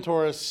American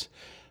tourists.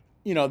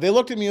 They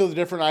looked at me with a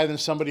different eye than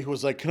somebody who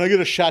was like, "Can I get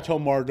a Chateau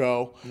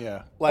Margaux?"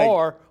 Yeah. Like,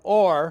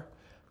 or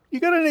you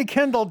got any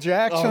Kendall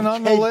Jackson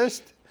on the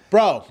list?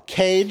 Bro,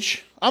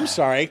 Cage. I'm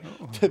sorry.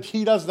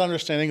 He doesn't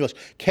understand English.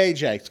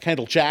 KJ,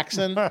 Kendall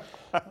Jackson.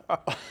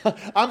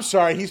 I'm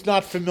sorry. He's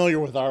not familiar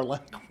with our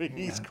language.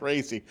 He's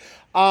crazy.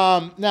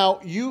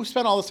 Now, you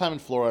spent all this time in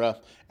Florida,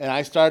 and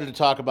I started to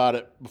talk about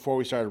it before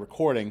we started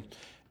recording.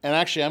 And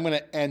actually, I'm going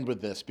to end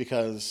with this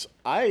because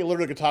I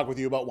literally could talk with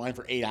you about wine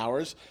for 8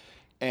 hours.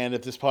 And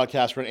if this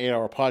podcast were an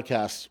 8-hour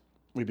podcast,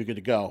 we'd be good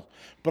to go.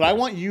 But I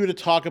want you to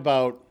talk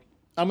about,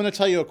 I'm going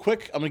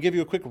to give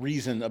you a quick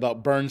reason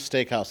about Bern's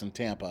Steakhouse in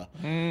Tampa.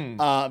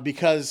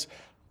 Because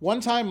one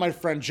time my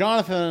friend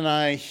Jonathan and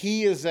I,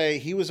 he was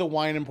a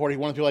wine importer. He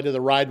one of the people I did the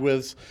ride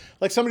with.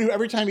 Like somebody who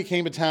every time he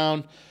came to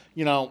town,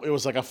 it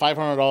was like a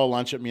 $500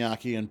 lunch at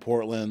Miyake in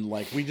Portland.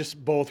 Like we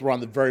just both were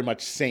on the very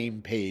much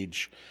same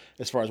page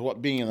as far as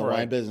what being in the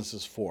wine business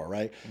is for,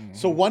 right? Mm-hmm.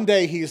 So one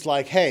day he's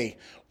like, hey,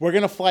 we're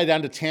going to fly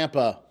down to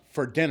Tampa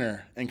for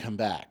dinner and come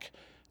back.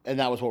 And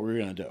that was what we were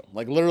going to do.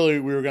 Like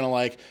literally we were going to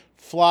like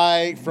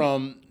fly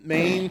from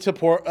Maine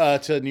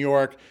to New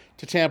York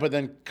to Tampa,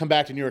 then come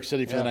back to New York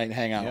City for the night and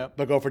hang out.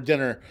 But go for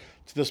dinner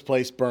to this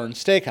place,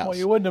 Bern's Steakhouse. Well,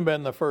 you wouldn't have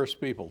been the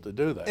first people to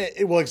do that.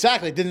 Well,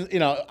 exactly. It didn't,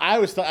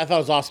 I thought it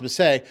was awesome to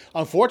say.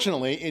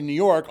 Unfortunately, in New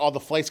York, all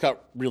the flights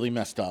got really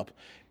messed up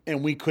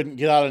and we couldn't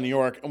get out of New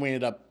York, and we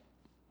ended up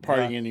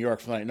partying in New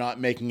York for the night, not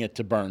making it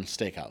to Bern's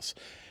Steakhouse.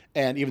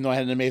 And even though I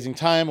had an amazing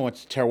time, I went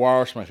to Terroir,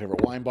 which is my favorite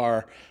wine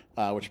bar,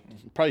 which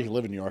probably if you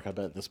live in New York, I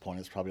bet at this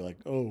point it's probably like,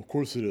 oh, of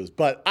course it is.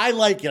 But I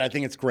like it. I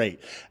think it's great.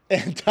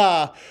 And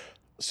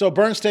so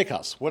Bern's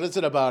Steakhouse, what is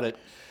it about it?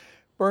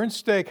 Bern's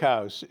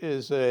Steakhouse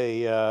is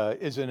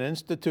an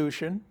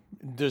institution,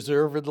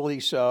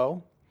 deservedly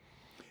so.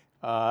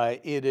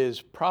 It is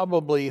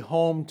probably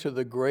home to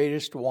the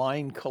greatest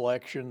wine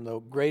collection, the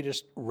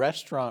greatest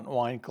restaurant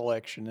wine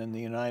collection in the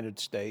United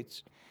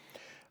States.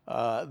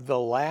 The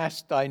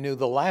last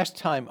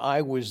time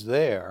I was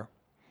there,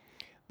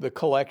 the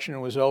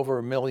collection was over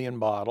 1 million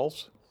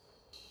bottles.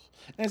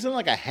 And isn't it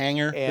like a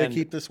hangar they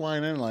keep this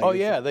wine in?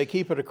 Like, they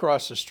keep it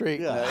across the street.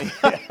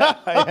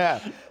 Yeah.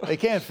 They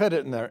can't fit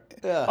it in there.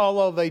 Yeah.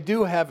 Although they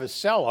do have a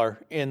cellar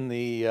in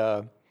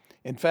the.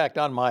 In fact,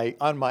 on my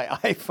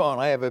iPhone,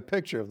 I have a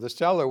picture of the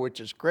cellar,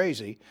 which is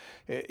crazy.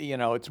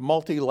 It's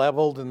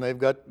multi-leveled, and they've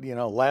got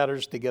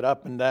ladders to get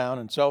up and down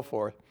and so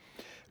forth.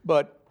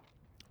 But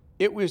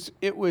it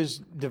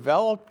was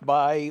developed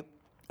by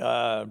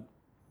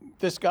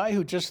this guy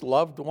who just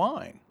loved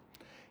wine,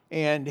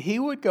 and he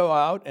would go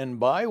out and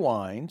buy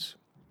wines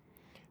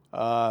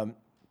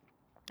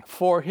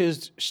for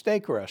his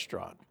steak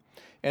restaurant.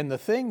 And the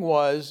thing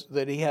was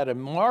that he had a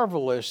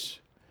marvelous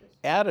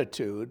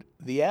attitude,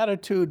 the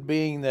attitude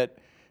being that,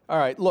 all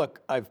right,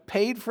 look, I've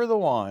paid for the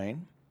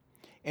wine,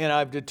 and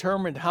I've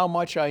determined how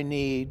much I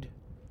need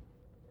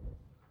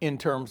in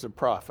terms of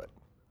profit.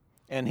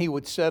 And he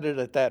would set it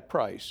at that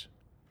price,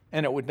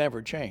 and it would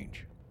never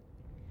change.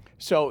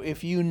 So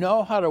if you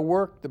know how to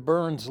work the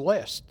Burns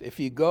list, if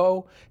you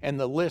go, and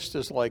the list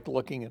is like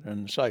looking at an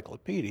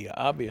encyclopedia,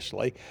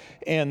 obviously,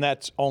 and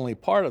that's only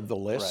part of the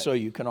list, Right. so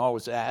you can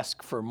always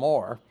ask for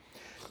more.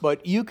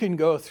 But you can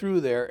go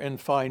through there and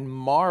find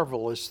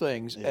marvelous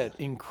things at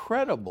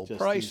incredible Just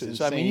prices.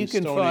 these I mean, you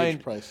insane can Stone Age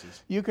find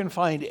prices. you can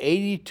find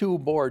 82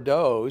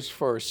 Bordeaux's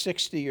for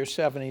 $60 or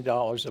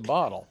 $70 a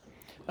bottle.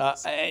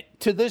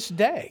 To this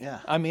day, Yeah.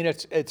 I mean,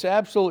 it's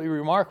absolutely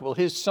remarkable.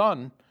 His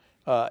son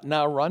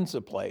now runs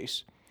the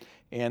place,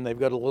 and they've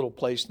got a little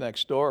place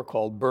next door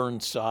called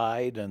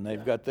Burnside, and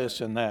they've got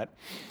this and that.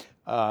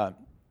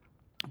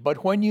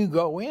 But when you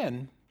go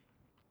in,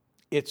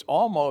 it's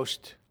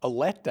almost a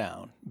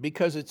letdown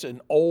because it's an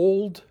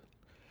old,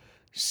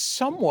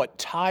 somewhat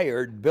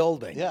tired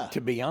building, Yeah. to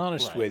be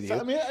honest Right. with you. So,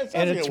 I mean, it sounds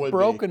and like it's it would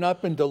broken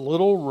up into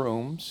little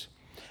rooms.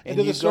 And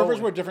do you the servers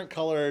go- wear different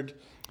colored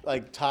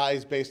like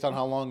ties based on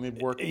how long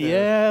they've worked there?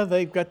 Yeah,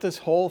 they've got this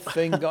whole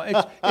thing going.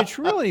 It's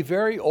really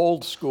very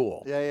old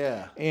school.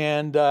 Yeah.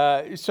 And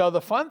so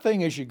the fun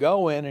thing is you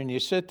go in and you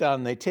sit down,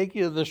 and they take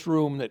you to this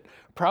room that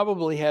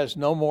probably has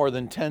no more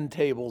than 10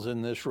 tables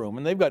in this room.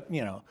 And they've got,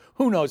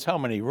 who knows how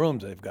many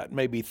rooms they've got,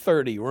 maybe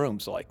 30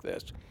 rooms like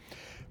this.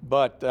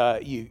 But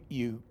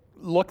you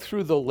look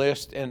through the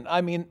list, and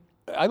I mean,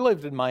 I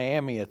lived in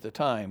Miami at the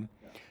time,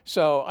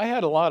 so I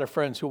had a lot of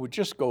friends who would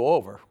just go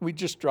over. We'd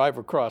just drive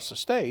across the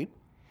state,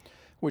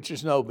 which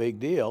is no big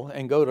deal,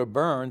 and go to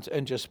Burns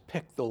and just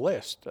pick the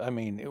list. I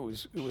mean, it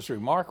was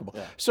remarkable.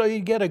 Yeah. So you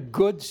get a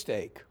good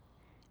steak.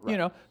 Right.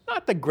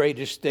 Not the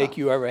greatest steak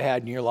you ever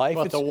had in your life.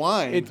 But the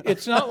wine.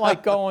 It's not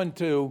like going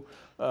to,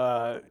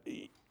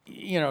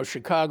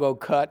 Chicago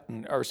Cut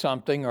or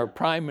something, or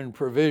Prime and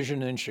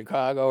Provision in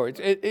Chicago.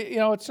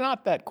 It's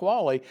not that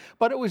quality,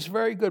 but it was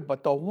very good.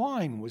 But the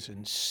wine was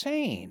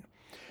insane.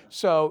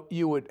 So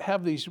you would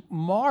have these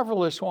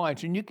marvelous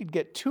wines, and you could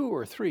get 2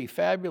 or 3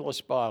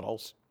 fabulous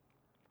bottles.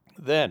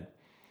 Then,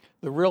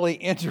 the really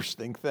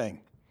interesting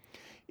thing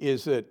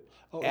is that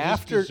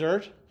after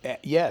dessert?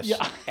 Yes,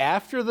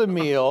 after the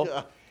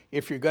meal,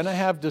 if you're going to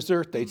have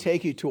dessert, they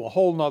take you to a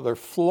whole nother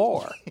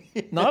floor,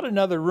 not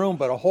another room,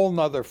 but a whole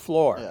nother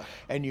floor. Yeah.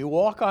 And you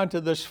walk onto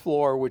this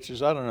floor, which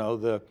is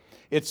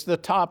it's the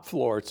top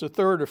floor. It's the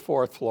 3rd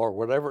or 4th floor,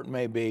 whatever it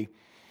may be.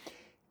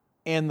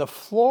 And the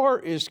floor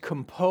is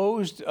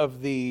composed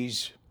of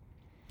these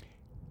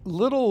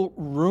little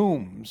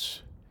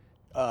rooms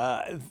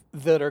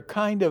that are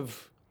kind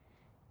of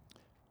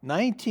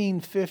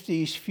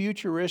 1950s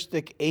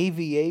futuristic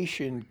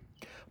aviation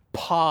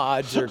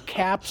pods or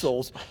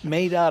capsules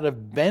made out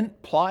of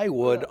bent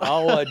plywood a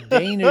la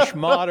Danish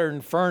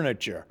modern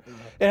furniture.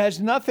 It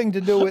has nothing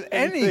to do with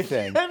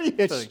anything.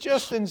 It's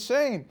just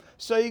insane.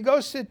 So you go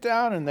sit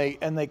down, and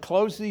they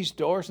close these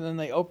doors, and then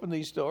they open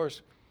these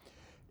doors.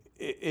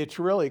 It's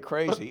really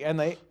crazy.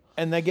 And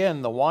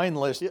again, the wine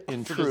list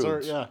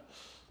intrudes. Dessert,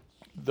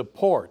 The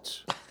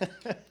ports.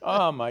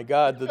 Oh my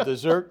God, the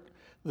dessert,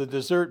 the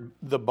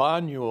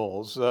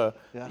Banyuls,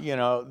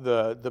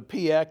 the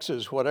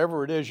PXs,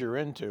 whatever it is you're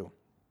into.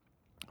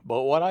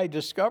 But what I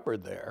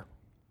discovered there,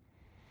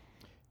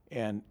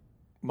 and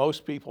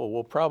most people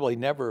will probably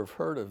never have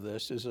heard of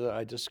this, is that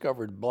I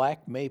discovered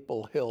Black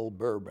Maple Hill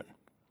bourbon.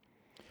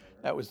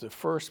 That was the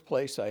first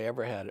place I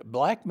ever had it.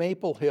 Black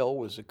Maple Hill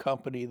was a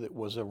company that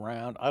was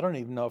around. I don't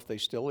even know if they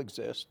still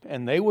exist.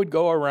 And they would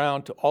go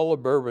around to all the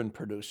bourbon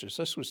producers.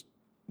 This was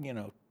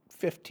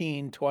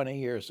 15, 20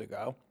 years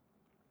ago.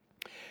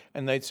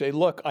 And they'd say,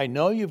 look, I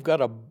know you've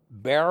got a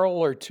barrel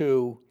or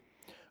two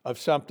of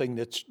something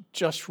that's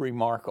just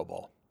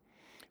remarkable,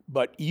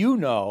 but you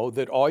know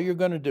that all you're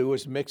going to do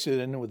is mix it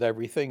in with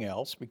everything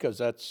else because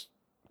that's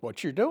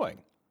what you're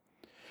doing.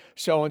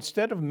 So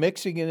instead of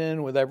mixing it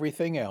in with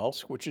everything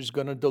else, which is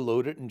going to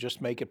dilute it and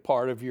just make it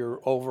part of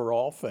your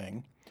overall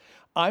thing,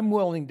 I'm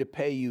willing to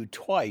pay you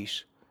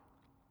twice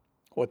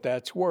what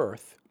that's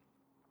worth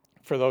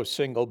for those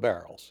single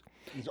barrels.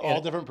 These are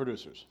all different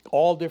producers.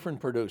 All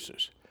different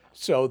producers.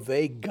 So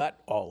they got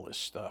all this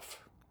stuff,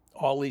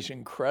 all these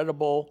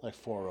incredible Like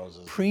Four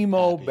Roses,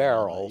 primo Happy,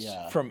 barrels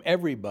yeah. from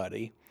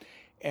everybody,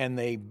 and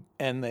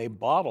they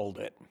bottled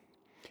it.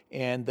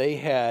 And they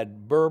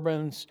had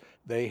bourbons,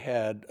 they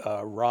had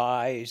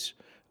ryes,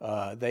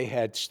 they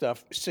had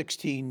stuff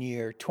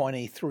 16-year,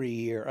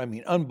 23-year, I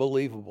mean,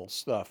 unbelievable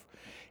stuff.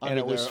 And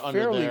it was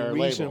fairly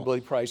reasonably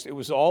priced. It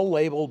was all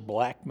labeled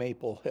Black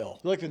Maple Hill.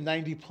 They're like the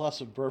 90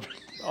 plus of bourbon.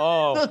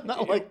 Oh,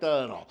 Not like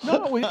that at all.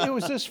 no, it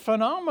was this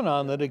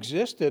phenomenon that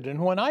existed. And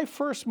when I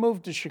first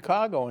moved to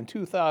Chicago in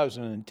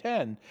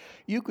 2010,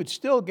 you could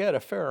still get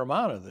a fair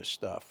amount of this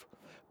stuff.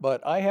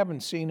 But I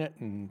haven't seen it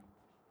in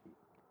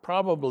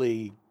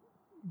probably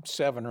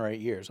 7 or 8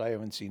 years. I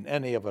haven't seen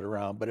any of it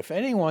around. But if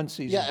anyone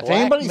sees if Black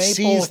anybody Maple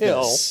sees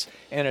Hill this,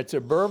 and it's a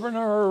bourbon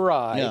or a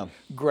rye,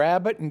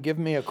 grab it and give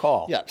me a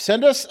call.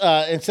 send us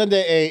and send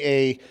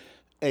a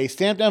a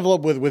stamped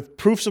envelope with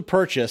proofs of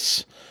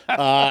purchase.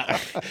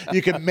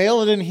 You can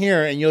mail it in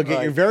here, and you'll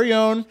get your very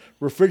own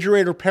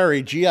Refrigerator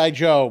Perry G.I.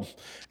 Joe,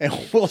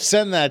 and we'll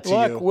send that to you.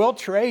 Look, we'll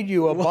trade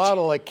you a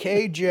bottle of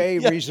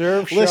KJ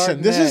Reserve Chardonnay.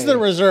 Listen, this is the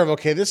Reserve,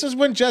 okay? This is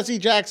when Jesse,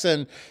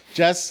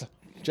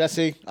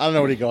 I don't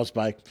know what he goes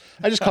by.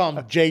 I just call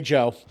him J.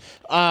 Joe.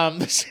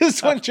 This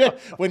is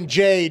when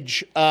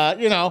Jage,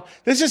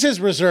 this is his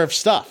reserve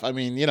stuff. I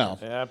mean,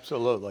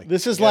 Absolutely.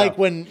 This is like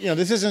when,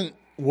 this isn't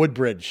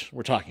Woodbridge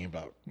we're talking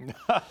about.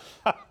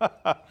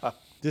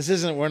 This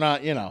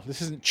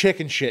isn't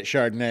chicken shit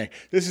Chardonnay.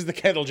 This is the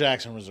Kendall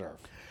Jackson Reserve.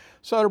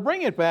 So to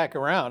bring it back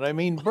around, I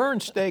mean,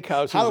 Bern's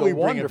Steakhouse is a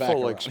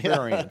wonderful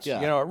experience.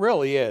 It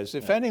really is.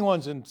 If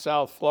anyone's in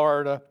South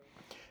Florida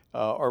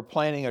or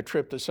planning a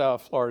trip to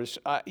South Florida,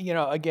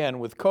 again,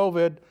 with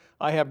COVID,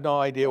 I have no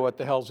idea what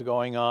the hell's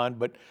going on,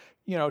 but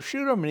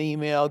shoot them an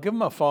email, give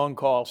them a phone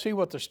call, see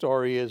what the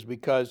story is,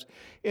 because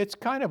it's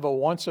kind of a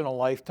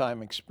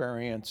once-in-a-lifetime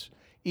experience,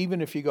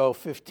 even if you go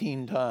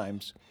 15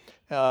 times.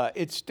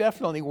 It's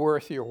definitely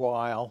worth your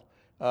while.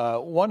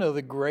 One of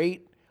the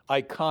great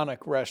iconic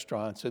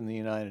restaurants in the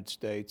United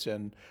States,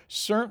 and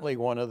certainly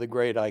one of the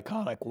great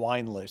iconic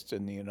wine lists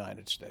in the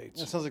United States.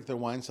 It sounds like their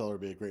wine cellar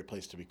would be a great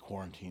place to be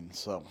quarantined,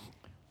 so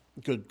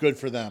good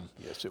for them.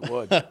 Yes, it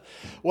would.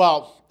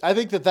 Well, I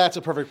think that's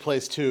a perfect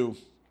place to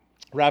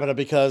wrap it up,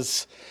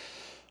 because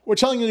we're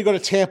telling you to go to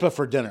Tampa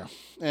for dinner.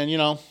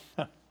 And,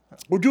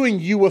 we're doing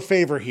you a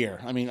favor here.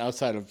 I mean,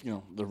 outside of,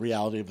 the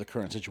reality of the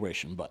current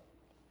situation, but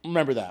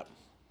remember that.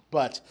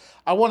 But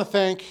I want to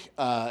thank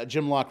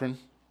Jim Laughren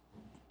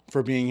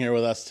for being here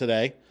with us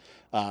today.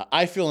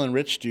 I feel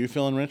enriched. Do you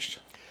feel enriched?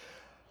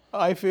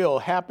 I feel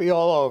happy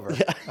all over.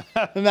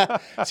 Yeah. And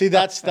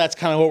that's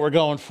kind of what we're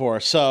going for.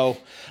 So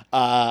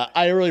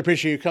I really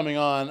appreciate you coming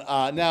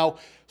on. Now,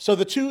 so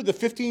the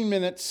 15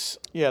 minutes.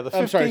 Yeah, the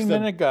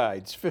 15-minute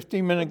guides.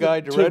 15-minute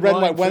guide to red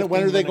wine.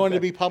 When are they going to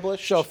be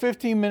published? So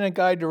 15-minute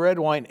guide to red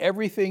wine,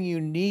 everything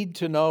you need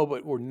to know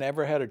but were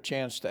never had a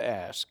chance to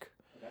ask.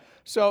 Okay.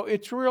 So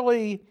it's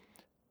really,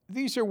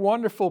 these are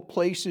wonderful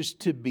places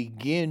to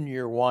begin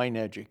your wine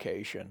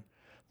education.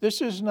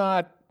 This is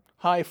not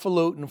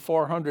highfalutin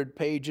 400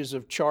 pages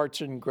of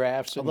charts and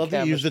graphs and I love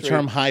that you use the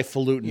term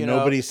highfalutin.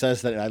 Nobody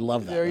says that. I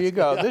love that. There you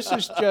go. This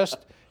is just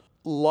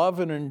love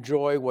and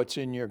enjoy what's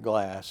in your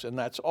glass, and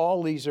that's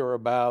all these are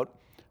about.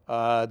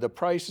 The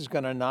price is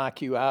going to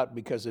knock you out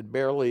because it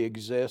barely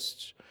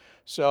exists.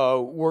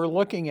 So we're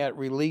looking at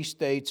release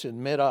dates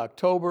in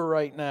mid-October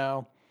right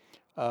now.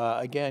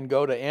 Again,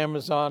 go to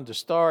Amazon to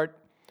start.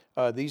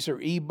 These are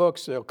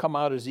ebooks. They'll come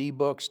out as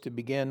ebooks to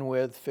begin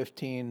with,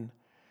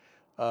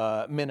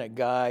 15-minute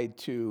guide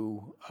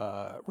to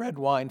red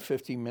wine,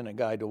 15-minute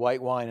guide to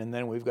white wine, and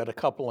then we've got a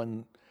couple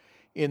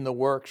in the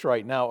works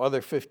right now,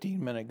 other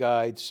 15-minute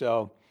guides.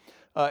 So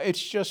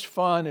it's just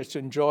fun. It's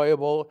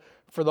enjoyable.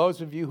 For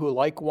those of you who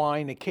like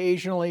wine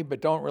occasionally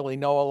but don't really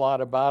know a lot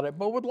about it,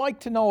 but would like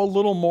to know a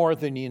little more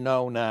than you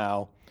know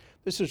now,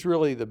 this is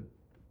really the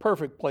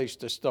perfect place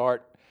to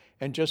start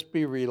and just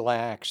be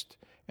relaxed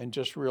and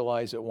just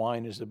realize that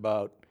wine is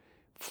about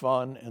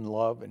fun and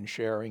love and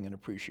sharing and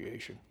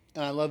appreciation.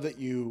 And I love that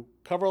you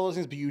cover all those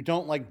things, but you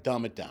don't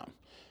dumb it down.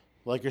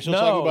 Like you're still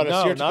talking about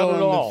Assyrtiko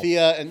and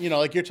Mathia, and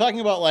you're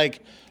talking about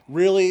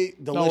really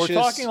delicious. No,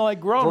 we're talking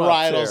like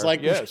grown-ups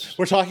varietals. Yes.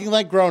 We're talking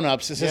like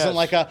grown-ups. This isn't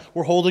like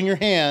we're holding your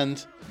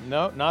hand.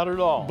 No, not at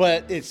all.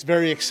 But it's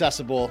very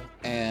accessible,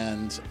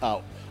 and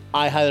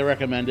I highly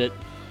recommend it.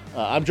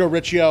 I'm Joe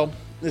Riccio.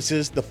 This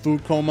is the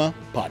Food Coma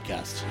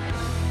Podcast.